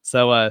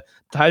 So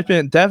type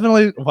in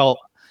definitely. Well,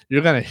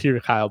 you're gonna hear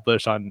Kyle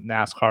Busch on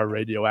NASCAR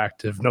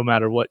Radioactive no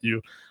matter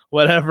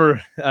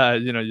whatever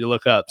you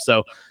look up.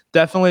 So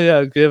definitely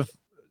go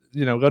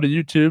to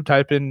YouTube,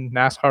 type in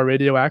NASCAR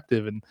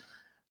Radioactive, and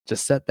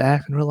just sit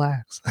back and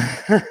relax.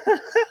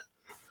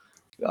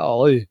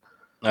 Golly.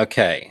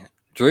 Okay,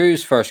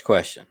 Drew's first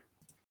question,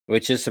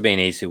 which is to be an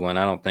easy one.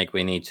 I don't think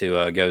we need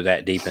to go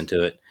that deep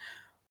into it.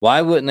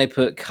 Why wouldn't they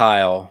put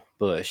Kyle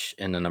Busch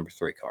in the number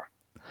 3 car?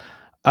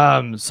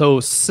 So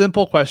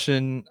simple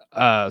question,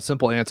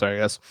 simple answer, I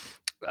guess.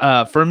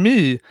 For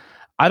me,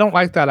 I don't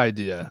like that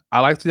idea. I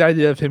like the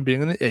idea of him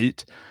being in the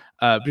 8,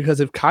 because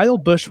if Kyle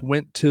Busch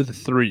went to the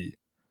 3,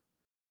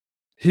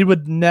 he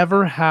would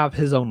never have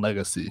his own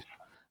legacy.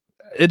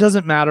 It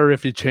doesn't matter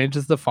if he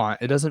changes the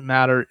font. It doesn't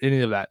matter any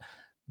of that.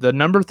 The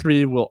number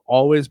 3 will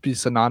always be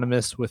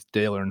synonymous with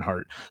Dale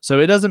Earnhardt. So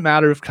it doesn't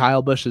matter if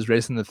Kyle Busch is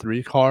racing the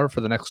 3 car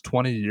for the next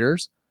 20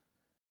 years.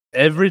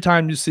 Every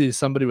time you see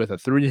somebody with a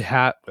 3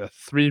 hat, a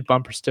 3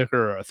 bumper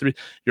sticker, or a 3,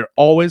 you're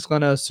always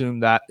going to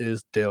assume that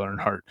is Dale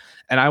Earnhardt.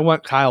 And I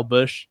want Kyle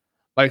Busch.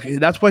 Like,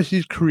 that's what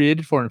he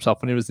created for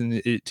himself when he was in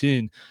the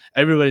 18.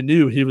 Everybody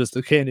knew he was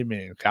the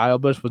Candyman. Kyle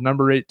Busch was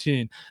number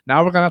 18. Now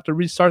we're going to have to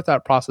restart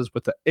that process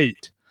with the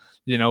 8.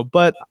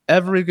 But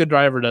every good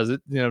driver does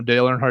it.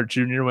 Dale Earnhardt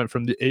Jr. went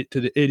from the 8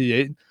 to the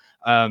 88.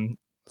 Kind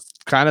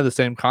of the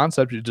same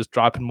concept. You're just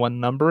dropping one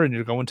number and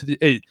you're going to the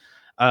 8.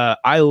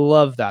 I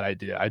love that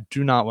idea. I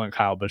do not want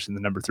Kyle Busch in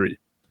the number 3.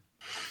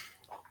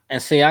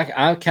 And see,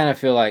 I kind of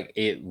feel like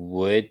he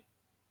would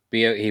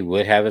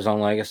have his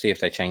own legacy if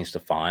they changed the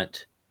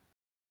font.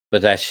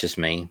 But that's just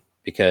me,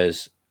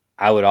 because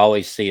I would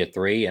always see a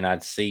 3 and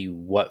I'd see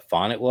what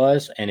font it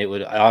was, and it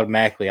would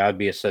automatically, I'd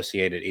be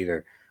associated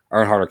either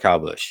Earnhardt or Kyle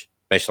Busch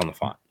based on the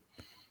font.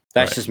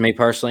 That's just me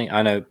personally.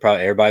 I know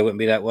probably everybody wouldn't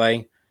be that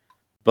way,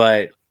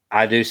 but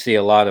I do see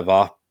a lot of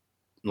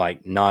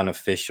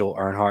non-official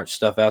Earnhardt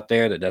stuff out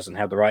there that doesn't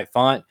have the right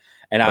font,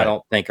 and I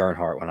don't think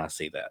Earnhardt when I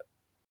see that.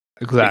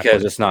 Exactly.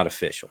 Because it's not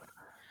official.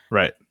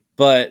 Right.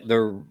 But the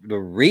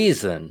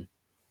reason,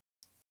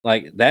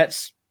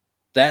 that's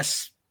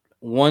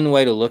one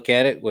way to look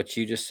at it, what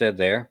you just said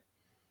there.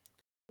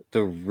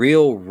 The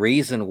real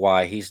reason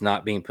why he's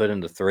not being put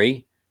into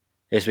 3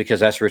 is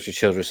because that's Richard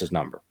Childress'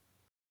 number.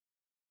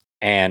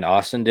 And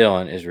Austin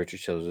Dillon is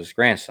Richard Childress'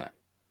 grandson.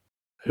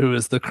 Who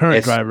is the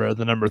current driver of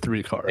the number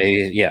 3 car.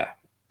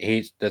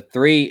 He's the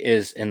 3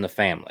 is in the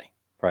family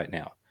right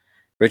now.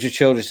 Richard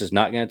Childress is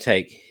not going to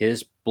take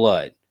his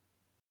blood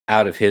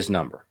out of his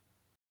number.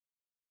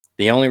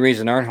 The only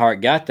reason Earnhardt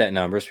got that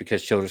number is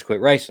because Childress quit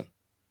racing.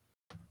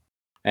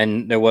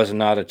 And there was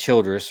not a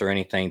Childress or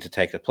anything to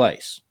take the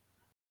place.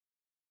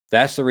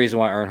 That's the reason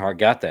why Earnhardt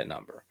got that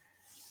number.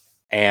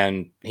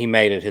 And he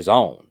made it his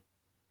own,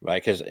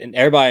 right? Because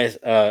everybody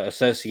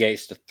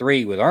associates the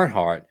 3 with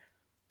Earnhardt.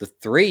 The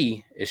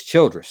 3 is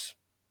Childress.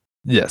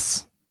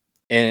 Yes.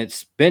 And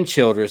it's been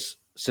Childress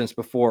since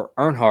before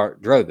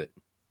Earnhardt drove it.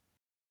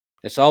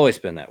 It's always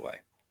been that way.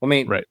 I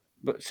mean, right.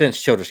 But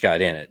since Childress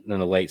got in it in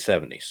the late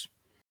 70s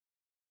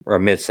or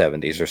mid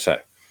 70s or so.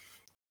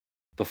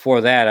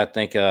 Before that, I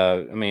think,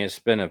 it's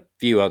been a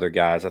few other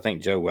guys. I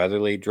think Joe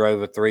Weatherly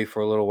drove a 3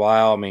 for a little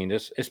while. I mean,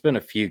 it's been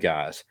a few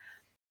guys.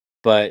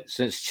 But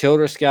since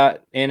Childress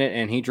got in it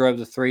and he drove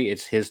the 3,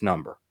 it's his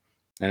number.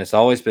 And it's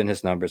always been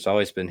his number. It's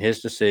always been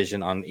his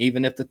decision on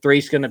even if the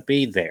 3's going to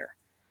be there.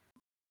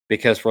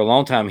 Because for a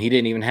long time, he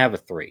didn't even have a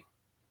 3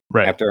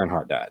 after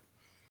Earnhardt died.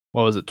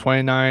 What was it,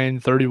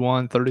 29,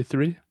 31,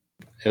 33?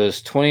 It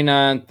was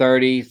 29,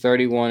 30,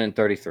 31, and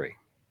 33.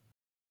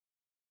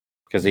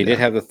 Because he did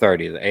have the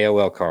 30. The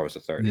AOL car was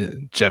the 30. Yeah,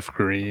 Jeff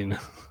Green.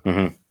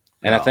 Mm-hmm.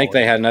 And I think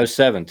they had an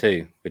 07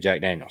 too with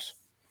Jack Daniels.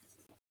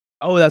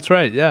 Oh, that's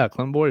right. Yeah,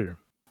 Clem Boyer.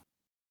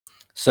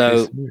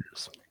 So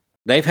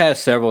they've had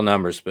several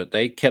numbers, but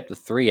they kept the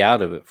 3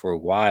 out of it for a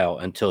while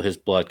until his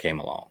blood came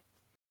along.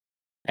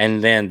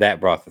 And then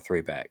that brought the 3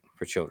 back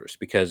for Childress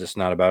because it's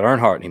not about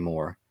Earnhardt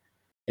anymore.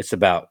 It's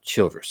about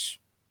Childress.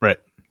 Right.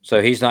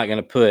 So he's not going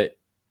to put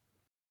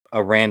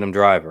a random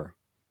driver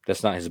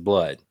that's not his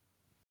blood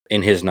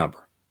in his number.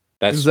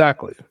 That's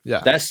exactly.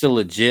 Yeah. That's the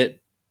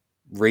legit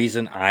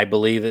reason I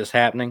believe it's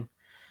happening.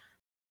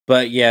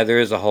 But yeah, there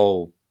is a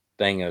whole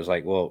thing. It was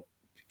like, well,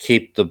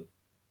 keep the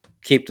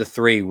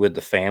 3 with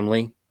the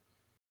family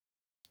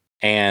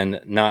and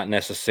not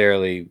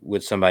necessarily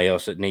with somebody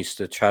else that needs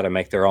to try to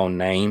make their own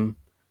name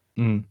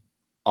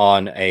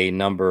on a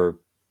number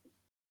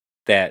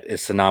that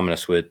is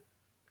synonymous with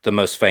the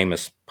most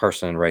famous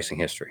person in racing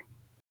history.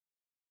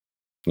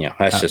 Yeah,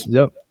 that's just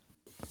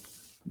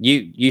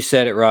you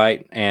said it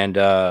right, and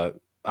I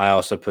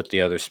also put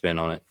the other spin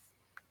on it.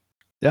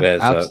 Yeah,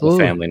 as absolutely.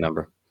 The family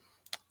number.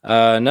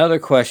 Another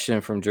question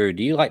from Drew: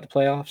 do you like the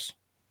playoffs?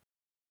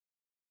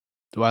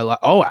 Do I like?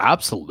 Oh,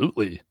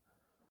 absolutely.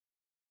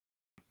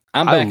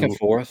 I'm back and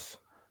forth.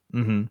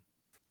 Mm-hmm.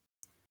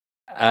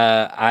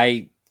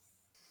 I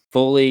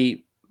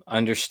fully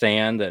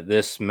understand that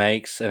this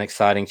makes an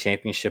exciting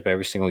championship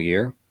every single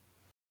year.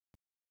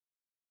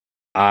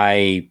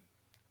 I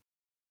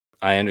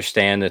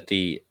understand that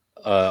the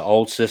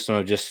old system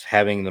of just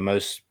having the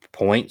most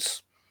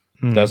points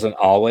doesn't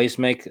always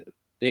make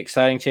the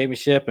exciting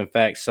championship. In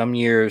fact, some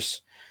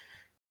years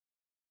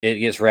it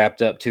gets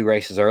wrapped up 2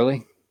 races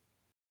early.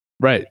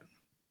 Right.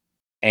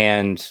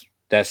 And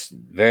that's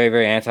very,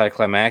 very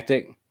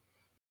anticlimactic.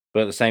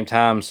 But at the same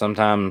time,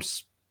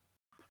 sometimes,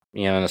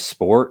 in a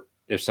sport,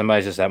 if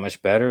somebody's just that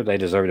much better, they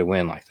deserve to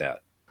win like that.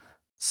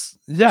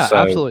 Yeah,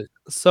 absolutely.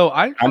 So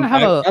I'm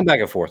back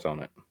and forth on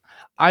it.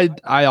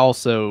 I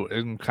also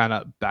am kind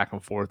of back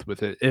and forth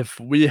with it. If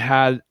we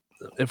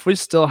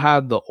still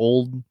had the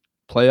old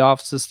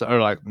playoff system,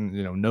 or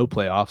no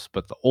playoffs,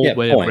 but the old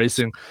way of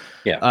racing,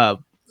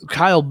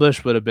 Kyle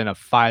Busch would have been a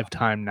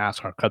 5-time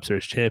NASCAR Cup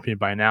Series champion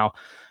by now.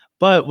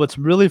 But what's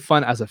really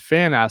fun as a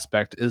fan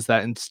aspect is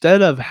that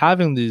instead of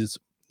having these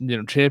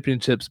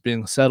championships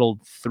being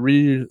settled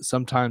 3,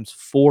 sometimes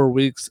 4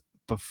 weeks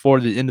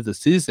before the end of the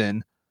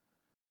season,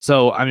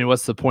 so I mean,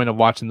 what's the point of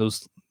watching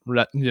those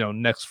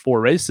next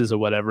 4 races or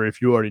whatever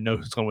if you already know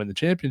who's going to win the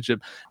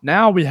championship?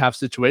 Now we have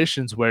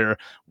situations where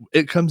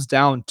it comes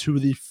down to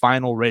the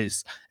final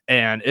race,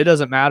 and it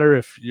doesn't matter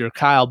if you're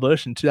Kyle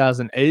Busch in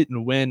 2008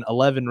 and win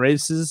 11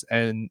 races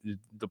and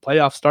the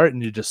playoffs start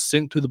and you just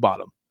sink to the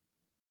bottom.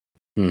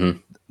 Mm-hmm.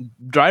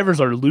 Drivers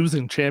are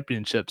losing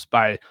championships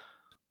by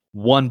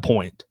 1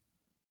 point.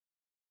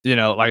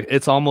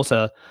 It's almost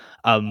a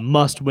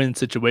must-win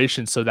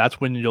situation. So that's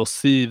when you'll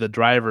see the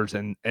drivers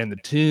and the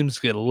teams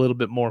get a little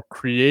bit more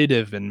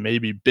creative and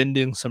maybe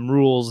bending some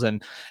rules.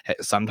 And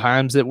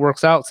sometimes it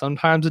works out,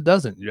 sometimes it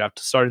doesn't. You have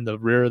to start in the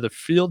rear of the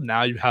field.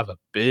 Now you have a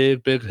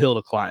big, big hill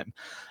to climb.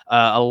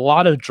 A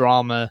lot of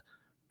drama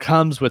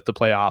comes with the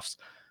playoffs.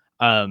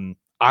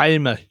 I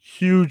am a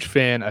huge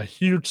fan, a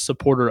huge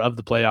supporter of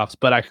the playoffs,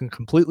 but I can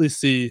completely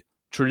see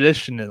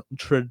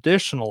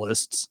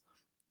traditionalists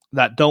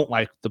that don't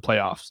like the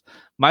playoffs.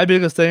 My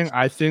biggest thing,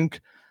 I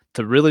think,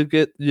 to really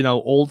get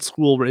old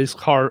school race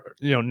car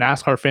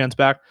NASCAR fans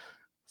back,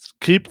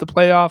 keep the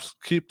playoffs,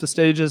 keep the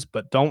stages,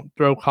 but don't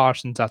throw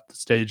cautions at the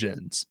stage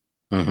ends.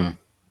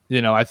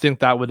 Mm-hmm. I think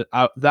that would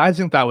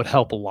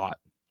help a lot.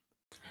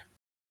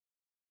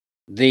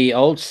 The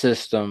old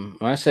system.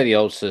 When I say the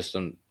old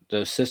system,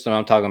 the system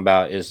I'm talking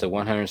about is the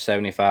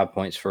 175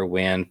 points for a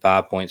win,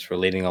 5 points for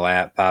leading a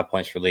lap, 5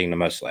 points for leading the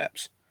most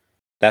laps.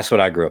 That's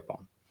what I grew up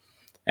on.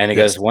 And it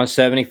goes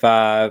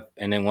 175,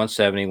 and then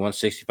 170,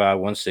 165,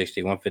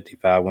 160,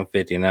 155,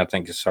 150, and then I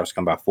think it starts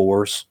coming by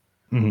 4s.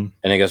 Mm-hmm.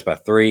 And it goes by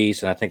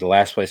 3s, and I think the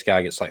last place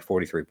guy gets like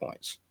 43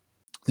 points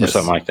or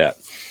something like that.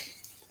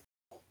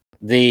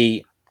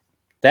 The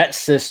that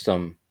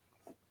system,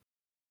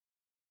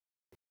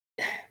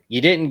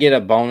 you didn't get a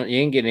bonus. You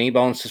didn't get any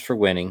bonuses for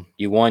winning.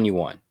 You won.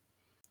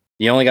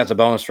 You only got the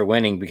bonus for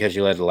winning because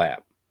you led the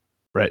lap.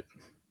 Right.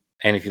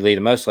 And if you lead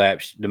the most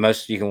laps, the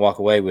most you can walk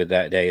away with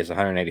that day is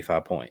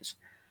 185 points.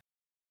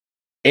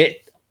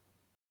 It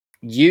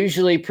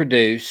usually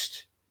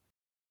produced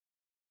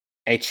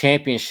a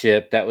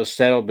championship that was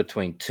settled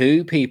between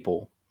two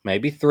people,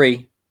 maybe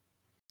three,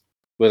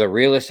 with a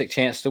realistic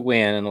chance to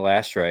win in the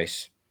last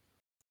race.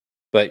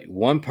 But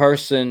one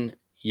person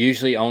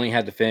usually only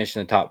had to finish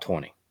in the top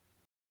 20.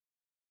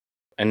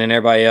 And then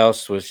everybody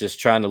else was just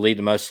trying to lead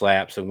the most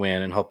laps and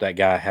win and hope that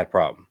guy had a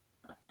problem.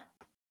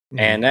 Mhm.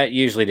 And that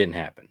usually didn't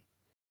happen.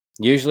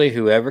 Usually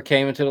whoever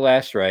came into the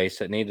last race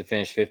that needed to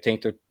finish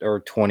 15th or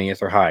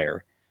 20th or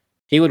higher,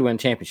 he would win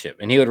championship.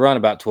 And he would run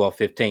about 12th,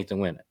 15th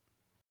and win it.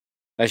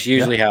 That's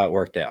usually how it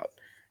worked out.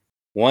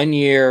 One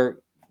year,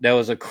 there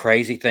was a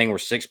crazy thing where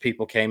 6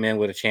 people came in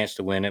with a chance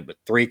to win it, but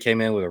 3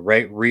 came in with a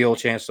real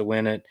chance to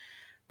win it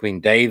between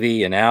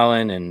Davey and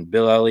Allen and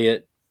Bill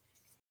Elliott.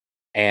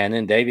 And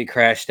then Davey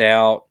crashed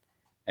out,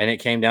 and it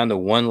came down to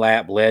 1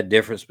 lap lead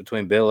difference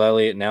between Bill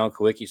Elliott and Alan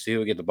Kawicki. So he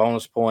would get the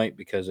bonus point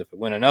because if it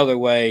went another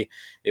way,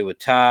 it would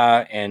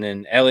tie, and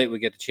then Elliott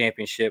would get the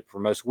championship for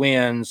most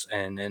wins,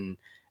 and then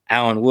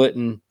Allen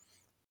wouldn't.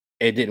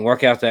 It didn't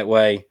work out that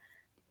way.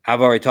 I've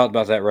already talked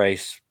about that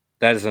race.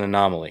 That is an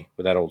anomaly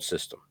with that old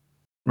system.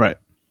 Right.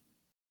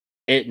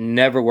 It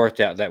never worked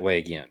out that way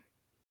again.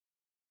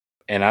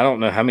 And I don't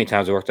know how many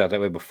times it worked out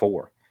that way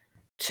before.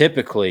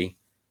 Typically,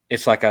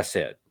 it's like I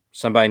said,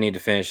 somebody need to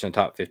finish in the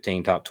top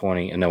 15, top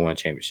 20, and they'll win a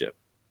championship.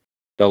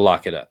 They'll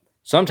lock it up.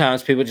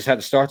 Sometimes people just had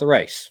to start the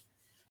race.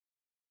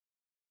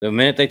 The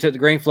minute they took the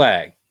green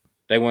flag,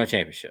 they won a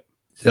championship.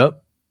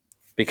 Yep.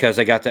 Because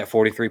they got that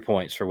 43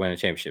 points for winning a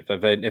championship.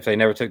 If they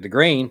never took the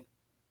green,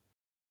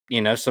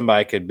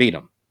 somebody could beat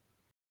them.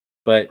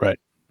 But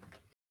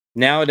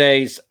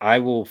nowadays, I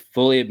will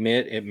fully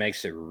admit it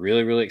makes it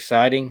really, really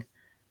exciting.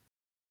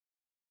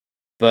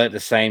 But at the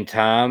same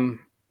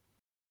time,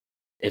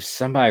 if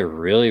somebody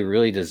really,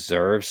 really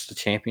deserves the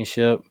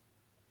championship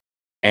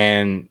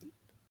and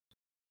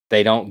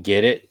they don't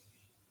get it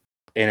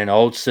in an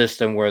old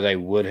system where they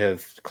would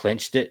have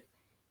clinched it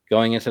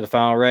going into the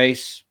final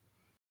race,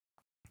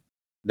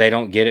 they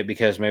don't get it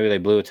because maybe they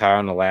blew a tire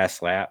on the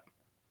last lap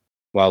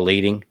while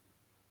leading.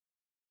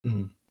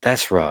 Mhm.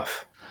 That's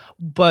rough.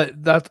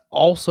 But that's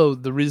also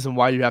the reason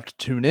why you have to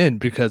tune in,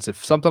 because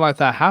if something like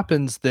that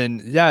happens, then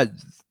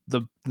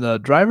the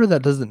driver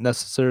that doesn't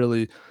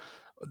necessarily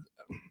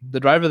the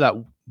driver that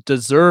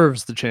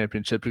deserves the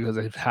championship because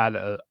they've had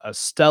a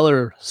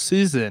stellar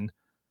season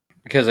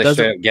Because they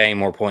doesn't straight up gain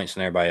more points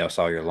than everybody else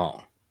all year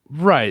long.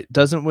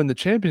 doesn't win the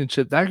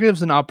championship. That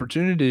gives an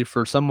opportunity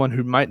for someone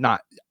who might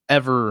not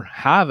ever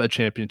have a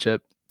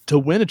championship to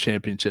win a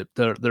championship,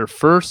 their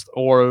first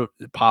or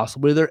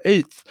possibly their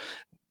 8th.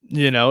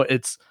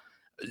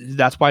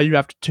 That's why you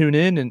have to tune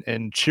in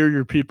and cheer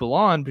your people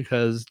on,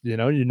 because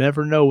you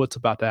never know what's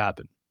about to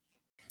happen.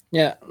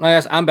 Yeah,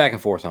 I'm back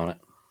and forth on it.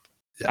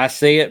 Yeah. I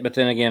see it, but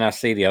then again, I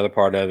see the other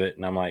part of it,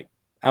 and I'm like,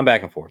 I'm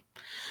back and forth.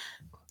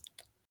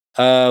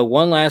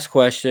 One last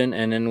question,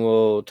 and then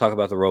we'll talk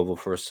about the Roval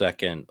for a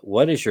second.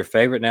 What is your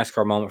favorite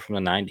NASCAR moment from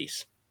the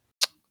 90s?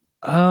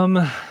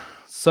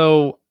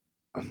 So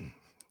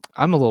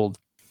I'm a little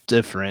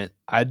different.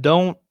 I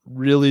don't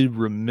really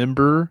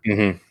remember.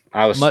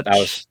 I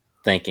was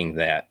thinking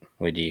that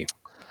with you.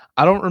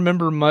 I don't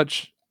remember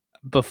much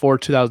before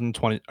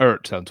 2020 or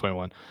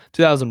 2021,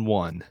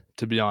 2001.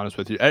 To be honest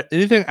with you,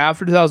 anything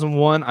after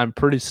 2001, I'm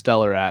pretty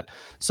stellar at.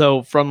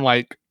 So from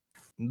like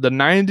the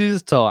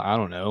 90s till I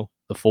don't know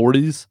the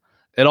 40s,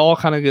 it all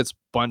kind of gets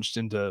bunched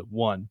into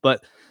one.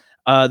 But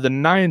the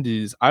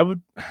 90s, I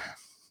would,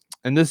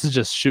 and this is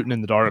just shooting in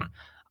the dark,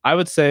 I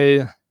would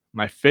say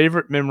my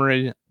favorite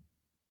memory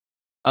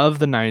of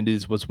the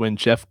 90s was when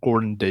Jeff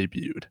Gordon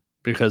debuted,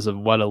 because of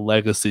what a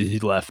legacy he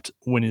left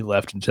when he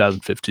left in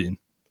 2015.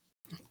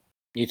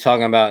 You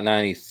talking about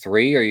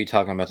 93, or are you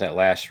talking about that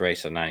last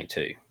race of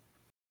 92,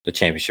 the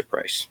championship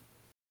race?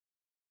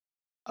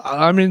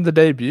 I mean, the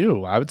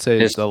debut. I would say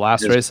it's the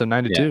last race of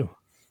 92. Yeah.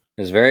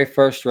 His very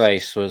first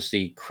race was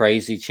the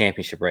crazy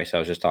championship race I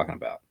was just talking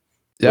about,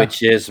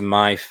 which is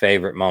my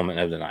favorite moment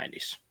of the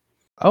 90s.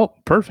 Oh,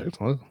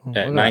 perfect.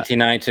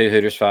 1992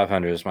 Hooters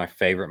 500 is my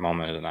favorite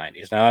moment of the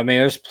 90s. Now, I mean,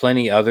 there's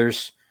plenty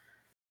others,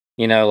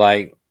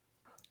 like,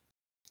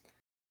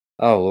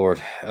 oh,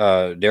 Lord,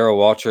 Darrell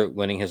Waltrip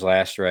winning his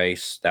last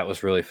race. That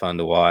was really fun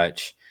to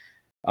watch.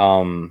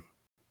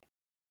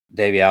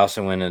 Davey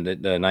Allison winning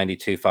the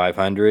 92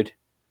 500.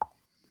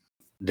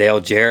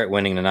 Dale Jarrett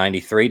winning the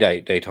 93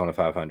 Daytona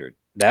 500.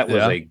 That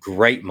was a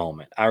great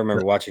moment. I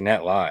remember watching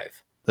that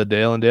live. The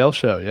Dale and Dale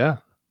show, yeah.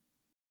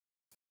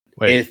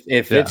 Wait,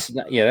 if it's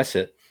not, that's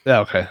it. Yeah,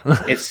 okay.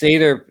 It's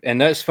either,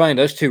 and that's funny,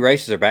 those two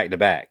races are back to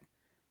back.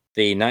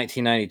 The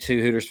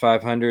 1992 Hooters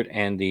 500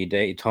 and the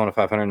Daytona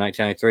 500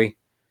 1993.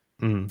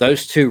 Mm-hmm.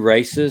 Those two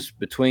races,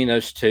 between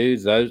those two,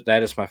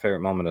 that is my favorite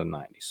moment of the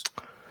 90s.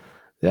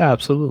 Yeah,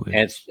 absolutely.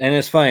 And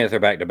it's funny that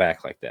they're back to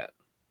back like that.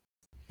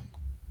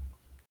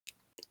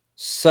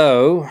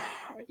 So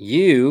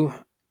you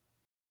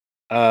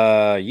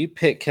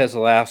picked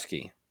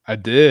Keselowski I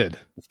did.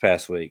 this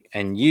past week,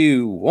 and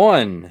you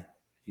won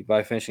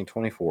by finishing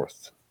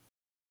 24th.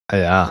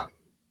 Yeah.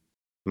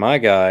 My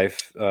guy,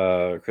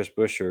 Chris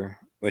Buescher,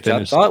 which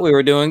Finished. I thought we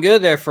were doing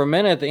good there for a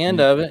minute at the end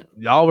of it.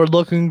 Y'all were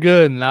looking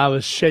good, and I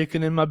was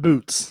shaking in my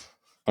boots.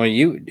 Oh,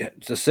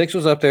 the 6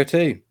 was up there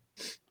too.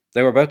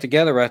 They were both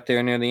together right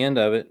there near the end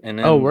of it, and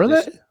then Were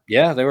they?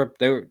 Yeah,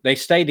 they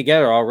stayed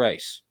together all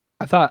race.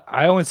 I thought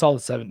I only saw the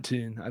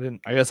 17.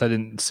 I guess I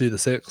didn't see the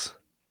 6.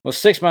 Well,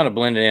 6 might have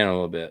blended in a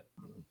little bit,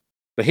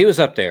 but he was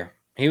up there.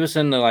 He was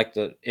in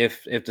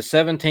if the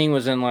 17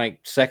 was in like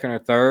second or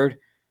third,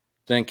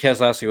 then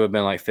Keselowski would have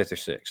been like 5th or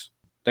 6th.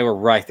 They were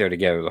right there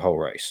together the whole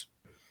race,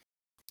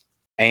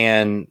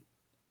 and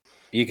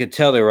you could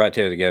tell they were right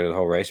there together the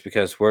whole race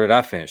because where did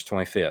I finish?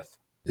 25th.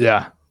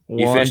 Yeah.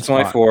 You finished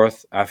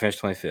 24th. I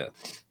finished 25th.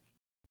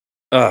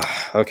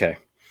 Okay.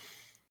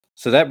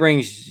 So that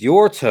brings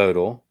your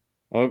total.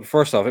 Well,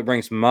 first off, it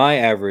brings my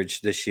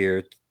average this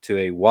year to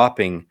a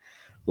whopping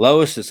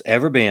lowest it's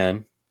ever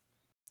been,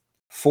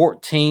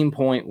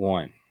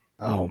 14.1.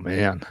 Oh,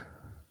 man.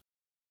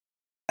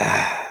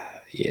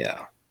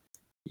 Yeah.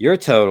 Your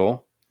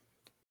total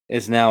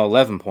is now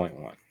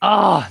 11.1.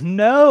 Oh,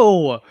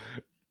 no.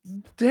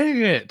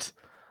 Dang it.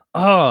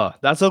 Oh,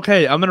 that's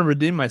okay. I'm going to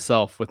redeem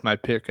myself with my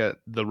pick at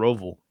the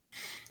Roval.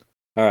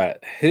 All right.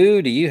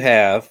 Who do you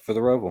have for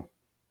the Roval?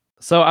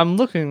 So I'm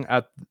looking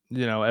at,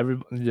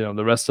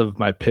 the rest of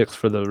my picks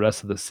for the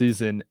rest of the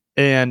season,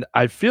 and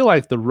I feel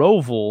like the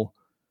Roval,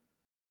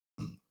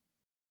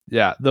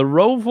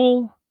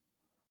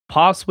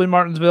 possibly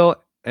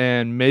Martinsville,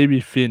 and maybe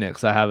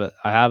Phoenix. I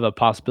have a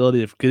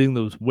possibility of getting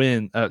those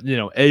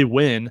a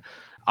win.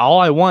 All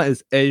I want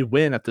is a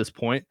win at this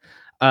point.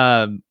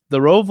 The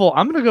Roval,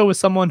 I'm going to go with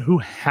someone who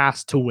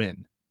has to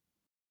win.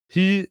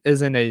 He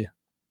is in a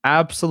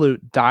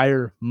absolute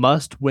dire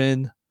must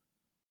win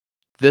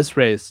this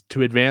race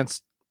to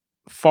advance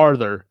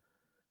farther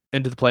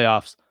into the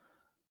playoffs.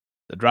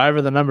 The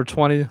driver, the number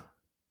 20,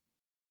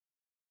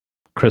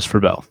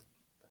 Christopher Bell.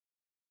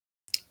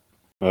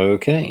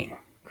 Okay,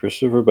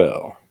 Christopher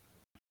Bell.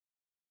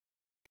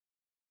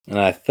 And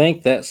I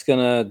think that's going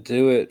to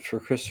do it for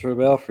Christopher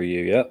Bell for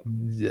you. Yep.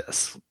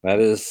 Yes. That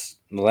is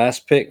the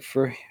last pick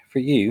for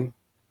you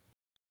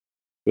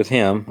with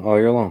him all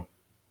year long.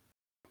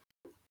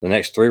 The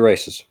next 3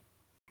 races.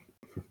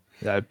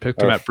 Yeah, I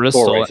picked him at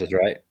Bristol. 4 races,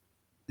 right?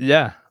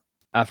 Yeah.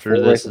 After 4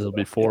 this, races, it'll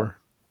be 4.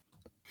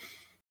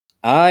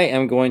 Yeah. I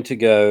am going to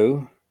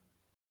go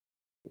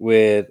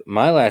with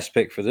my last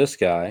pick for this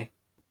guy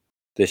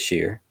this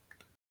year.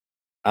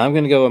 I'm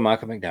going to go with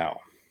Michael McDowell.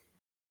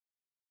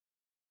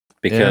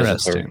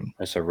 Because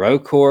it's a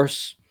road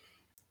course.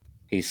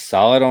 He's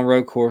solid on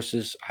road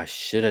courses. I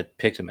should have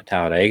picked him at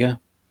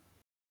Talladega.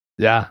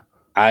 Yeah.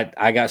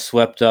 I got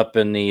swept up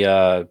in the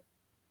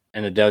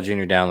Dell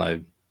Jr.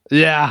 download.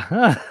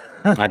 Yeah.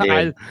 I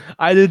did.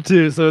 I did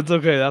too, so it's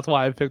okay. That's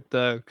why I picked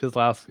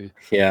Keselowski.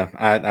 Yeah,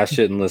 I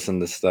shouldn't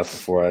listen to stuff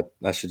before.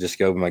 I should just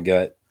go with my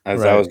gut. I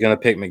was going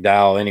to pick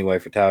McDowell anyway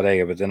for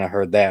Talladega, but then I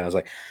heard that. And I was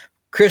like,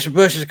 Christopher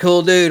Busch is a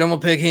cool dude. I'm going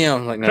to pick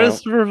him. I'm like, no.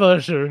 Christopher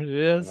Buescher.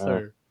 Yes,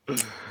 sir.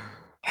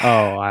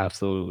 Oh,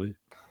 absolutely.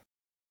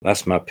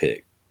 That's my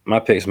pick. My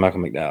pick is Michael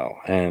McDowell.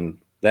 And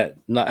that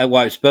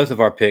wipes both of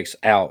our picks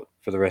out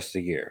for the rest of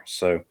the year.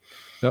 So,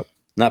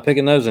 not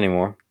picking those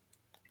anymore.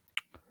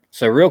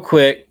 So, real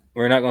quick,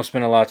 we're not going to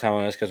spend a lot of time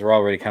on this because we're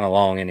already kind of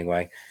long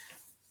anyway.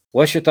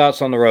 What's your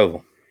thoughts on the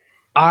Roval?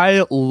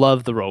 I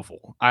love the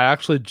Roval. I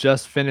actually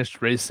just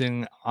finished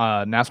racing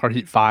NASCAR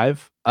Heat 5.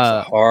 It's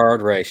a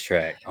hard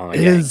racetrack. It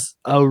is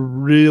a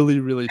really,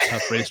 really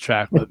tough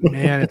racetrack, but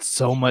man, it's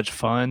so much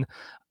fun.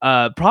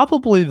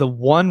 Probably the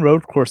one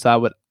road course I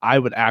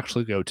would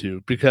actually go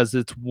to because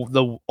it's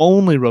the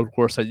only road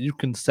course that you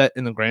can sit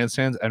in the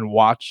grandstands and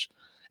watch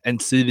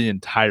and see the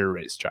entire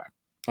racetrack.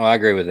 Oh, I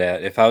agree with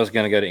that. If I was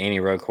going to go to any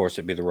road course,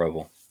 it'd be the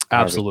Roval. 100%.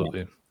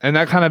 Absolutely. And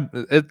that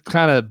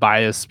kind of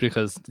biased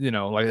because,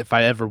 like if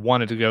I ever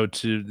wanted to go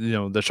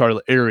to, the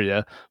Charlotte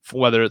area,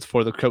 whether it's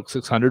for the Coke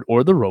 600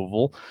 or the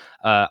Roval,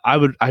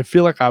 I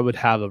feel like I would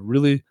have a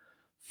really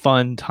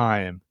fun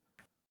time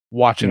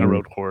watching a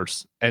road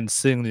course and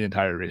seeing the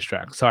entire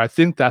racetrack. So I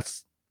think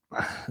that's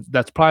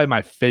probably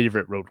my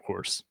favorite road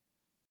course.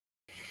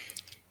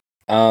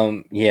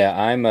 Yeah,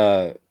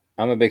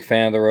 I'm a big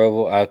fan of the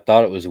Roval. I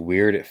thought it was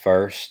weird at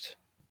first,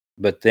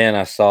 but then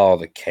I saw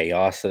the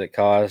chaos that it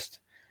caused.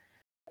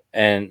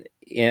 And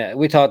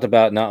we talked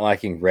about not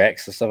liking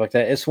wrecks and stuff like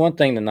that. It's one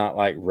thing to not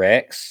like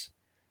wrecks.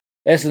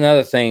 It's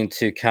another thing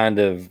to kind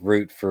of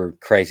root for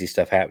crazy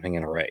stuff happening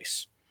in a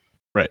race.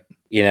 Right.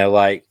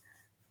 Like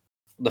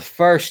the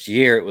first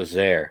year it was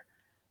there,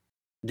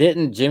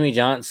 didn't Jimmy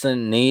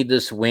Johnson need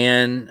this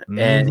win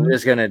and he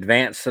was going to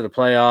advance to the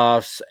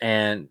playoffs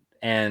and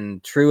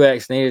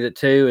Truex needed it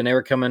too, and they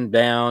were coming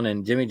down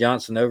and Jimmy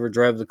Johnson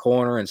overdrove the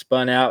corner and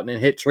spun out and then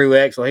hit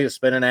Truex while he was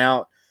spinning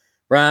out.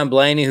 Ryan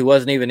Blaney, who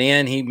wasn't even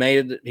in, he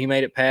made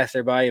it past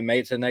everybody and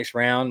made it to the next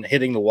round,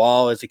 hitting the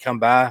wall as he come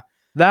by.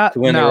 That to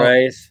win the now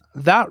race,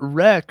 that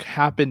wreck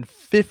happened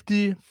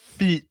 50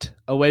 feet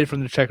away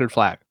from the checkered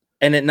flag.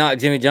 and it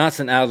knocked Jimmy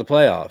Johnson out of the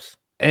playoffs.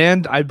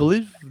 And I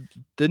believe,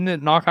 didn't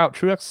it knock out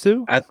Truex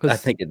too? I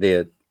think it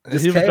did.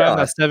 It's He was driving chaos.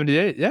 that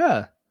 78.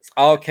 Yeah. It's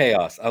all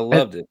chaos. I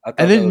loved it. I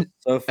thought that was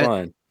so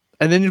fun.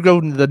 And then you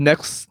go to the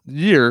next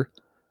year,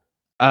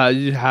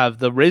 you have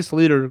the race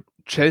leader,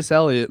 Chase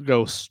Elliott,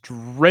 go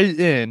straight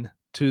in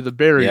to the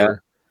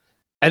barrier.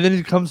 And then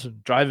he comes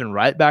driving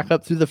right back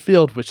up through the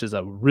field, which is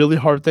a really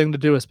hard thing to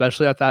do,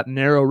 especially at that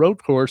narrow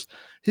road course.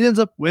 He ends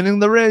up winning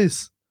the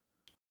race.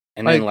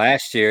 And then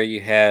last year you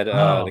had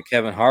the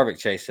Kevin Harvick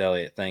Chase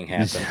Elliott thing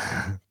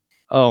happen.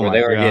 Oh, where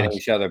they were getting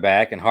each other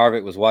back, and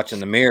Harvick was watching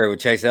the mirror with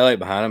Chase Elliott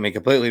behind him. He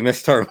completely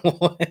missed turn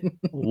one.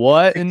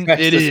 What an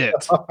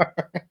idiot!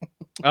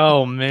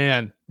 Oh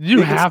man,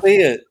 you have to see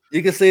it.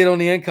 You can see it on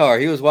the in car.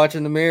 He was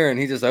watching the mirror, and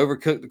he just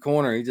overcooked the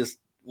corner.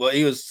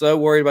 He was so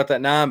worried about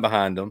that 9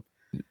 behind him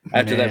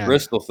after that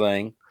Bristol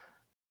thing.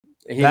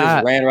 He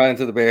just ran right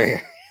into the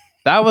barrier.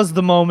 That was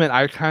the moment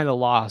I kind of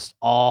lost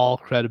all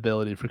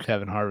credibility for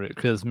Kevin Harvick,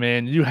 because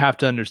man, you have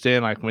to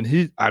understand, like when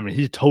he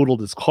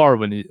totaled his car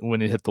when he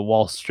hit the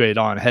wall straight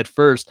on head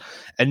first,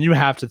 and you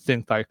have to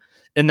think like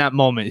in that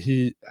moment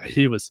he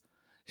was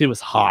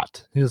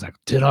hot. He was like,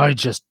 did I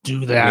just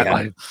do that? Yeah.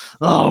 Like,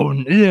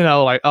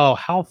 oh, like, oh,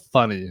 how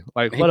funny!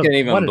 Like, he couldn't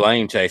even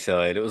blame Chase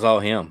Elliott. It was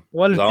all him.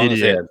 What an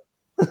idiot!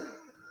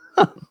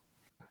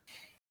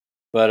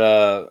 But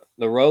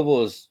the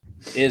Roval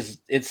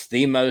it's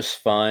the most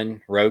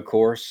fun road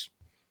course.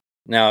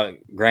 Now,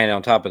 granted,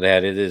 on top of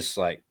that, it is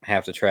like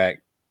half the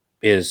track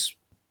is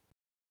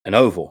an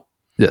oval.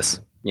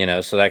 Yes.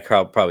 So that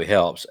probably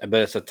helps.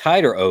 But it's a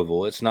tighter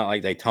oval. It's not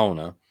like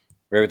Daytona,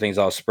 where everything's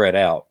all spread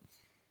out.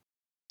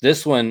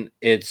 This one,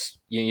 it's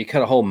you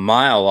cut a whole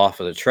mile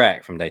off of the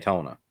track from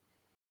Daytona.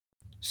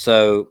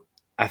 So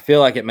I feel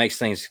like it makes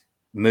things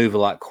move a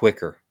lot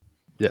quicker.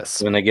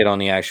 Yes. When they get on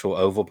the actual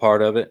oval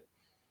part of it.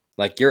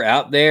 Like you're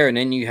out there, and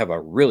then you have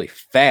a really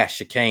fast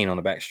chicane on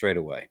the back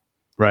straightaway.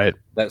 Right.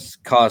 That's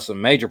caused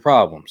some major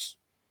problems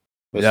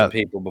with some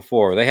people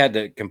before. They had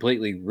to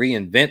completely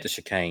reinvent the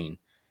chicane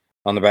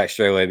on the back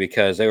straightaway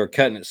because they were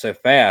cutting it so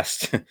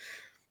fast.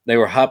 They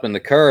were hopping the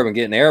curb and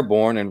getting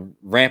airborne and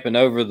ramping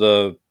over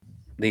the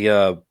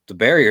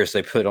barriers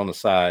they put on the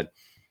side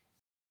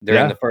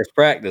during the first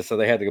practice. So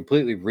they had to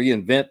completely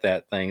reinvent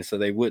that thing so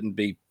they wouldn't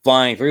be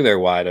flying through there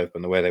wide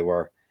open the way they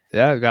were.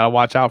 Yeah, gotta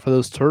watch out for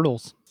those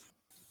turtles.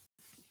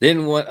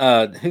 Didn't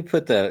who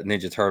put the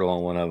Ninja Turtle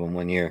on one of them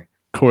one year?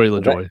 Corey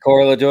LaJoy.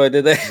 Corey LaJoy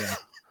did that?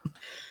 Yeah.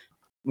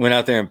 Went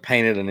out there and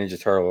painted a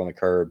Ninja Turtle on the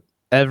curb.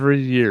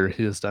 Every year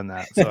he has done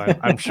that. So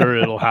I'm sure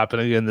it'll happen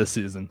again this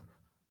season.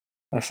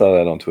 I saw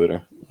that on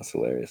Twitter. That's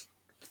hilarious.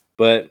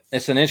 But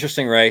it's an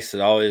interesting race.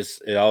 It always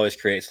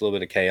creates a little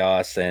bit of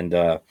chaos. And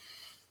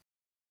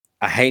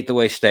I hate the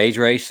way stage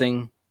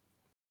racing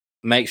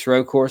makes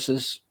road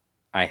courses.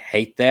 I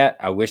hate that.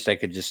 I wish they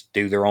could just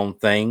do their own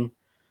thing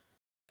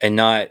and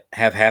not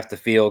have half the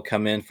field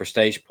come in for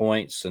stage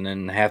points and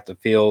then half the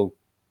field,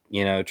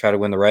 try to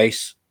win the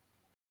race.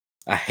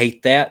 I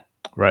hate that.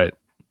 Right.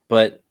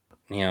 But,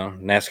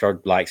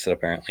 NASCAR likes it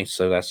apparently.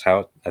 So that's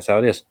how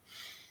it is.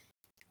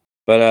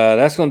 But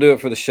that's going to do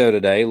it for the show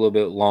today. A little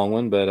bit long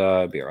one, but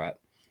it'll be all right.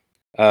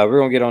 We're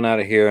going to get on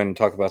out of here and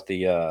talk about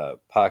the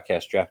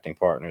podcast drafting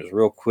partners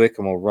real quick.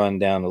 I'm going to run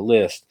down the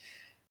list.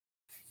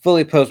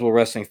 Fully Posable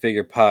Wrestling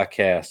Figure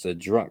Podcast, the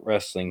Drunk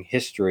Wrestling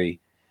History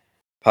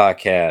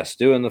Podcast,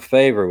 Doing the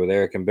Favor with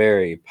Eric and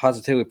Barry,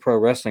 Positively Pro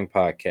Wrestling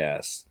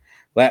Podcast,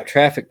 Lap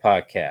Traffic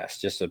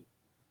Podcast.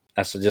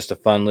 That's just a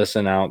fun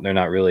listen out. They're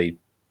not really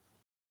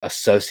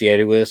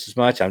associated with us as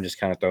much. I'm just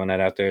kind of throwing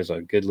that out there as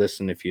a good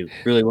listen if you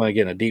really want to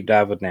get in a deep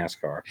dive with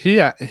NASCAR.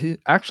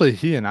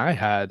 He and I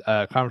had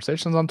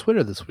conversations on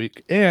Twitter this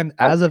week, and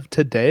as of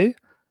today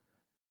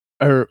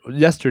or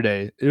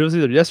yesterday, it was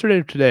either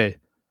yesterday or today,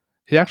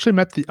 he actually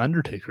met the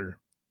Undertaker.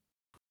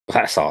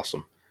 That's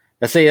awesome.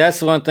 See, that's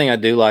the one thing I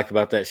do like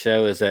about that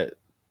show is that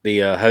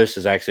the host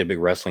is actually a big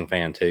wrestling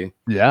fan too.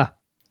 Yeah.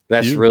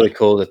 That's really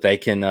cool that they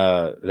can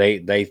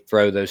they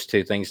throw those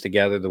two things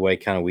together the way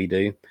kind of we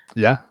do.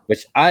 Yeah.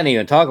 Which I didn't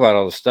even talk about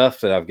all the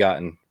stuff that I've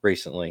gotten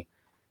recently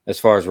as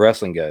far as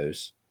wrestling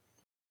goes.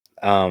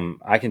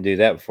 I can do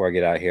that before I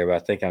get out of here, but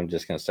I think I'm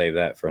just going to save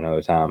that for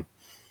another time.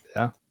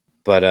 Yeah.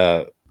 But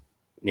I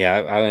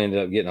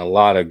ended up getting a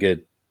lot of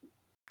good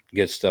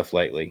stuff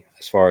lately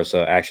as far as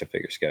action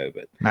figures go.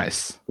 But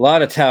nice. A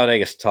lot of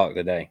Talladega talk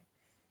today.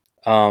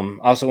 I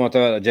also want to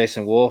throw out that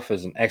Jason Wolf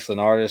is an excellent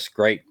artist.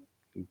 Great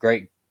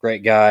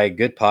guy.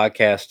 Good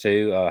podcast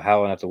too.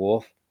 Howling with the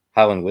Wolf.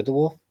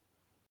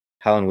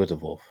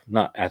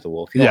 Not at the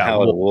wolf. You don't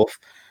howl at a wolf.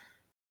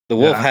 The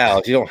wolf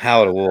howls. You don't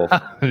howl at a wolf.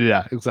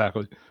 Yeah,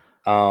 exactly.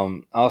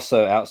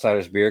 Also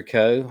Outsiders Beer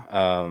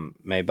Co.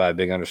 Made by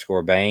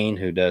Big_Bane,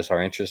 who does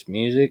our interest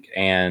music.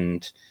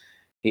 And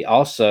he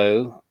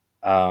also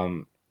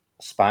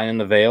Spine in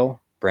the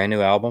Veil, brand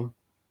new album.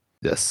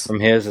 Yes. From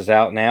his is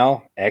out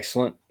now.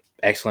 Excellent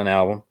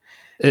album.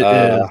 It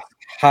is.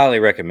 Highly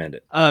recommend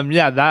it.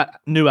 Yeah, that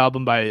new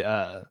album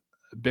by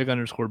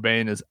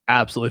big_Bane is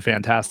absolutely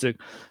fantastic.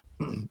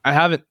 I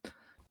haven't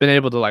been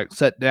able to like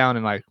sit down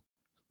and like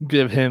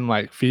give him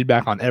like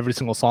feedback on every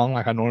single song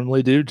like I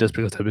normally do, just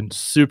because I've been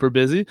super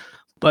busy.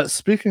 But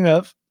speaking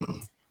of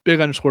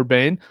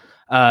big_Bane,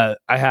 I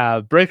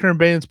have Breaker and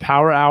Bane's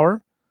Power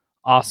Hour.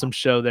 Awesome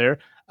show there.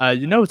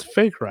 It's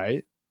fake,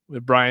 right?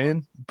 With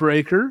Brian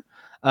Breaker.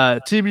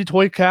 TB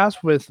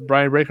Toycast with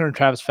Brian Breaker and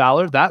Travis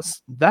Fowler.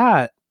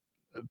 That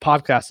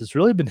podcast has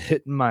really been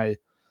hitting my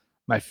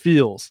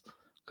feels,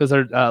 because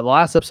the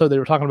last episode they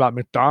were talking about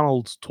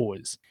McDonald's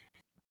toys,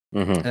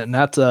 and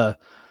that's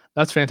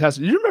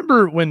fantastic. You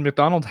remember when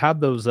McDonald's had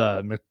those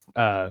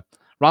Ronald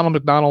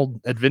McDonald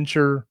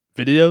adventure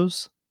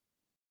videos?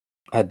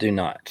 I do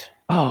not.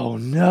 Oh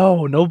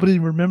no, nobody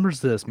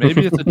remembers this.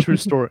 Maybe it's a true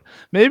story.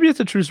 Maybe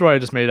it's a true story I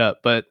just made up,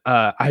 but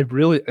I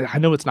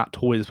know it's not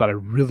toys, but I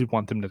really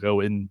want them to go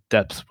in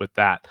depth with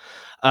that.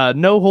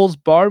 No Holds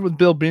Barred with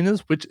Bill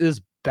Venus, which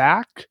is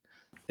back.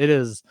 It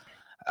is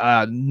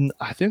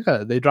I think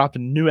they dropped a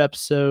new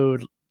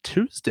episode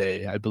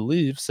Tuesday, I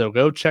believe. So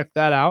go check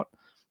that out.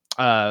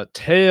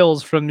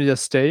 Tales from the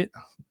Estate,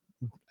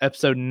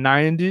 episode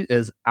 90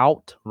 is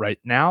out right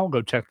now.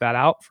 Go check that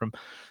out from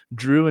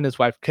Drew and his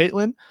wife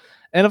Caitlin.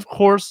 And of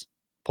course,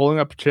 Pulling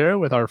Up a Chair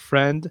with our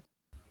friend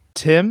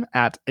Tim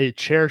at A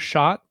Chair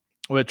Shot,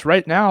 which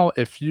right now,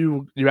 if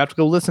you have to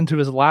go listen to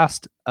his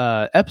last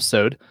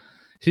episode,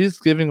 he's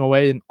giving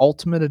away an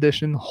Ultimate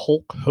Edition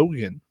Hulk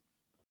Hogan.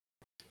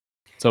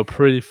 So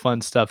pretty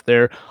fun stuff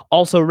there.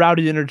 Also,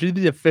 Rowdy Energy,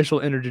 the official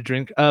energy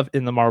drink of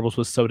In the Marbles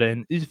with Soda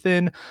and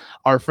Ethan,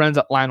 our friends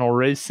at Lionel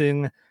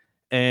Racing,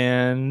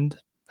 and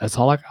that's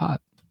all I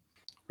got.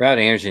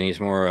 Rowdy Energy needs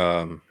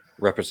more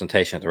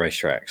representation at the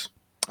racetracks.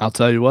 I'll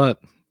tell you what.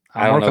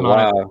 I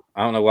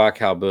don't know why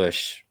Kyle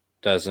Busch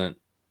doesn't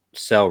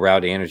sell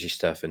Rowdy Energy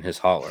stuff in his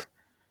hauler.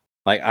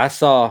 Like I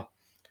saw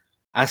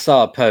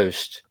a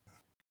post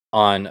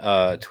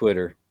on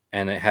Twitter,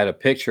 and it had a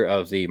picture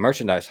of the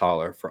merchandise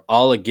hauler for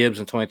all of Gibbs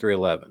in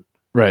 2311.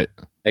 Right.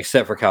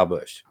 Except for Kyle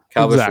Busch.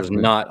 Kyle Busch was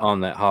not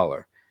on that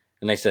hauler.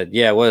 And they said,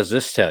 yeah, what does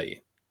this tell you?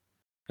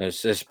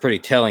 It's a pretty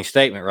telling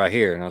statement right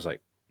here. And I was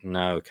like,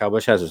 no, Kyle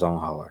Busch has his own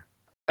hauler.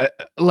 He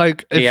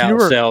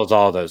outsells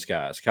all those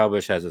guys. Kyle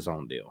Busch has his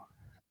own deal.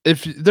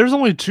 If there's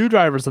only 2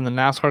 drivers in the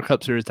NASCAR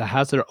Cup Series that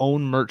has their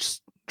own merch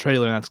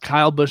trailer, and that's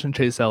Kyle Busch and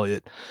Chase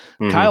Elliott.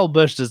 Mm-hmm. Kyle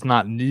Busch does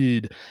not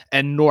need,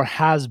 and nor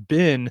has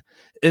been,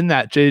 in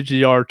that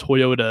JGR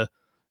Toyota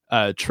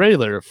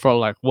trailer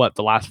for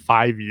the last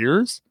 5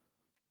 years,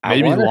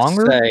 maybe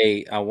longer.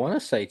 I want to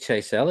say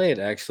Chase Elliott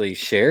actually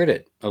shared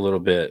it a little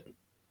bit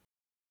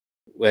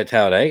at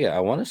Talladega.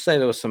 I want to say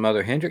there was some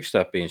other Hendrick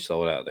stuff being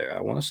sold out there.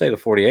 I want to say the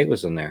 48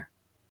 was in there.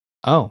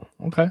 Oh,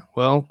 okay.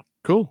 Well,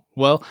 cool.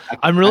 Well,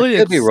 I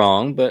could be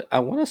wrong, but I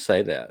want to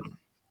say that.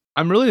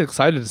 I'm really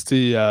excited to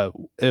see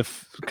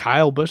if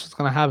Kyle Busch is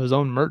going to have his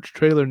own merch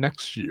trailer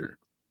next year.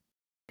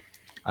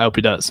 I hope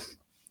he does.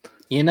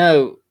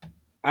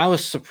 I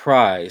was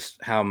surprised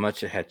how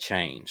much it had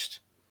changed,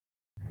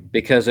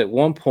 because at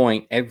one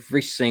point,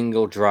 every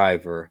single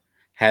driver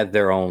had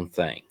their own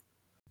thing.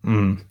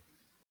 Mm.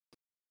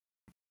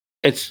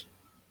 It's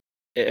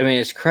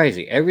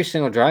crazy. Every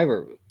single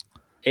driver,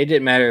 it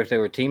didn't matter if they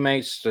were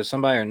teammates to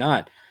somebody or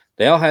not.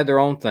 They all had their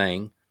own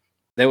thing.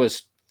 There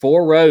was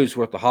 4 rows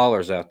worth of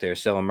haulers out there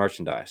selling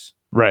merchandise.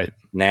 Right.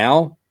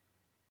 Now,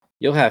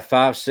 you'll have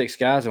 5, 6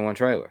 guys in one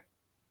trailer.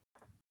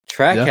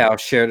 Trackhouse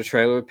shared a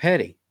trailer with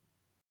Petty.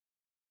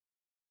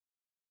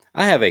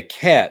 I have a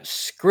cat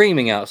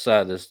screaming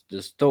outside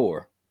this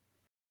door.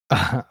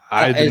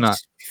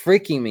 It's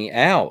freaking me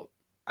out.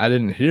 I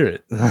didn't hear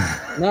it.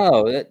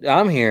 No,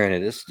 I'm hearing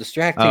it. It's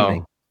distracting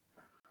me.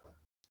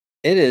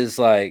 It is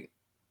like,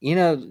 you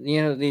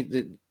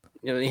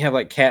have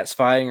like cats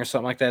fighting or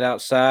something like that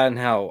outside, and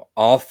how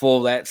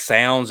awful that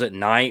sounds at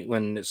night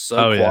when it's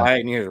so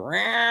quiet and you hear,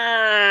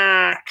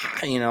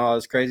 all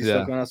this crazy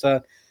stuff going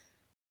outside.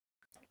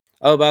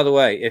 Oh, by the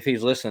way, if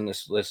he's listening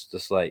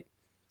this late,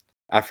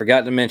 I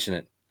forgot to mention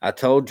it. I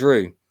told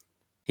Drew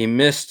he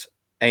missed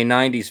a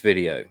 90s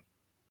video.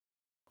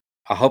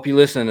 I hope you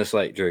listen to this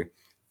late, Drew.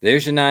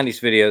 There's your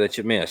 90s video that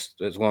you missed.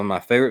 It's one of my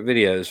favorite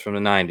videos from the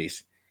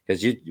 90s,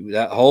 because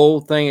that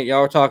whole thing that y'all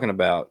were talking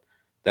about,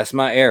 that's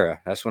my era.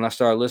 That's when I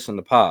started listening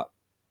to pop.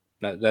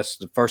 That's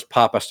the first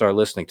pop I started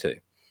listening to,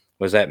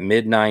 was that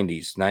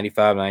mid-90s,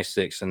 95,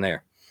 96 in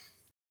there.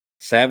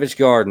 Savage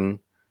Garden,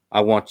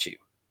 I Want You.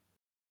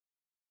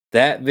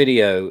 That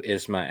video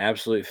is my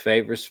absolute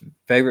favorite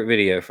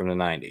video from the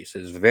 90s.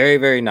 It's very,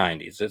 very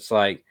 90s. It's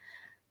like,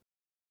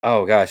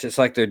 oh gosh, it's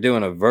like they're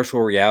doing a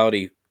virtual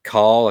reality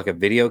call, like a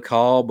video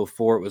call,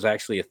 before it was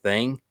actually a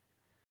thing.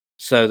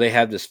 So they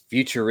have this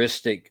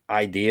futuristic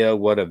idea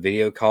what a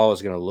video call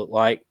is going to look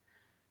like.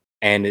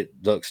 And it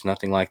looks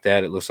nothing like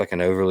that. It looks like an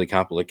overly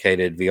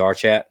complicated VR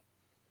chat.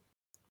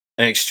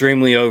 An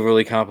extremely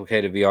overly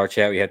complicated VR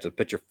chat where you have to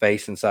put your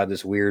face inside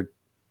this weird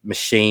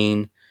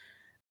machine.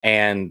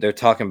 And they're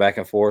talking back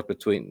and forth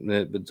between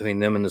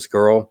them and this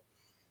girl.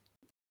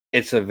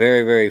 It's a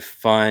very, very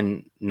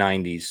fun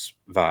 90s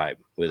vibe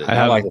with it.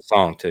 I like the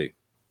song too.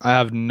 I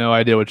have no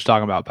idea what you're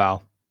talking about,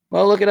 pal.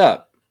 Well, look it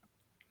up.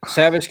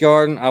 Savage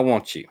Garden, I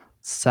Want You.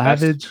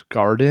 Savage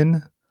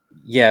Garden?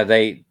 Yeah,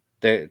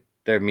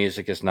 their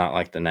music is not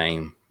like the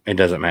name. It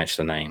doesn't match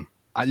the name.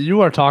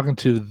 You are talking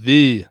to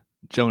the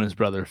Jonas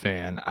Brother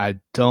fan. I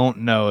don't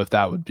know if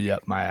that would be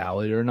up my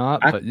alley or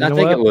not, but you know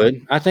think what? it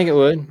would. I think it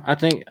would. I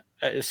think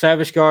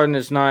Savage Garden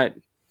is not.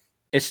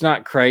 It's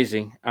not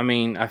crazy. I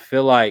mean, I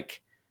feel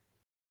like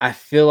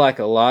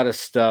a lot of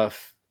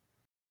stuff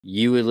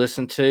you would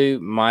listen to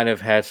might have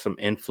had some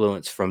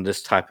influence from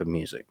this type of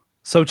music.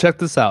 So check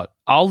this out.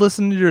 I'll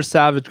listen to your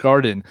Savage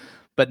Garden,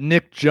 but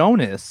Nick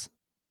Jonas,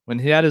 when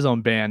he had his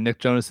own band, Nick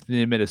Jonas and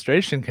the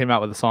Administration came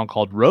out with a song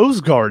called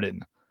Rose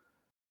Garden.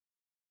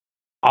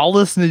 I'll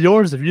listen to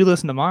yours if you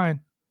listen to mine.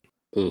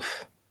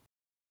 Oof.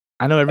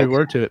 I know every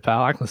word to it,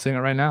 pal. I can sing it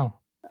right now.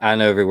 I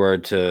know every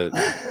word to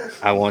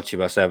I Want You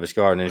by Savage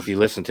Garden. And if you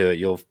listen to it,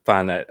 you'll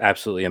find that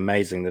absolutely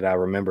amazing that I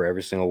remember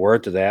every single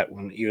word to that.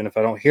 Even if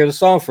I don't hear the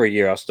song for a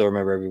year, I'll still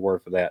remember every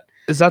word for that.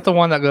 Is that the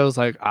one that goes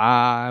like,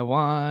 I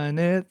want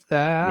it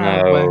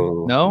that way?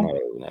 No?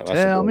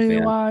 Tell me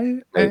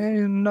why it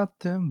ain't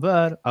nothing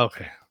but...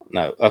 Okay.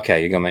 No. Okay,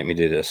 you're going to make me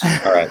do this.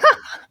 All right.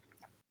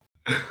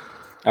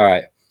 All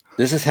right.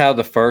 This is how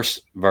the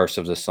first verse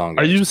of this song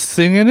goes. Are you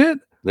singing it?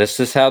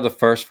 This is how the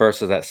first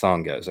verse of that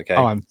song goes, okay?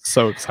 Oh, I'm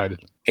so excited.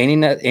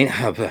 Hang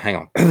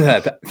on.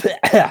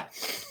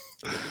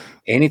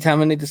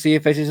 Anytime I need to see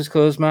your face, I just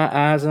close my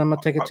eyes and I'm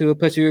gonna take it to a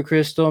place of your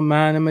crystal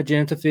mind and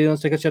magenta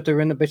feelings. Take a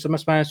chapter in the base of my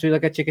spine, sweet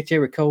like a chicken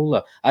cherry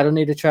cola. I don't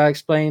need to try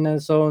explaining.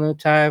 It's so no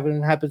time when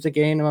it happens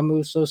again. And my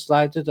moves so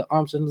slide to the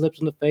arms and the lips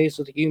and the face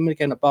of the human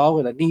kind of ball.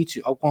 And I need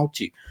you, I want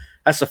you.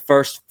 That's the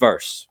first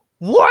verse.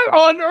 What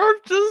on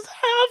earth just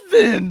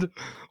happened?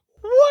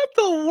 What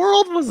the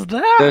world was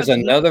that? There's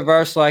another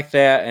verse like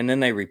that, and then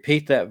they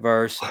repeat that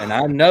verse, and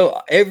I know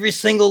every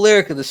single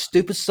lyric of the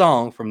stupid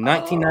song from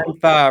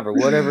 1995 or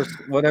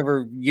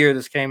whatever year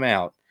this came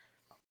out,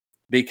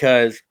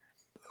 because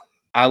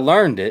I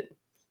learned it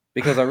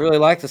because I really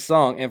like the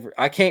song, and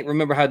I can't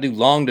remember how to do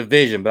long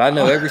division, but I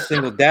know every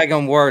single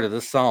daggone word of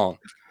the song.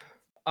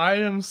 I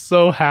am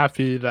so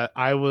happy that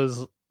I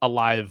was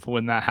alive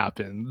when that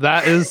happened.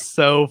 That is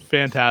so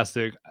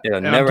fantastic.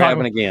 It'll never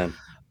happen again.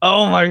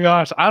 Oh my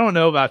gosh. I don't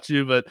know about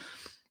you, but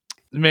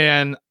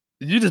man,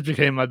 you just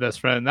became my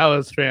best friend. That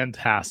was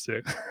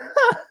fantastic.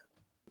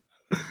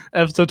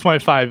 Episode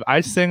 25.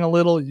 I sing a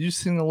little, you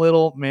sing a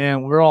little.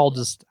 Man, we're all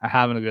just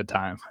having a good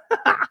time.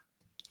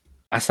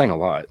 I sang a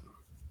lot.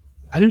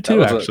 I do too,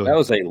 that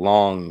was a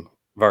long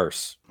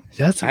verse.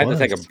 Yes, I had to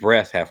take a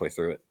breath halfway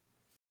through it.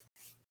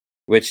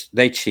 Which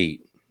they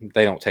cheat.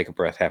 They don't take a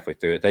breath halfway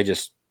through it. They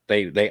just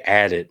they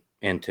add it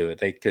into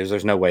it. Because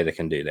there's no way they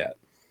can do that.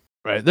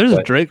 Right. There's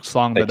a Drake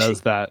song that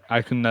does that.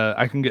 I can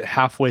get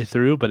halfway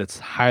through, but it's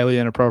highly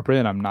inappropriate.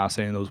 And I'm not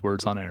saying those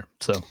words on air.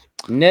 So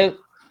nope.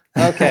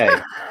 Okay.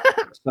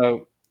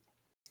 So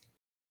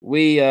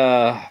we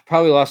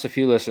probably lost a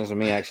few listeners of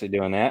me actually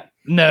doing that.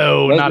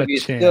 No, Those not of a you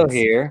chance. Still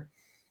here.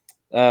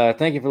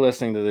 Thank you for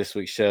listening to this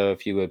week's show.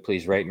 If you would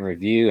please rate and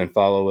review and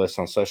follow us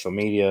on social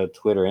media,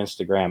 Twitter,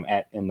 Instagram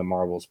at In the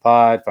Marbles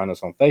Pod. Find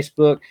us on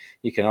Facebook.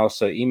 You can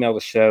also email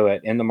the show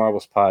at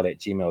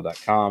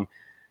inthemarblespod@gmail.com.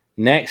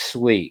 Next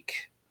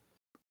week,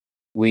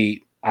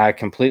 I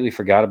completely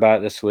forgot about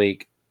it this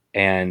week,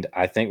 and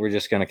I think we're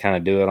just going to kind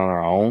of do it on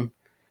our own.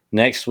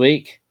 Next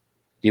week,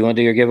 do you want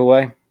to do your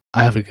giveaway?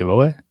 I have a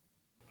giveaway?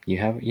 You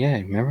have it? Yeah,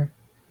 remember?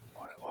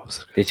 What was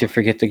the giveaway? Did you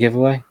forget the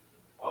giveaway?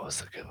 What was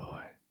the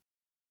giveaway?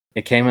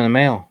 It came in the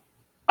mail.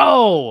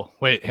 Oh,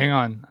 wait, hang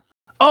on.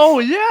 Oh,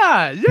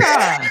 yeah.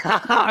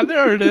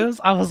 There it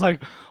is. I was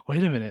like,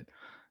 wait a minute.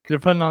 You're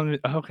putting on.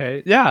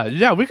 Okay.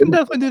 Yeah. We can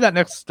definitely do that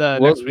next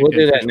week. We'll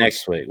do that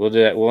next week. We'll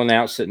do that. We'll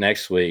announce it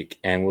next week,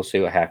 and we'll see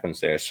what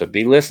happens there. So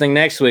be listening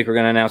next week. We're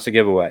going to announce a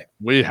giveaway.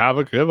 We have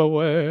a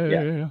giveaway.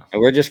 Yeah.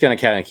 And we're just going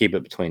to kind of keep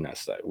it between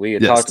us, though. We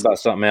had talked about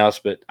something else,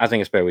 but I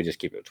think it's better we just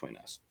keep it between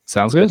us.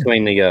 Sounds good.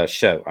 Between the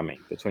show.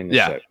 Between the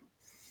show.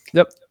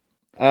 Yep.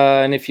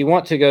 And if you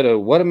want to go to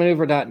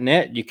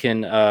whatamaneuver.net, you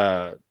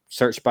can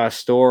search by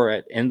store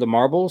at In the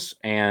Marbles,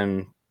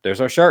 and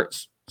there's our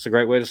shirts. It's a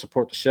great way to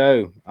support the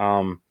show.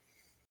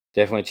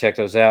 Definitely check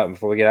those out. And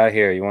before we get out of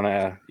here, you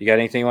got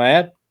anything you want to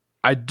add?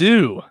 I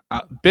do.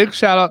 Big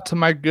shout out to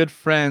my good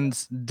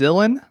friends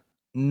Dylan,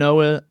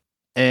 Noah,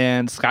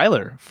 and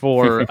Skylar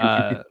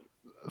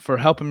for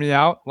helping me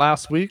out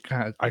last week.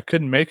 I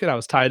couldn't make it. I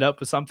was tied up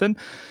with something,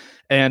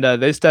 and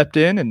they stepped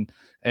in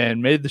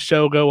and made the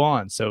show go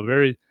on. So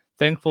very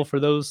thankful for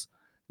those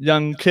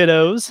young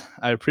kiddos.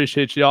 I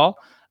appreciate y'all.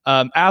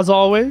 As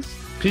always,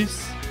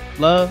 peace,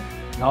 love,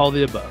 and all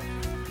the above.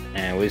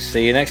 And we'll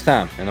see you next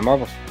time in the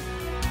Marbles.